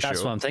TV show.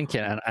 That's what I'm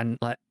thinking, and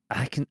like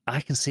I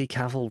can see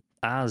Cavill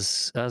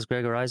as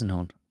Gregor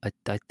Eisenhorn. I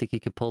think he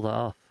could pull that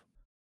off.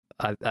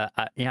 I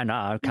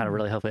kind of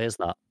really hope it is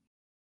that.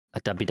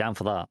 I'd be down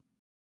for that.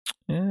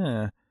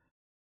 Yeah.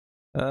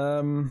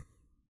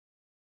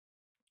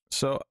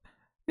 So,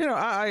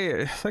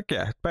 I think,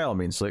 yeah, by all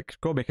means, like,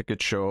 go make a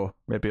good show.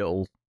 Maybe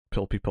it'll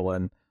pull people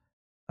in,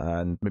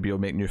 and maybe you'll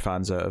make new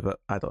fans out of it.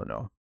 I don't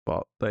know,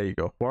 but there you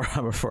go.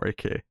 Warhammer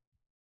 40k.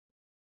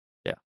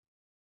 Yeah.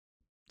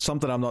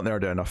 Something I'm not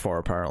nerded enough for,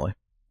 apparently.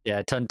 Yeah,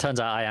 it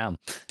turns out I am.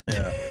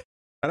 Yeah.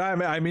 And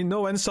I mean,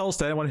 no insults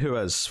to anyone who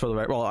is, for the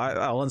right. Well,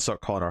 I'll insult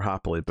Connor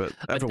happily, but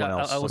everyone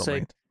else, I will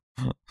say,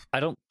 mind.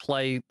 I don't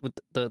play with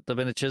the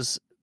miniatures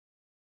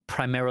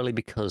primarily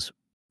because,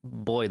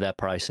 boy, they're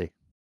pricey,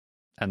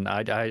 and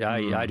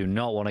I do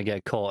not want to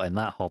get caught in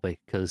that hobby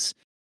because,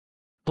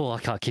 I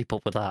can't keep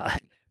up with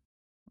that.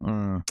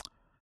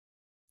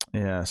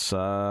 Yes.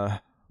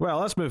 Well,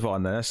 let's move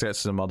on then. Let's get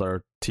some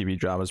other TV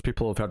dramas.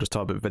 People have heard us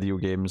talk about video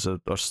games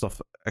or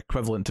stuff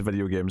equivalent to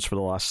video games for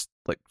the last,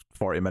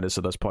 40 minutes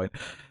at this point.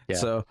 Yeah.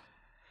 So,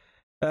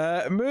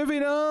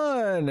 moving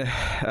on.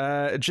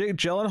 Jake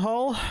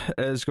Gyllenhaal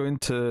is going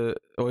to...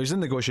 Oh, he's in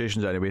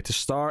negotiations anyway, to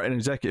star and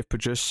executive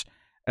produce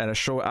in a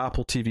show at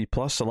Apple TV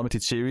Plus, a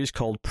limited series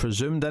called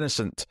Presumed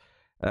Innocent,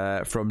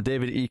 from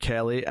David E.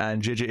 Kelly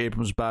and J.J.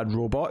 Abrams' Bad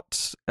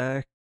Robot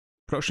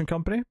production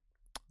company.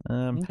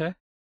 Okay.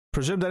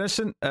 Presumed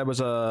Innocent was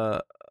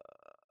a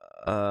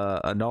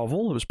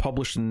novel. It was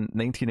published in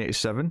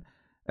 1987,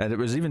 and it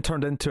was even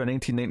turned into a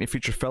 1990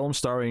 feature film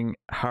starring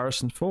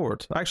Harrison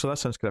Ford. Actually, that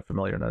sounds kind of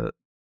familiar now that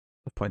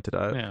I've pointed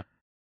out.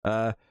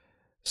 Yeah.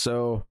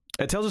 So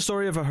it tells the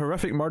story of a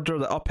horrific murder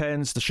that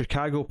upends the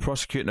Chicago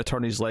prosecuting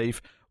attorney's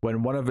life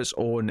when one of its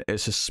own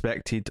is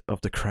suspected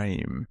of the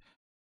crime.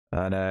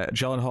 And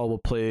Gyllenhaal will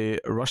play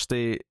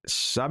Rusty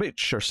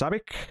Sabich, or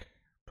Sabic?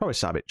 Probably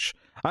Sabich.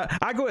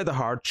 I go to the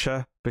hard ch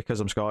because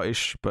I'm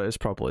Scottish, but it's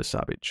probably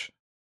Sabich.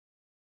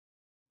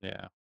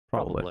 Yeah,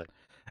 probably.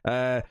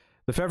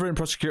 The Feverian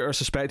prosecutor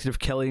suspected of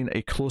killing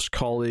a close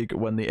colleague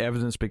when the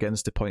evidence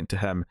begins to point to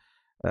him,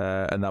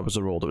 and that was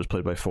the role that was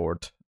played by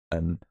Ford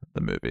in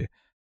the movie.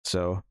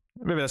 So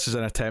maybe this is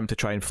an attempt to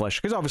try and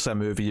flesh, because obviously a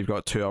movie, you've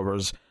got 2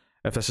 hours.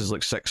 If this is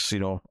 6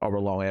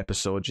 hour-long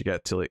episodes, you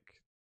get to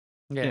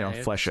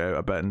flesh it out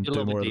a bit and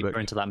do more of the book.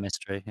 Into that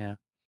mystery. Yeah.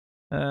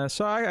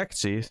 So I could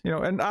see,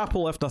 and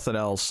Apple, if nothing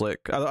else, I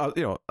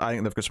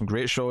think they've got some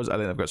great shows. I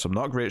think they've got some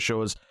not great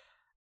shows.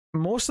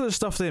 Most of the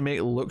stuff they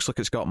make looks like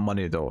it's got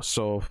money, though.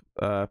 So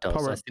I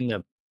think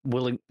they're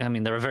willing. I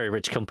mean, they're a very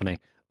rich company.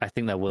 I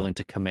think they're willing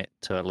to commit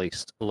to at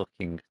least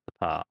looking the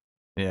part.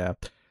 Yeah.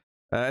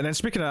 And then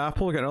speaking of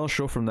Apple, we got another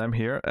show from them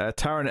here.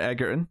 Taron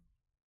Egerton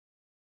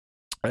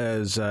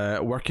is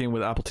working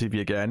with Apple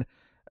TV again.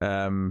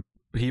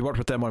 He worked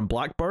with them on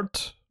Blackbird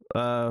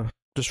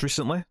just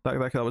recently.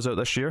 That was out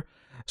this year.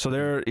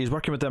 So he's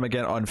working with them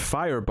again on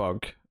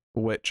Firebug,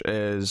 which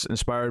is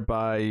inspired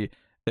by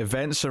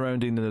events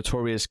surrounding the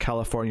notorious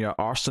California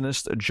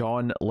arsonist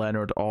John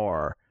Leonard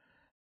Orr.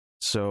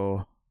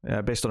 So,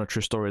 based on a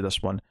true story,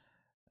 this one.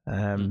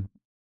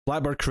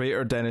 Blackbird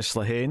creator Dennis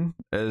Lehane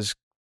is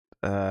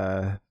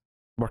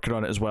working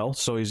on it as well.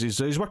 So he's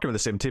working with the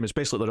same team. It's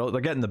basically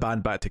they're getting the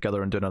band back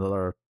together and doing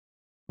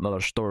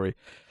another story.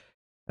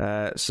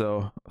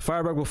 So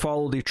Firebug will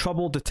follow the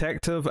troubled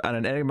detective and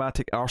an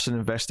enigmatic arson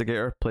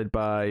investigator played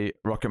by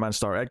Rocketman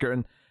star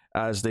Egerton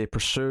as they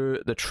pursue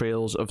the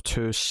trails of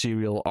 2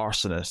 serial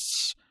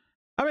arsonists.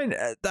 I mean,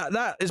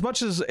 that as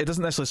much as it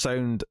doesn't necessarily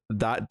sound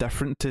that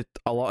different to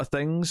a lot of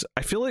things,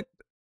 I feel like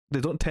they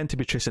don't tend to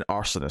be chasing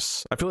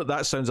arsonists. I feel like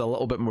that sounds a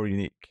little bit more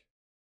unique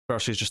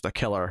versus just a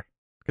killer,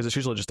 because it's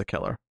usually just a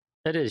killer.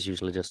 It is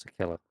usually just a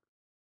killer.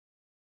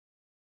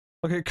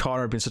 Look at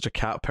Connor being such a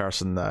cat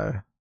person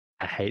now.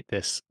 I hate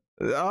this.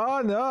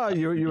 Oh no,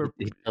 you were.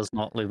 He does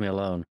not leave me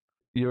alone.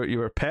 You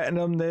were petting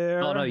him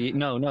there. Oh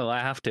no! I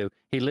have to.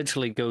 He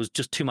literally goes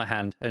just to my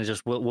hand and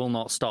just will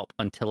not stop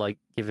until I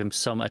give him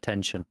some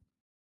attention.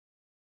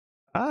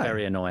 Aye.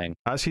 Very annoying.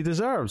 As he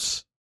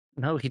deserves.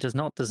 No, he does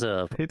not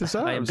deserve. He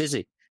deserves. I am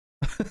busy.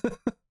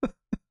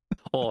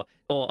 or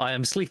I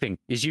am sleeping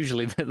is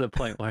usually the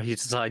point where he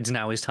decides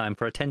now is time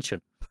for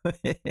attention.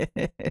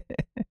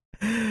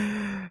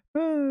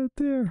 Oh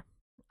dear.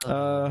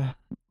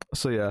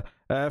 So yeah,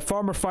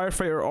 former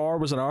firefighter Orr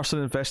was an arson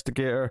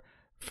investigator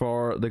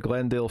for the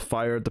Glendale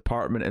Fire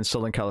Department in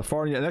Southern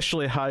California.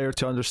 Initially hired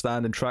to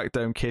understand and track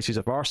down cases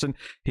of arson,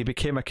 he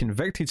became a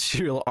convicted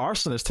serial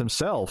arsonist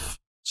himself.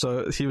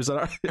 So he was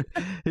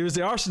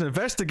the arson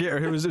investigator.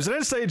 It was an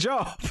inside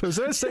job. It was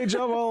an inside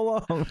job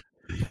all along.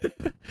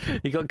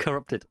 He got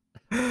corrupted.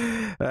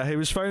 He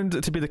was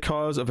found to be the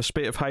cause of a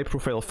spate of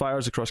high-profile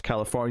fires across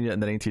California in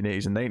the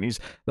 1980s and 90s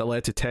that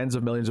led to tens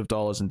of millions of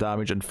dollars in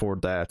damage and 4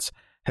 deaths.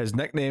 His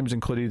nicknames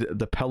included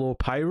the Pillow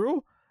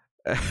Pyro,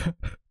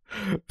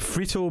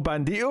 Frito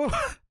Bandito,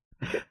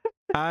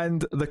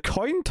 and the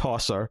Coin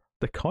Tosser.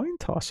 The Coin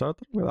Tosser? I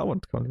don't know where that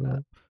one's coming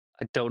from.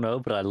 I don't know,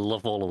 but I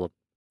love all of them.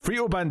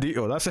 Frito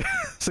Bandito, that's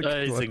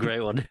a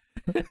great one.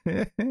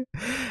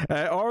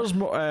 Orr's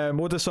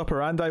modus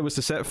operandi was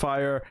to set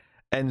fire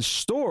in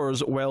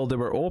stores while they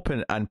were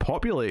open and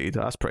populated.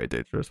 That's pretty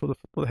dangerous. What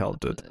the hell,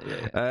 dude?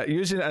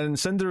 Using an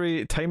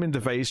incendiary timing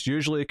device,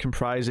 usually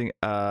comprising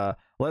a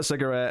lit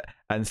cigarette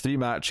and 3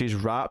 matches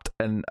wrapped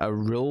in a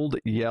ruled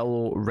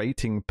yellow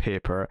writing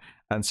paper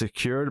and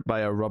secured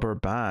by a rubber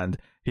band.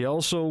 He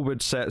also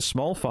would set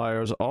small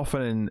fires,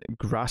 often in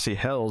grassy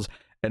hills,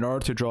 in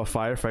order to draw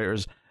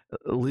firefighters,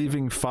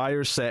 leaving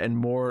fires set in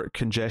more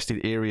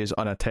congested areas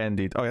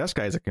unattended. Oh, this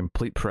guy's a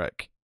complete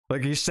prick.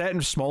 Like, he's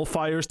setting small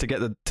fires to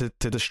get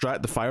to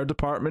distract the fire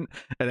department,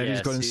 and then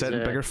he's going and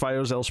setting bigger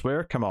fires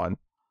elsewhere. Come on.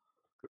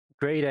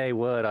 Grade A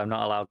word I'm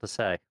not allowed to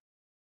say.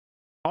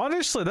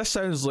 Honestly, this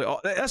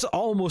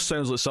almost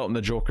sounds like something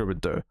the Joker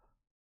would do. A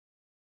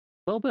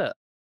little bit.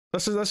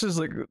 This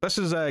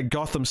is a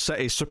Gotham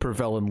City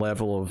supervillain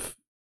level of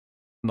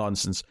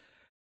nonsense.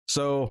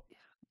 So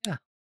yeah,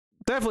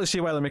 definitely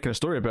see why they're making a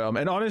story about him.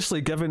 And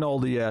honestly, given all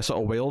the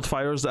sort of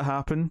wildfires that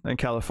happen in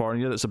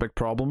California, that's a big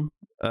problem.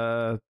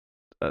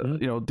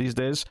 These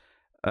days,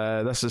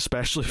 this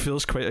especially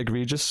feels quite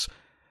egregious.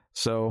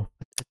 So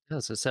it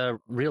does. It's a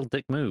real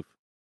dick move.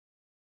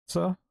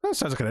 So that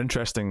sounds like an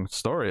interesting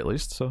story, at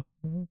least. So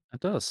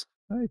it does.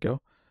 There you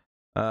go.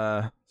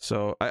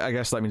 So I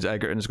guess that means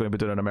Egerton is going to be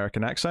doing an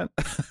American accent.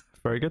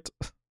 Very good.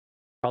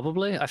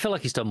 Probably. I feel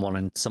like he's done one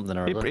in something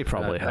or other. He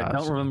probably has. I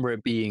don't remember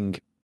it being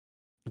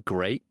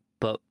great,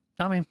 but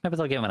I mean, maybe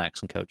they'll give him an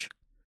accent coach.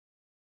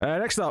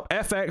 Next up,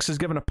 FX has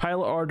given a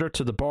pilot order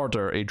to The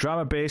Border, a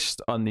drama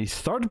based on the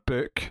third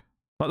book,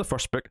 not the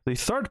first book, the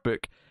third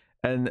book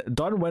in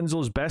Don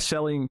Winslow's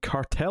best-selling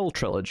Cartel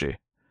trilogy.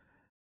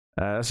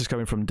 This is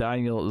coming from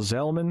Daniel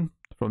Zellman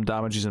from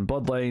Damages and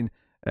Bloodline,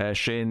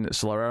 Shane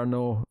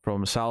Salerno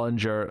from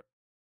Salinger,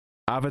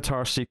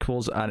 Avatar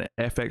sequels, and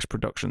FX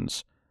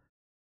Productions.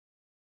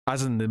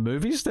 As in the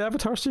movies, the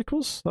Avatar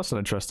sequels? That's an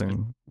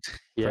interesting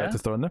thread to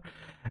throw in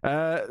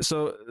there.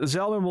 So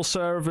Zellman will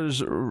serve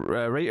as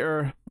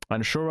writer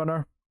and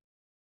showrunner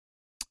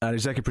and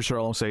executive producer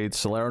alongside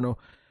Salerno.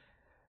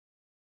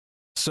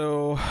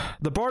 So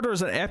The Border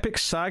is an epic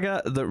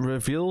saga that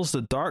reveals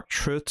the dark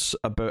truths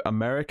about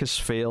America's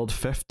failed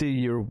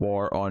 50-year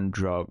war on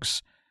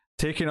drugs,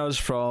 taking us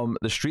from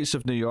the streets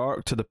of New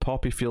York to the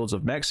poppy fields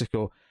of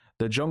Mexico,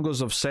 the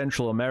jungles of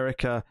Central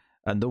America,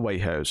 and the White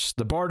House.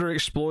 The Border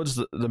explodes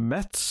the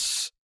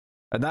myths,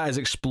 and that is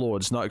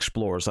explodes, not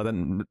explores. I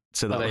didn't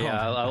say that wrong.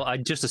 Yeah, I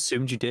just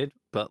assumed you did,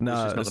 but no,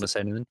 it's not going to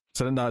say anything.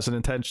 So no, it's an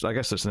intention. I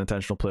guess it's an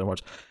intentional play on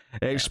words.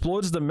 It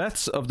explodes the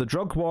myths of the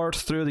drug war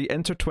through the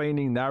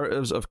intertwining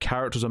narratives of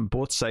characters on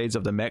both sides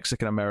of the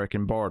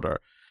Mexican-American border.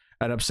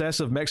 An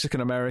obsessive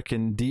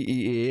Mexican-American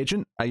DEA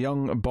agent, a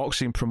young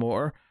boxing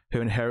promoter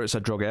who inherits a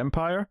drug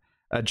empire,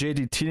 a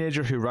jaded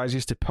teenager who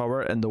rises to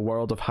power in the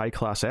world of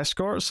high-class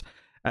escorts,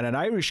 and an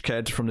Irish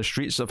kid from the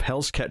streets of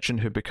Hell's Kitchen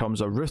who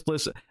becomes a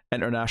ruthless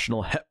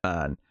international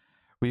hitman.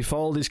 We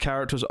follow these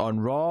characters on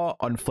raw,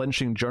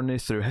 unflinching journey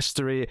through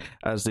history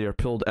as they are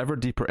pulled ever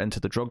deeper into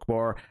the drug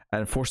war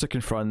and forced to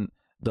confront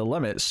the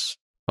limits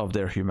of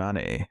their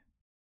humanity.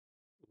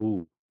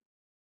 Ooh.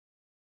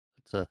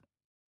 That's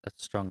a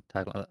strong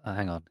tagline.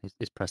 Hang on,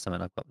 he's pressed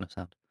something. I've got no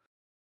sound.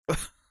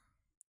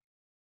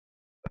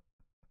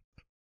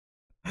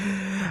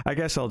 I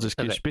guess I'll just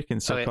keep speaking.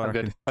 So I'm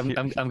good.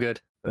 I'm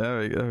good. There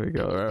we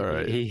go. All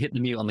right. He hit the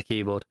mute on the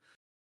keyboard.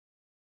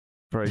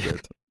 Very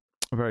good.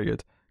 Very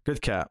good.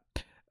 Good cat.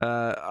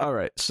 All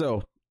right.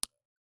 So,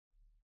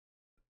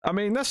 I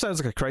mean, that sounds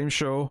like a crime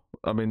show.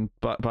 I mean,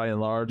 by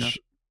and large,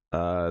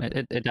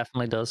 it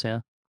definitely does.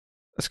 Yeah.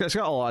 It's got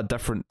a lot of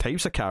different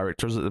types of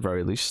characters at the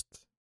very least.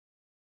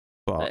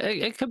 But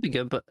it could be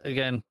good, but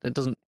again, it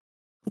doesn't.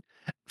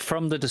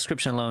 From the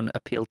description alone,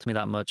 appeal to me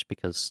that much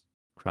because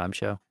crime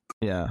show.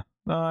 Yeah.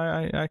 No,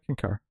 I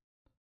concur.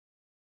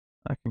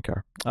 I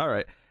concur. All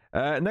right.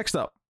 Next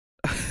up,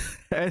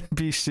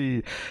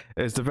 NBC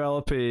is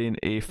developing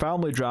a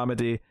family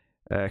dramedy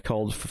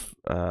called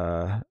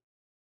For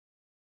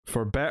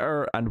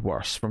Better and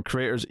Worse from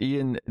creators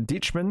Ian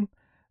Dietschman,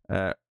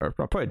 or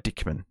probably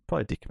Diekman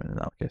in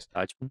that case.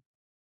 Deichmann?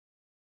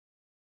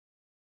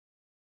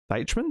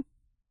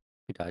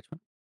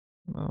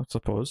 I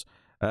suppose.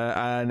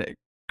 And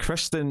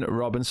Kristen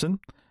Robinson.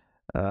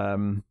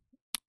 I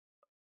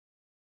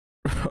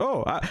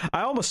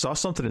almost saw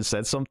something and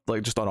said something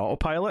like just on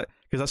autopilot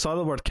because I saw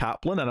the word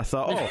Kaplan and I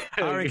thought,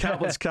 Aaron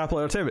Kaplan's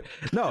Kaplan Entertainment.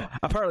 No,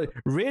 apparently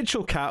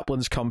Rachel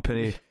Kaplan's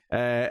company,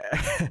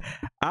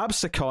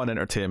 Absecon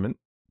Entertainment,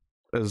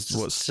 is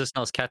what's just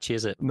not as catchy,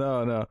 is it?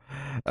 No.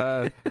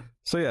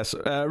 So yes,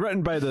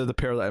 written by the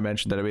pair that I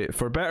mentioned anyway.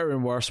 For better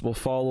and worse, will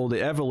follow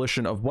the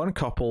evolution of one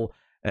couple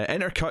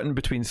intercutting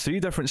between 3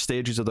 different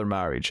stages of their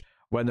marriage: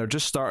 when they're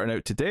just starting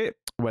out to date,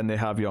 when they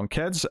have young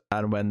kids,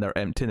 and when they're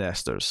empty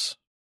nesters.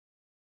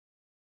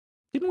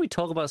 Didn't we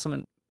talk about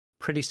something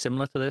pretty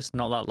similar to this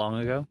not that long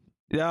ago?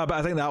 Yeah, but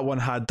I think that one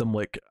had them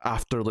like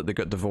after like they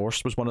got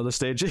divorced was one of the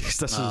stages.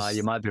 This is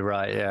You might be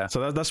right. Yeah.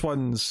 so this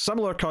one's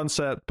similar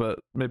concept, but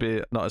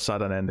maybe not as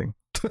sad an ending.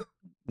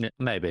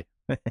 Maybe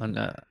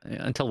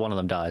until one of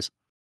them dies.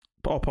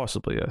 Oh,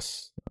 possibly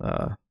yes.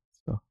 So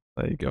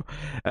there you go.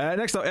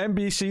 Next up,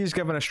 NBC is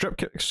given a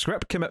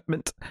script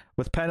commitment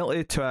with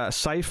penalty to a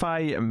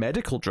sci-fi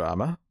medical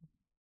drama.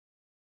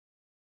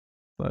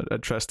 An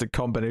interesting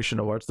combination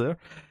of words there.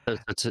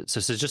 So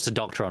it's just a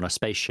doctor on a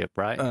spaceship,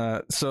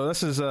 right? So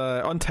this is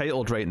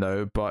untitled right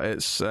now, but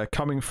it's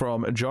coming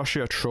from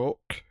Joshua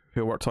Troke,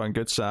 who worked on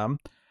Good Sam,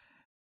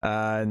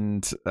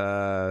 and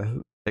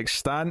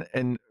Extant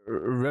in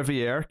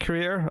Riviere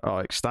creator. Oh,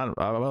 Extant.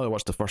 I only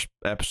watched the first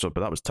episode,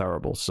 but that was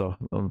terrible. So,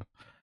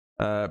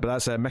 but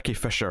that's Mickey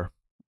Fisher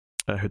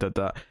who did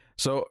that.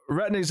 So,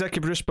 written and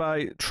executive produced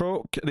by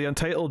Troke, the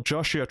untitled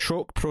Joshua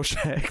Troke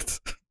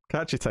project.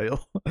 Catchy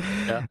title.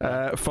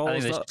 Yeah.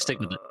 Follows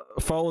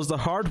the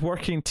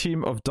hard-working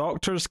team of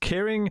doctors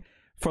caring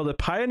for the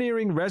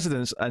pioneering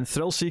residents and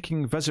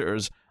thrill-seeking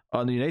visitors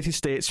on the United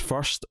States'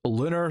 first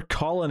lunar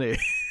colony.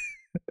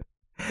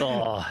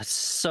 Oh, it's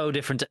so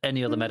different to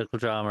any other medical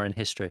drama in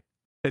history.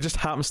 It just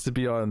happens to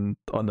be on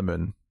the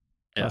moon.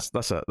 Yeah.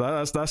 That's it.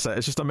 That's it.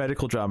 It's just a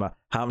medical drama.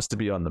 Happens to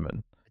be on the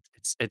moon.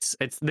 It's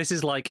this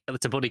is like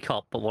it's a buddy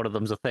cop, but one of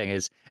them's a thing.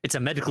 It's a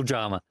medical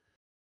drama,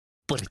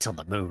 but it's on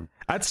the moon.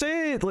 I'd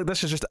say like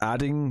this is just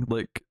adding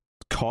like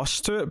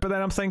cost to it, but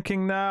then I'm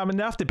thinking, nah. I mean,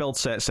 they have to build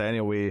sets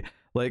anyway.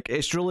 Like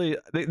it's really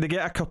they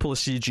get a couple of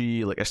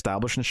CG like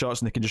establishing shots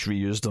and they can just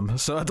reuse them.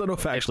 So I don't know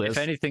if actually if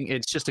anything,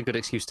 it's just a good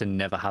excuse to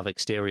never have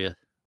exterior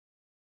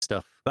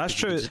stuff. That's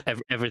true.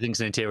 Everything's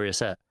an interior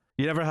set.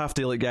 You never have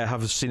to like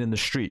have a scene in the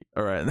street,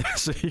 all right?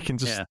 So you can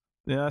just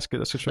yeah, that's good.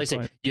 That's a good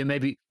point. Yeah,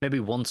 maybe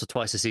once or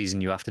twice a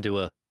season you have to do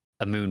a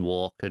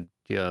moonwalk and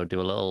do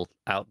a little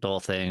outdoor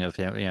thing of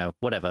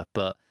whatever.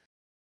 But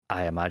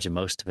I imagine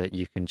most of it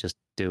you can just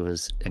do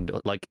as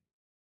indoor, like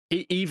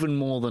even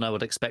more than I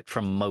would expect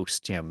from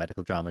most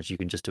medical dramas. You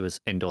can just do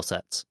as indoor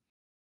sets.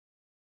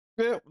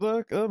 Yeah,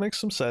 that makes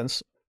some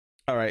sense.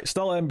 All right,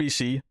 still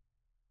NBC.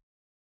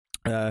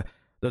 They're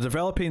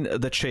developing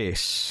The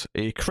Chase,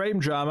 a crime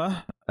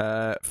drama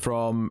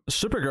from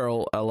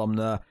Supergirl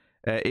alumna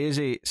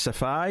Izzy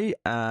Tesfaye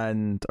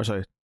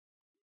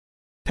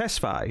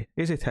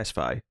Izzy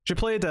Tesfaye. She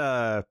played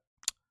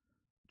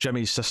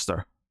Jimmy's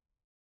sister.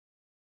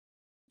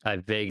 I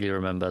vaguely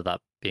remember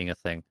that being a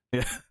thing.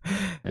 Yeah.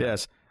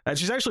 Yes, and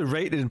she's actually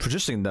writing and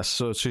producing this,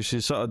 so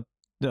she's sort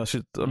of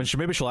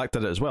she'll act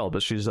at it as well,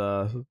 but she's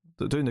doing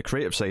the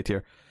creative side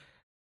here.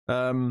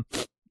 In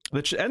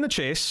The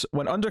Chase,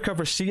 when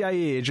undercover CIA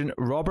agent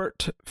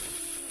Robert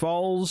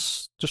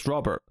Falls, just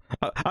Robert.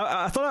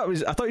 I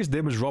thought his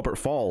name was Robert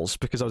Falls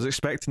because I was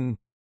expecting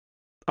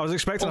also,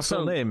 a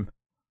full name.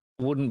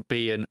 Wouldn't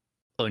be an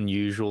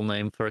unusual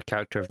name for a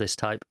character of this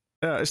type.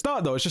 Yeah, it's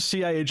not though. It's just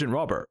CIA agent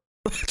Robert.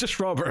 Just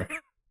Robert.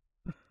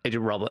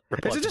 Agent Robert.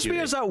 Is it just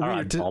weird? Is that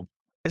weird?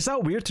 Is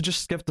that weird to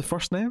just give the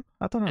first name?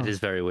 I don't know. It is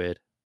very weird.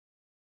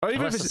 Or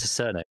even Unless if it's his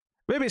surname.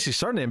 Maybe it's his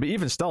surname, but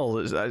even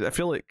still, I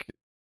feel like.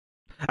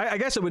 I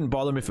guess it wouldn't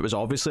bother me if it was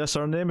obviously a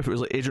surname, if it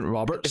was like Agent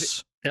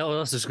Roberts. I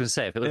was just going to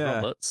say, if it was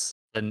Roberts,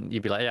 then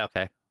you'd be like, yeah,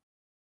 okay.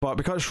 But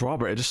because it's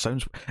Robert, it just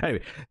sounds...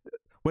 Anyway,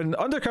 when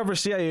undercover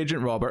CIA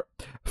agent Robert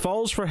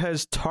falls for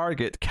his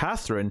target,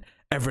 Catherine,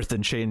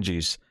 everything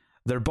changes.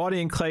 Their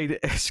Bonnie and Clyde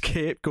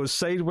escape goes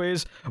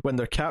sideways when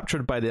they're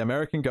captured by the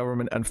American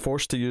government and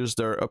forced to use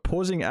their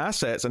opposing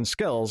assets and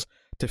skills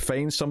to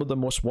find some of the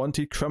most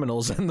wanted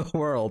criminals in the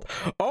world,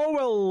 all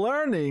while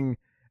learning...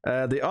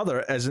 the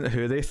other isn't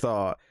who they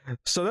thought.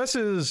 So this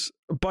is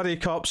buddy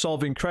cop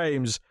solving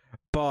crimes,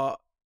 but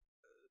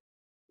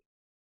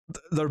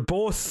they're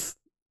both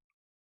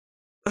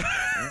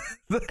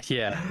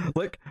yeah.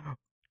 Like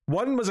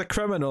one was a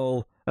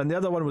criminal and the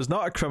other one was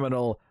not a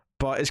criminal,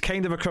 but is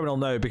kind of a criminal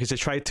now because he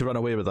tried to run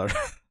away with her.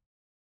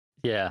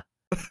 Yeah.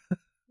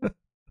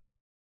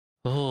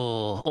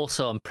 Oh,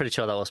 also I'm pretty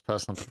sure that was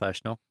personal and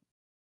professional.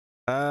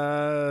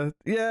 Yeah.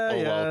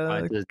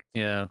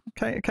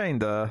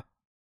 Kinda.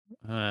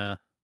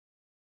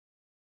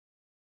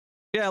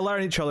 Yeah,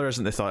 learn each other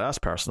isn't they thought. That's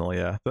personal,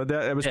 yeah.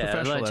 It was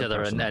professional. Learn each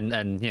other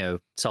and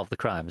solve the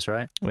crimes,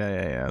 right?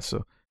 Yeah.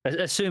 So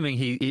assuming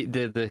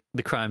the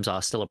crimes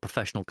are still a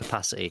professional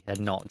capacity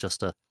and not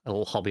just a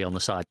little hobby on the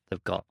side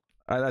they've got.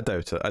 I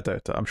doubt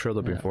it. I'm sure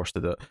they've been forced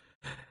to do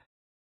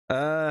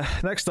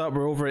it. Next up,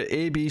 we're over at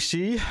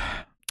ABC,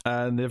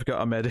 and they've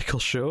got a medical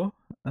show.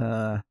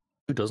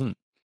 Who doesn't?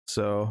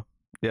 So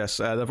yes,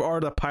 they've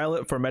ordered a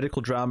pilot for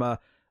medical drama,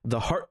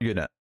 The Hurt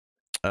Unit.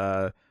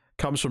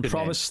 Comes from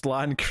Promised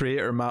Land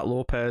creator Matt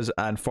Lopez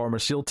and former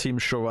SEAL Team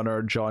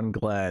showrunner John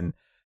Glenn.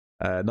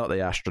 Not the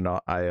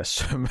astronaut, I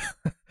assume.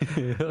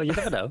 You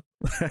never know.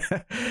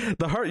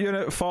 The Hurt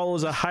Unit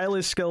follows a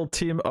highly skilled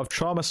team of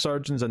trauma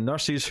surgeons and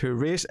nurses who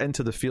race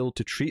into the field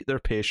to treat their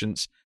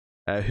patients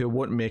who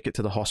won't make it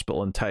to the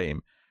hospital in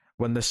time.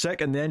 When the sick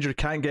and the injured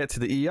can't get to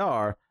the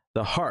ER,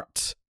 the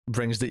Hurt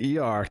brings the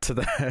ER to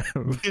them.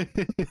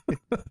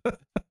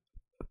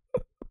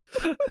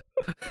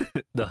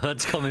 The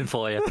Hurt's coming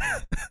for you.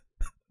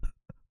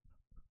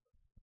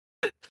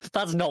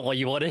 That's not what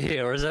you want to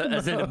hear as an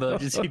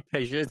emergency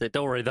patient, is it?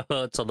 Don't worry, the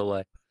Hurt's on the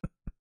way.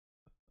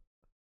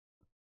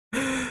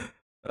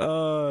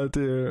 Oh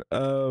dear.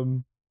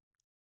 Oh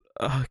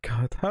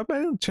god, how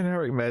many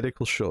generic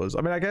medical shows?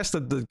 I mean, I guess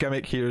the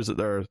gimmick here is that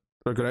they're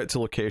going out to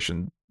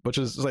location, which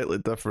is slightly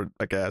different,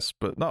 I guess,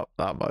 but not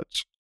that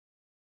much.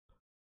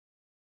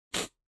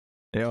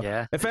 You know,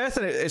 Yeah. if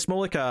anything, it's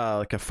more like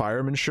a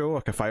fireman show,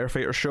 like a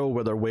firefighter show,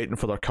 where they're waiting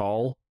for their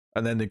call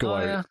and then they go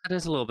out. Yeah, it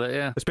is a little bit.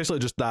 Yeah. It's basically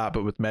just that,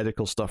 but with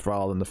medical stuff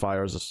rather than the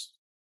fires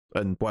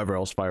and whatever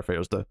else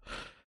firefighters do.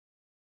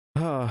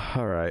 Oh,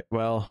 all right.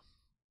 Well,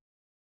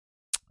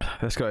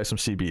 let's go to some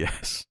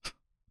CBS.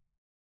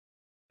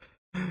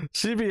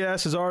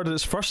 CBS has ordered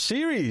its first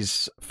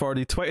series for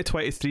the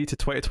 2023 to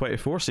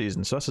 2024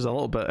 season, so this is a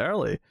little bit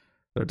early.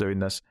 They're doing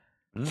this.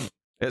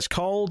 It's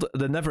called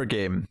The Never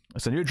Game.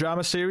 It's a new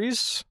drama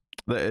series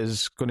that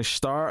is going to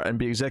start and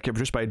be executive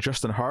produced by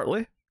Justin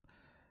Hartley,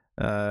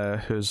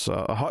 who's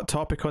a hot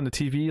topic on the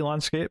TV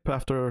landscape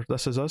after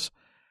This Is Us.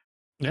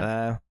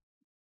 Yeah.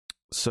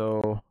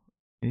 So,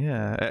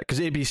 yeah, because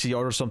ABC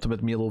ordered something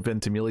with Milo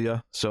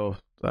Ventimiglia, so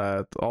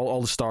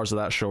all the stars of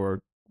that show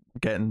are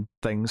getting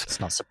things.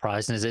 It's not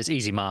surprising, is it? It's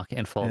easy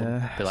marketing for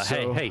them. Be like,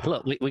 so, hey,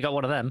 look, we got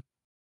one of them.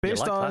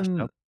 Based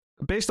on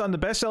the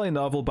best-selling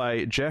novel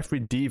by Jeffrey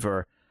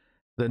Deaver,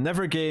 The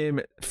Never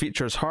Game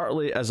features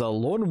Hartley as a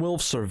lone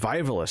wolf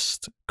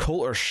survivalist,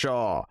 Coulter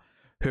Shaw,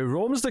 who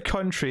roams the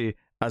country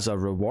as a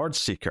reward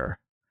seeker,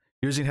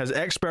 using his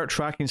expert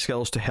tracking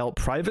skills to help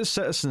private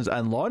citizens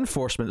and law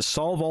enforcement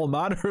solve all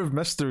manner of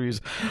mysteries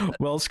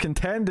whilst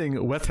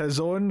contending with his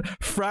own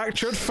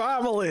fractured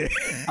family.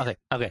 Okay.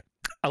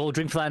 I will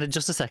drink for that in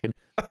just a second.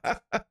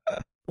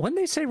 When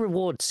they say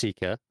reward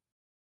seeker,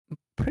 I'm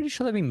pretty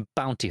sure they mean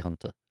bounty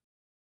hunter.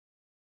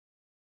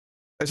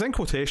 It's in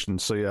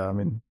quotations, so yeah, I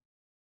mean...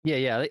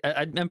 Yeah,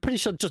 I'm pretty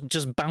sure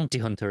just bounty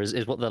hunter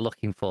is what they're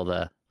looking for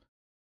there.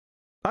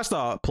 That's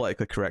not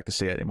politically correct to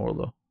say anymore,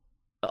 though.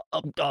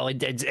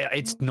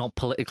 It's not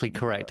politically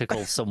correct to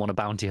call someone a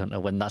bounty hunter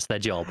when that's their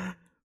job.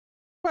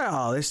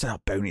 Well, it's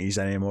not bounties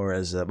anymore,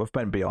 is it? We've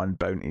been beyond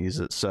bounties.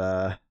 It's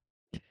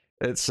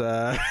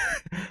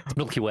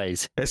Milky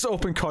Ways. It's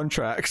open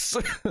contracts.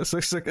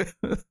 It's like...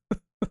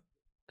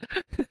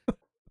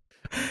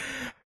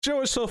 Do you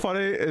know what's so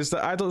funny is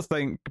that I don't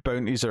think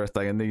bounties are a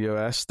thing in the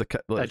US. I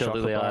don't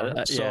think they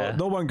are. So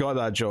no one got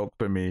that joke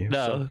but me.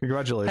 No. So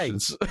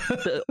congratulations.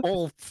 Hey,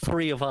 all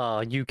three of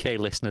our UK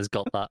listeners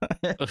got that.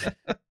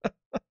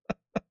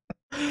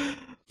 I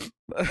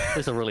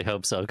really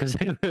hope so, because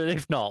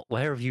if not,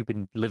 where have you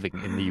been living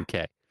in the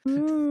UK?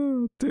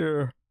 Oh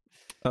dear.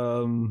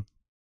 Also,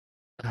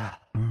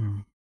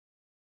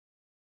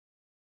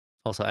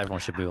 everyone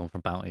should move on from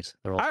bounties.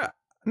 They're all...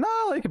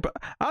 I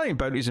think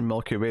bounties and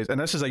Milky Ways, and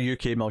this is a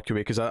UK Milky Way,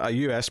 because a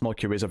US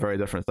Milky Way is a very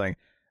different thing.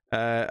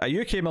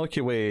 A UK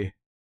Milky Way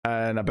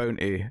and a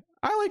bounty,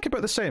 I like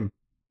about the same.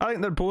 I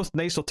think they're both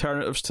nice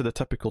alternatives to the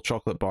typical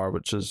chocolate bar,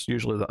 which is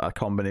usually a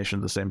combination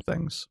of the same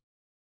things.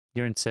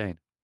 You're insane.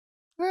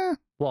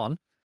 One,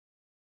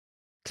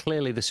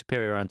 clearly the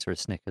superior answer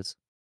is Snickers.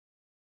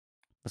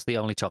 That's the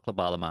only chocolate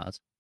bar that matters.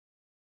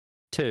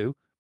 Two,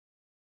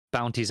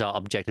 bounties are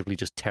objectively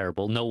just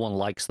terrible. No one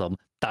likes them.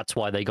 That's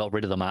why they got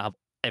rid of them out of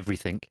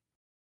everything.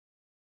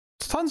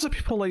 Tons of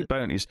people like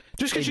bounties.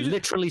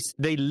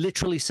 They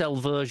literally sell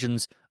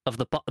versions of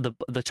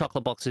the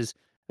chocolate boxes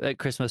at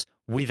Christmas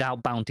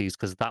without bounties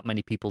because that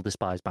many people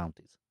despise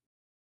bounties.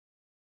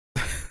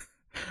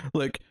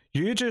 Look,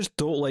 you just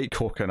don't like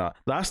coconut.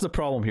 That's the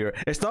problem here.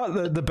 It's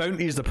not the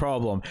bounty is the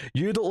problem.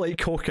 You don't like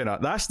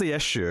coconut. That's the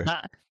issue.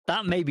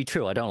 That may be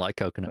true. I don't like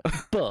coconut,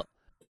 but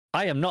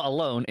I am not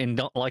alone in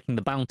not liking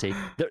the bounty.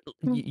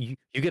 You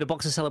get a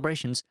box of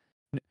Celebrations.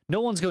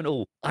 No one's going,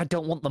 oh, I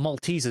don't want the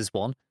Maltesers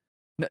one.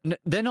 No,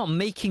 they're not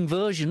making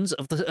versions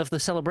of the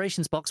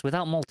Celebrations box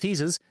without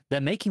Maltesers. They're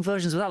making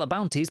versions without the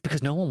bounties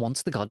because no one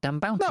wants the goddamn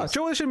bounties. No,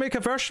 Joe, they should make a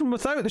version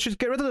without. They should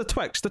get rid of the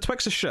Twix. The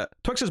Twix is shit.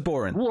 Twix is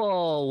boring.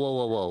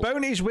 Whoa.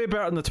 Bounty's way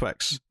better than the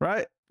Twix,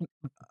 right?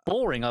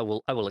 Boring, I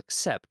will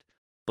accept,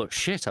 but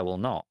shit, I will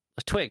not.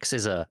 The Twix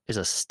is a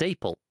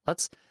staple.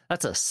 That's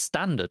a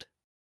standard.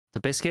 The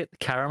biscuit, the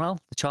caramel,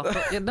 the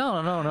chocolate. Yeah,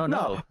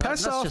 no.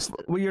 Piss off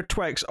with your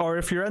Twix, or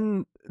if you're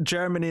in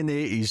Germany in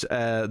the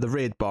 80s, the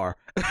Raid bar.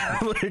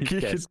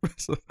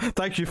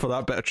 Thank you for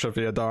that bit of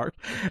trivia, Dark.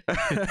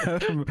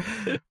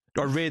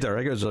 Or Raider. I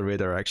think it was a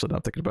Raider, actually,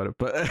 not thinking about it.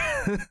 But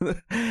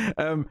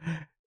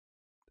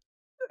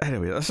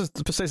anyway, this is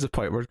besides the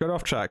point. We're going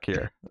off track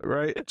here,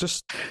 right?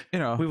 Just,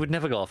 we would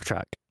never go off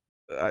track.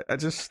 I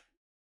just,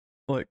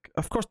 like,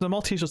 of course, the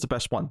Maltese was the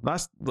best one.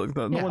 That's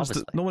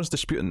no one's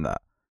disputing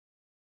that.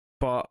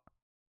 But,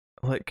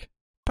 like,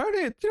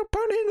 Bounty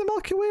and the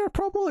Milky Way are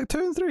probably like 2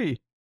 and 3.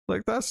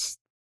 Like that's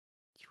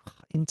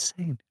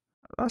insane.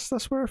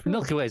 That's where I feel.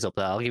 Milky Way's up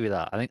there. I'll give you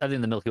that. I think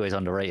the Milky Way's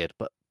underrated,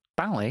 but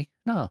Bounty,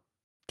 no,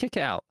 kick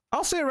it out.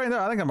 I'll say it right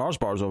now. I think a Mars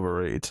bar is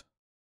overrated.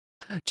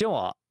 Do you know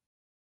what?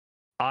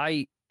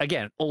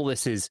 Again, all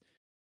this is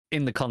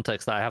in the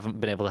context that I haven't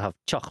been able to have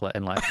chocolate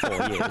in like 4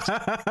 years.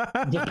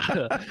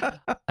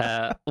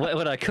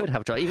 When I could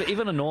have chocolate,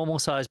 even a normal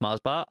sized Mars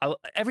bar,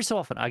 every so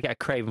often I get a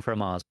craving for a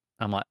Mars.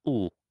 I'm like,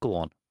 ooh, go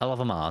on. I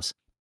love a Mars.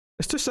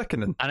 It's too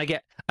sickening. And I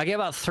get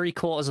about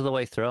 3/4 of the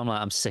way through. I'm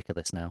like, I'm sick of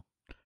this now.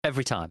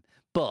 Every time.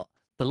 But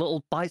the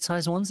little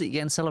bite-sized ones that you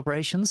get in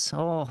celebrations,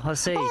 I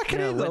see. I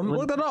can eat them.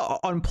 Look, they're not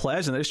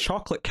unpleasant. It's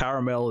chocolate,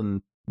 caramel,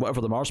 and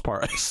whatever the Mars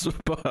part is.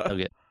 But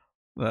Nugget.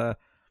 Well,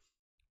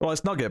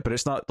 it's nugget, but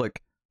it's not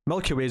like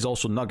Milky Way is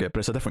also nugget, but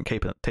it's a different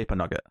type of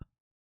nugget.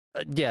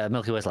 Yeah,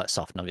 Milky Way's like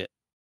soft nugget.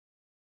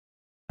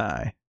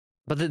 Aye.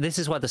 But this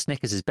is why the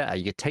Snickers is better.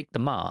 You take the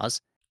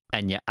Mars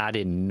and you add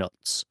in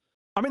nuts.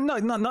 I mean,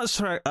 nuts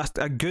are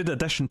a good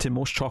addition to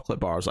most chocolate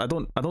bars. I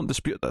don't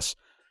dispute this.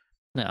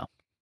 No.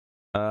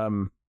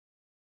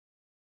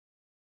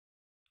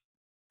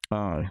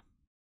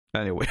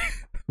 Anyway,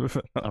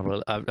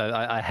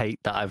 I hate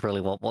that. I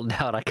really want one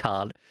now, and I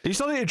can't. You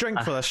still need to drink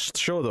for this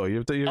show, though.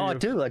 I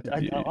do. I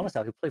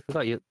honestly, I completely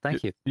forgot.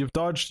 Thank you. You've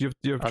dodged. You've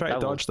tried to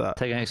dodge that.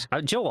 Do you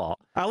know what?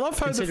 I love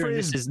how the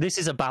phrase this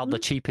is about the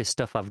cheapest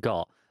stuff I've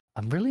got.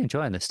 I'm really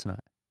enjoying this tonight.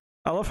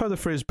 I love how the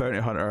phrase bounty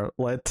hunter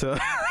led to a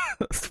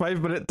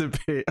 5-minute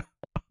debate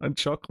on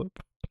chocolate.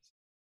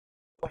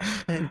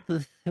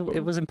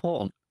 It was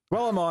important.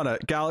 Well, I'm on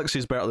it.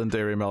 Galaxy's better than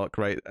Dairy Milk,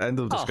 right? End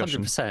of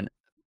discussion. 100%.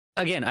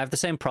 Again, I have the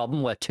same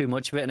problem where too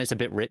much of it and it's a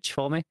bit rich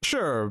for me.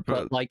 Sure,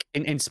 but like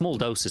in small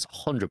doses,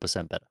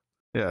 100% better.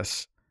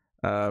 Yes.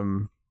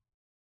 And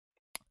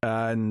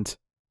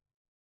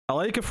I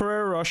like a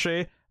Ferrero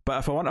Rocher, but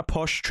if I want a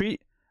posh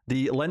treat,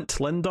 the Lindt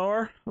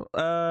Lindor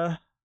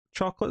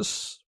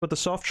chocolates with the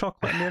soft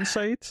chocolate on the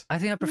inside. I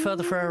think I prefer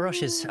the Ferrero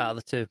Rochers out of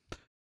the two.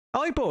 I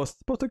like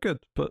both. Both are good,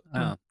 but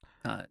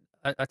I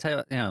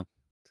tell you,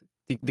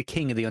 the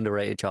king of the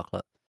underrated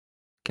chocolate,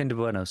 Kinder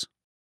Buenos.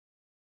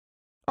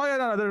 Oh yeah,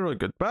 no, they're really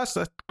good. But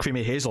that's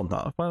creamy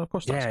hazelnut. Well, of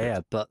course, that's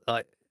good. But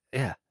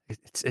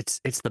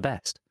it's the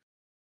best.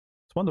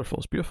 It's wonderful.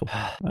 It's beautiful.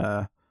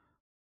 I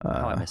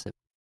miss it.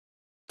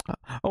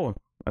 Oh,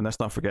 and let's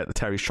not forget the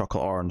Terry's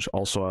Chocolate Orange,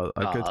 also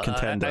a good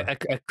contender.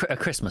 A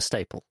Christmas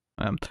staple.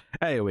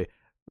 Anyway,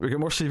 we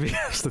got more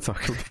CBS to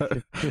talk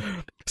about.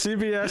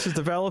 CBS is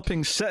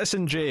developing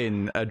Citizen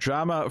Jane, a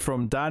drama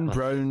from Dan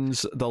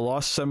Brown's The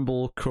Lost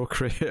Symbol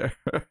co-creator.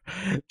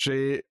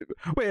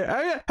 Wait,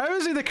 how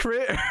is he the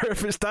creator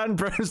if it's Dan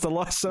Brown's The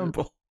Lost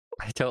Symbol?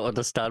 I don't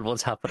understand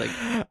what's happening.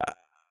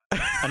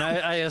 And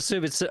I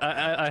assume it's.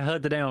 I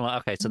heard the name. I'm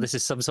like, okay, so this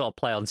is some sort of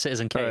play on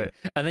Citizen Kane. Right.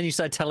 And then you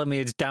started telling me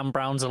it's Dan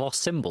Brown's The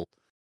Lost Symbol.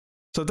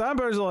 So Dan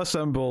Brown's The Lost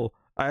Symbol.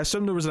 I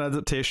assume there was an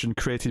adaptation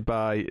created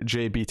by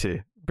Jay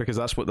Beatty, because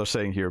that's what they're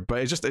saying here.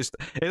 But it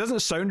doesn't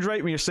sound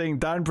right when you're saying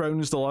Dan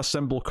Brown's The Lost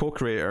Symbol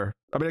co-creator.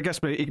 I mean, I guess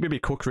he could be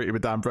co-created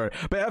with Dan Brown.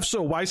 But if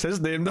so, why is his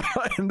name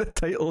not in the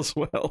title as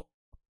well?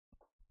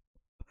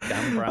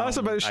 Dan Brown. I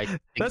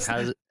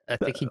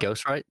think he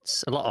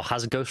ghostwrites a lot, or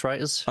has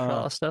ghostwriters for a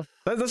lot of stuff.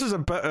 This is a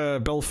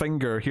bit Bill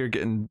Finger here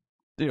getting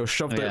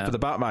shoved out for the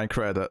Batman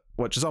credit,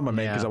 which is on my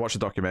mind because I watched a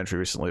documentary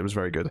recently. It was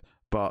very good.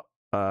 But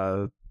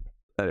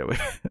anyway.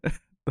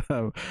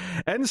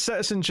 In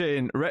Citizen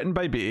Jane, written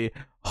by Beatty,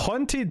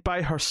 haunted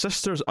by her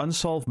sister's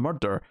unsolved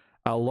murder,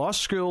 a law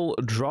school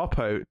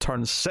dropout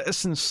turned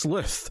citizen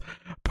sleuth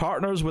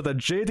partners with a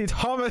jaded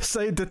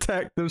homicide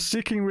detective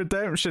seeking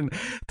redemption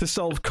to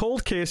solve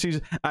cold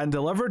cases and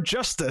deliver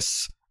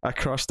justice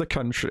across the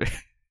country.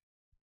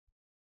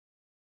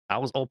 I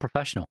was all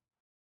professional.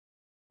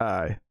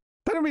 Aye.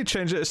 Didn't we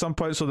change it at some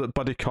point so that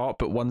buddy cop,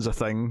 but one's a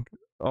thing,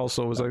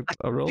 also was a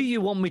rule? Do you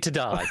want me to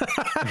die?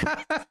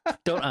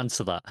 Don't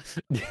answer that.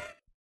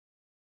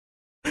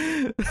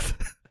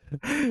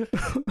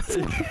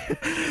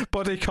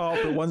 Buddy cop,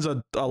 but one's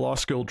a law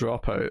school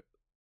dropout.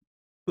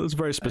 That's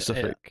very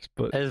specific.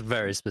 But it's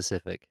very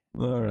specific.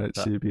 All right,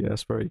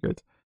 CBS, very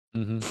good.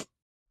 Mm-hmm.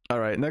 All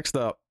right, next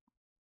up.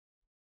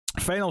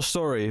 Final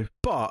story,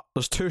 but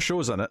there's 2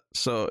 shows in it,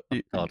 so...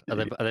 God, are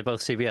they both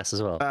CBS as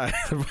well? They're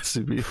both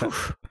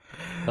CBS.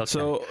 Okay.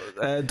 So,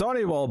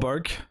 Donnie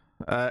Wahlberg,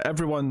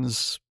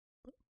 everyone's...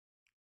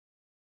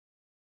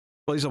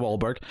 Well, he's a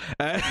Wahlberg.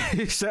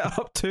 He set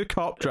up 2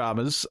 cop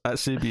dramas at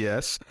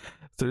CBS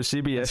through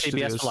CBS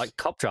Studios. For like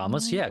cop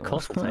dramas? Yeah, of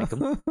course we'll take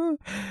them.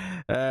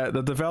 They're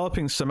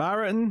developing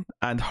Samaritan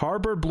and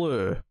Harbor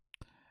Blue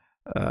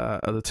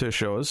are the 2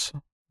 shows.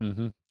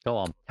 Mm-hmm. Go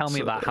on. Tell me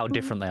about how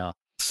different they are.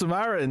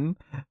 Samaritan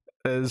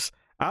is,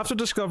 after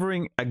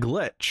discovering a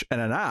glitch in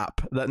an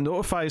app that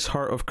notifies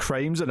her of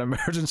crimes and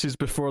emergencies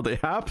before they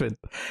happen,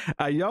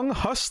 a young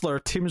hustler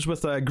teams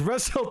with a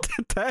grizzled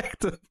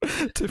detective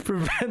to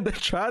prevent the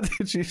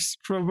tragedies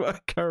from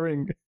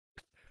occurring.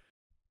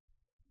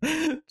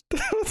 How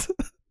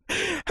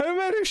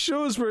many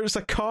shows where it's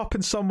a cop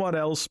and someone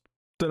else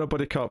doing a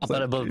buddy cop?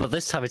 But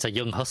this time it's a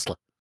young hustler.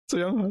 It's a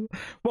young,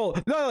 well,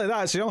 not only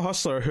that, it's a young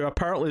hustler who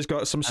apparently has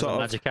got some sort of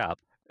magic app.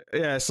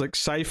 Yeah, it's like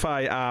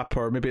sci-fi app,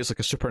 or maybe it's like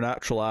a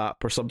supernatural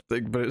app or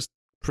something, but it's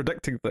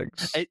predicting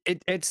things.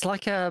 It's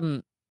like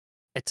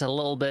it's a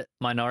little bit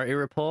Minority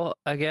Report,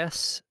 I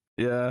guess.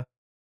 Yeah.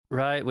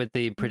 Right, with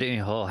the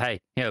predicting, oh,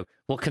 hey,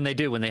 what can they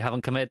do when they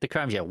haven't committed the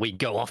crimes yet? We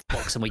go off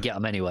books and we get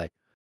them anyway.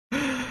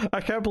 I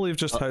can't believe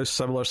just how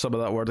similar some of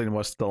that wording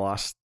was to the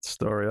last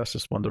story. That's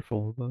just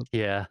wonderful.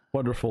 Yeah.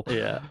 Wonderful.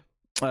 Yeah.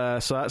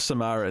 So that's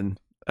Samaritan.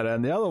 And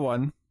then the other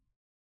one,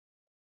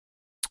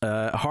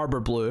 Harbor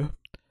Blue.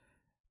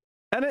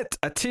 In it,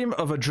 a team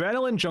of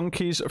adrenaline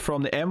junkies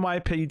from the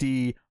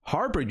NYPD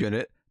Harbor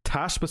Unit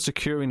tasked with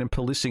securing and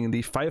policing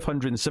the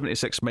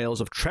 576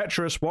 miles of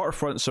treacherous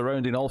waterfront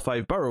surrounding all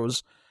 5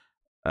 boroughs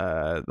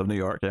of New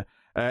York,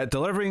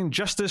 delivering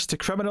justice to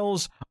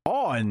criminals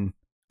on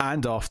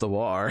and off the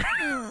water.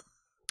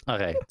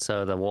 Okay,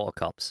 so the water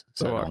cops.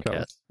 So the water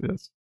cops,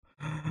 yes.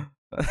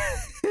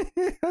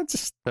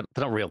 They're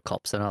not real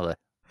cops, then, are they?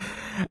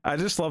 I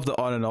just love the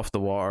on and off the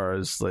water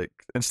is like,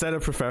 instead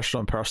of professional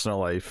and personal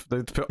life,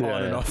 they put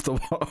on and off the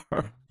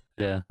water.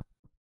 Yeah.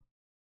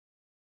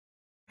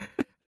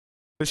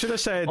 They should have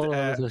said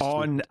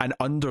on and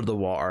under the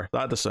water.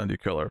 That'd have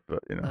sounded cooler, but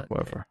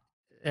whatever.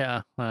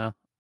 Yeah, well.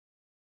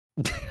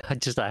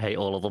 I hate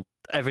all of them.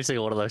 Every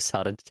single one of those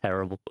sounded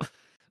terrible.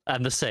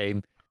 And the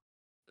same.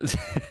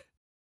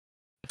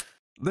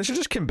 They should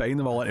just combine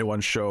them all into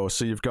one show.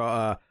 So you've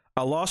got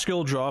a law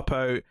school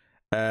dropout,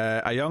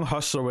 a young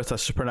hustler with a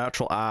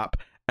supernatural app,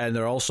 and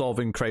they're all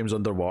solving crimes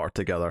underwater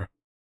together.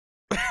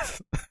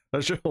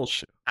 That's your whole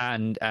show.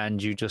 And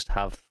you just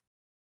have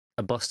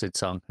a Busted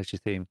song as your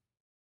theme.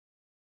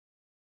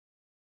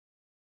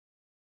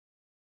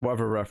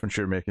 Whatever reference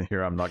you're making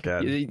here, I'm not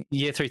getting.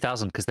 Year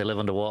 3000, because they live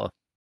underwater.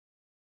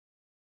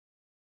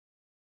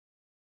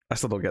 I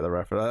still don't get the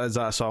reference. Is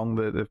that a song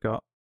that they've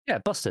got? Yeah,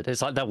 Busted.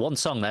 It's like that one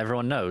song that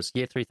everyone knows,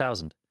 Year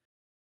 3000.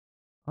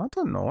 I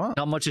don't know that.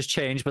 Not much has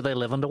changed, but they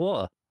live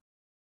underwater.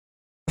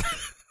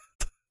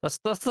 That's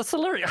the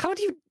lyric. How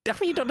do you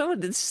don't know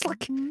it? It's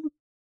like you're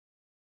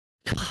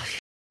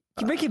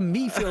making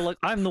me feel like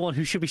I'm the one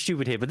who should be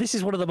stupid here, but this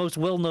is one of the most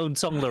well-known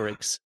song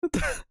lyrics.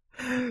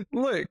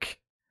 Look,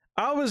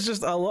 I was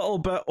just a little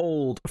bit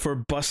old for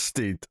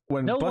Busted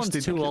when no Busted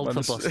one's too old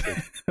for Busted.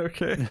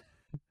 Okay.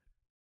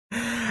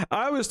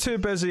 I was too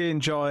busy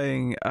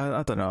enjoying.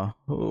 I don't know.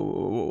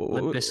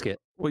 Limp Bizkit.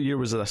 What year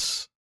was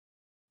this?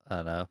 I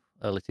don't know.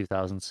 Early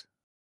 2000s.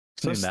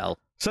 New metal.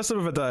 System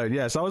of a Down.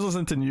 Yes, I was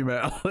listening to new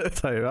metal at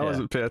the time. I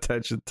wasn't paying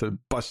attention to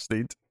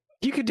Busted.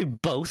 You could do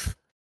both.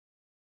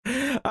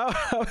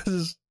 I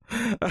was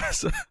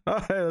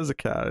a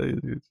cat.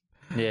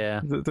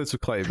 Yeah. That's a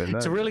claiming.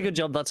 It's a really good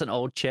job that's an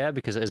old chair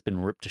because it has been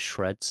ripped to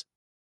shreds.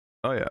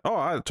 Oh, yeah.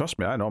 Oh, trust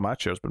me, I know my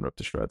chair's been ripped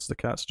to shreds. The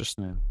cats just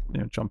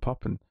jump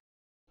up and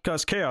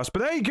cause chaos.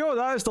 But there you go.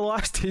 That is the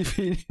last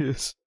TV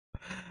news.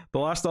 The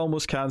last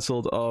almost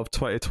cancelled of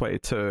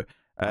 2022.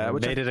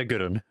 Which made it a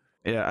good one.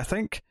 Yeah, I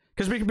think.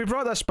 Because we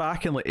brought this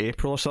back in like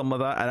April or something like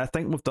that, and I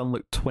think we've done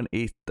like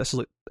 20. This is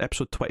like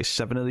episode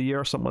 27 of the year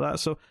or something like that,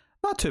 so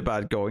not too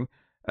bad going,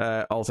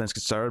 all things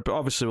considered. But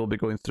obviously, we'll be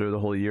going through the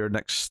whole year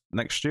next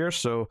year,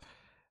 so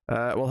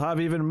we'll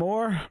have even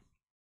more.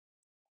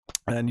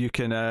 And you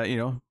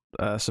can,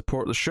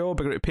 support the show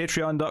by going to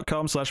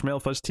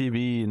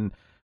patreon.com/MailFuzzTV and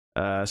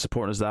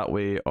supporting us that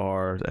way,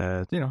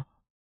 or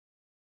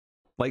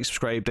like,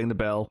 subscribe, ding the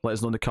bell, let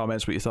us know in the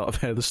comments what you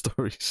thought of the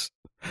stories.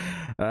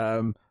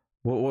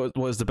 What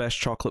was the best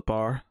chocolate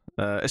bar?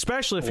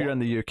 Especially if you're in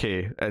the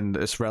UK and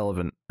it's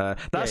relevant.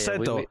 That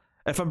said,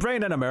 if I'm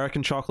bringing in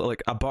American chocolate,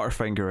 like a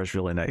Butterfinger is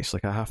really nice.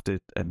 Like, I have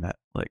to admit,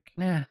 like,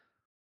 and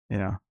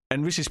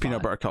Reese's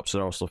peanut butter cups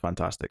are also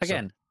fantastic.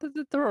 Again,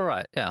 they're all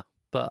right, yeah,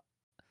 but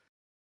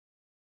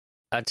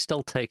I'd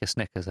still take a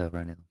Snickers over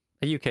anything.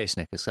 A UK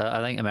Snickers. I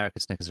think American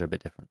Snickers are a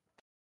bit different.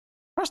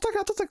 I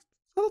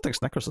don't think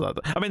Snickers are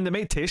that. I mean, they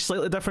may taste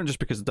slightly different just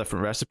because of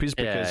different recipes.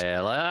 Because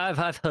like,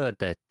 I've heard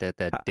that they're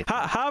different.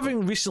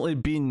 Having recently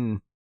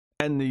been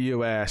in the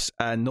US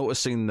and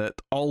noticing that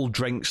all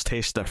drinks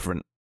taste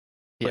different.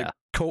 Like,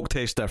 Coke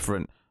tastes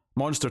different.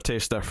 Monster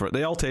tastes different.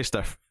 They all taste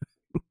different.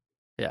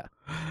 Yeah.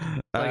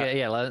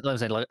 Let me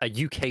say, like, a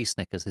UK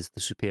Snickers is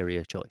the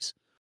superior choice.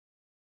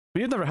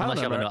 But you've never had unless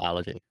you have a nut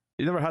allergy.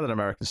 You never had an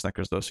American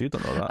Snickers though, so you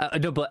don't know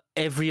that. No, but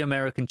every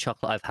American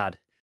chocolate I've had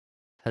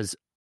has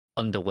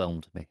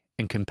underwhelmed me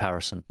in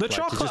comparison. The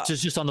chocolate,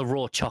 just on the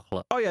raw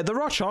chocolate. Oh yeah, the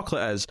raw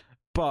chocolate is,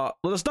 but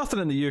there's nothing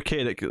in the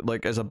UK that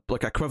like is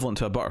like equivalent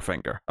to a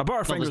Butterfinger. A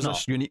Butterfinger is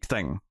a unique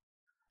thing.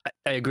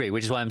 I agree,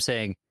 which is why I'm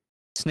saying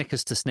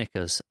Snickers to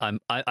Snickers.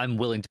 I'm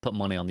willing to put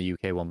money on the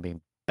UK one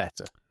being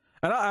better.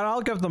 And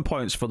I'll give them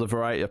points for the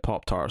variety of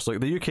Pop-Tarts. Like,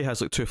 the UK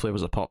has like 2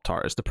 flavors of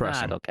Pop-Tart. It's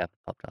depressing. I don't care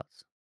for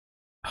Pop-Tarts.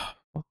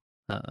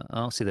 I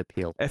don't see the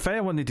appeal. If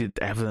anyone needed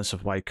evidence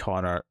of why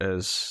Connor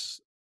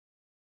is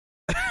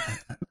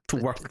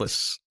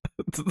worthless,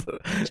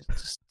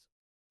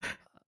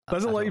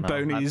 doesn't like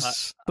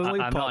bounties, doesn't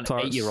like Pop-Tarts. I'm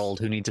not an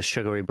 8-year-old who needs a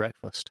sugary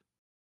breakfast.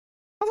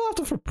 I don't have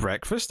them for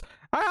breakfast.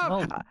 Do you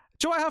know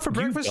what I have for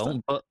breakfast? You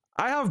don't, but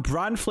I have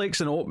bran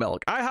flakes and oat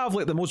milk. I have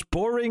like the most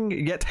boring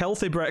yet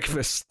healthy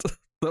breakfast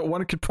that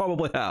one could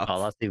probably have.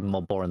 Oh, that's even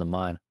more boring than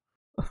mine.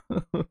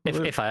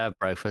 If I have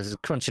breakfast,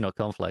 it's crunchy nut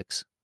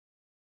cornflakes.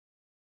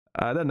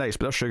 They're nice,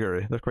 but they're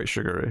sugary. They're quite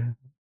sugary.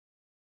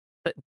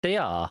 They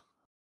are,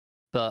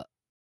 but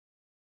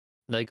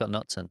they got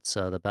nuts in,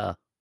 so they're better.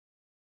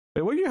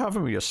 Wait, what are you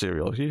having with your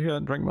cereal? You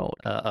can't drink milk.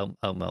 Oat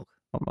milk.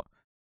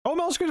 Oat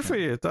milk's good for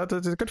you.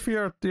 That's good for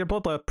your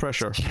blood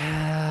pressure.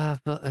 Yeah,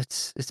 but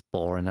it's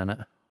boring, isn't it?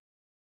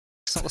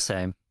 It's not the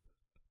same.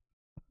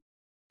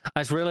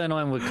 It's really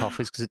annoying with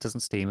coffees because it doesn't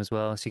steam as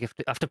well, so you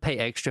have to pay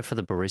extra for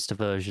the barista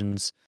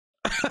versions.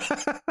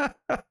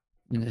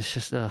 And it's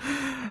just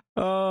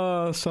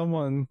oh,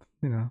 someone,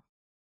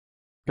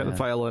 get the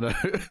violin out.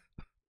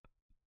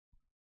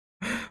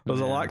 There's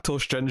a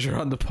lactose ginger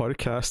on the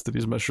podcast and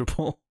he's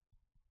miserable.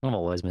 I'm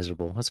always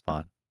miserable. That's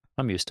fine.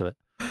 I'm used to it.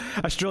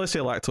 I should really say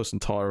lactose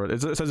intolerant.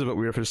 It sounds a bit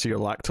weird for you to see your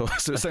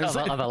lactose. It sounds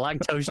I'm a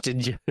lactose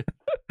ginger.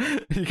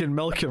 You can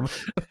milk him.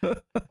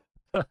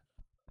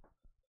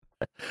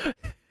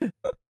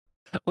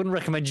 Wouldn't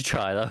recommend you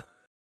try though.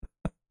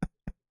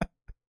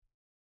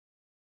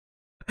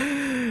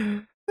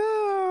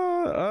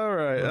 All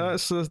right,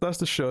 that's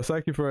the show.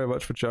 Thank you very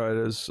much for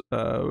joining us.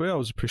 We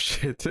always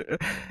appreciate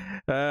it.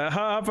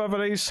 Have a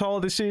nice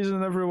holiday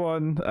season,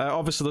 everyone.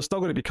 Obviously, there's still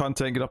going to be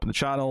content get up in the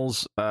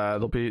channels.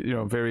 There'll be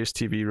various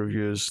TV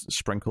reviews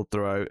sprinkled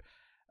throughout,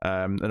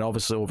 and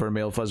obviously over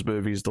Male Fuzz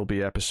Movies there'll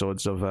be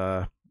episodes of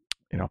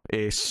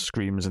Ace,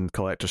 Screams, and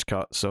Collector's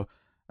Cut. So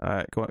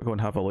go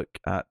and have a look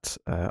at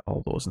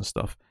all those and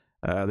stuff.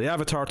 The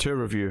Avatar 2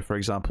 review, for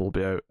example, will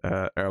be out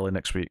early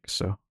next week.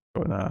 So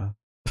go and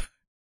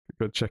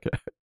go check it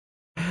out.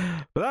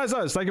 But that's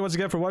us. Thank you once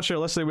again for watching or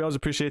listening. We always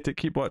appreciate it.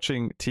 Keep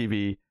watching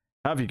TV.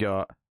 Have you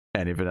got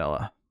any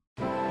vanilla?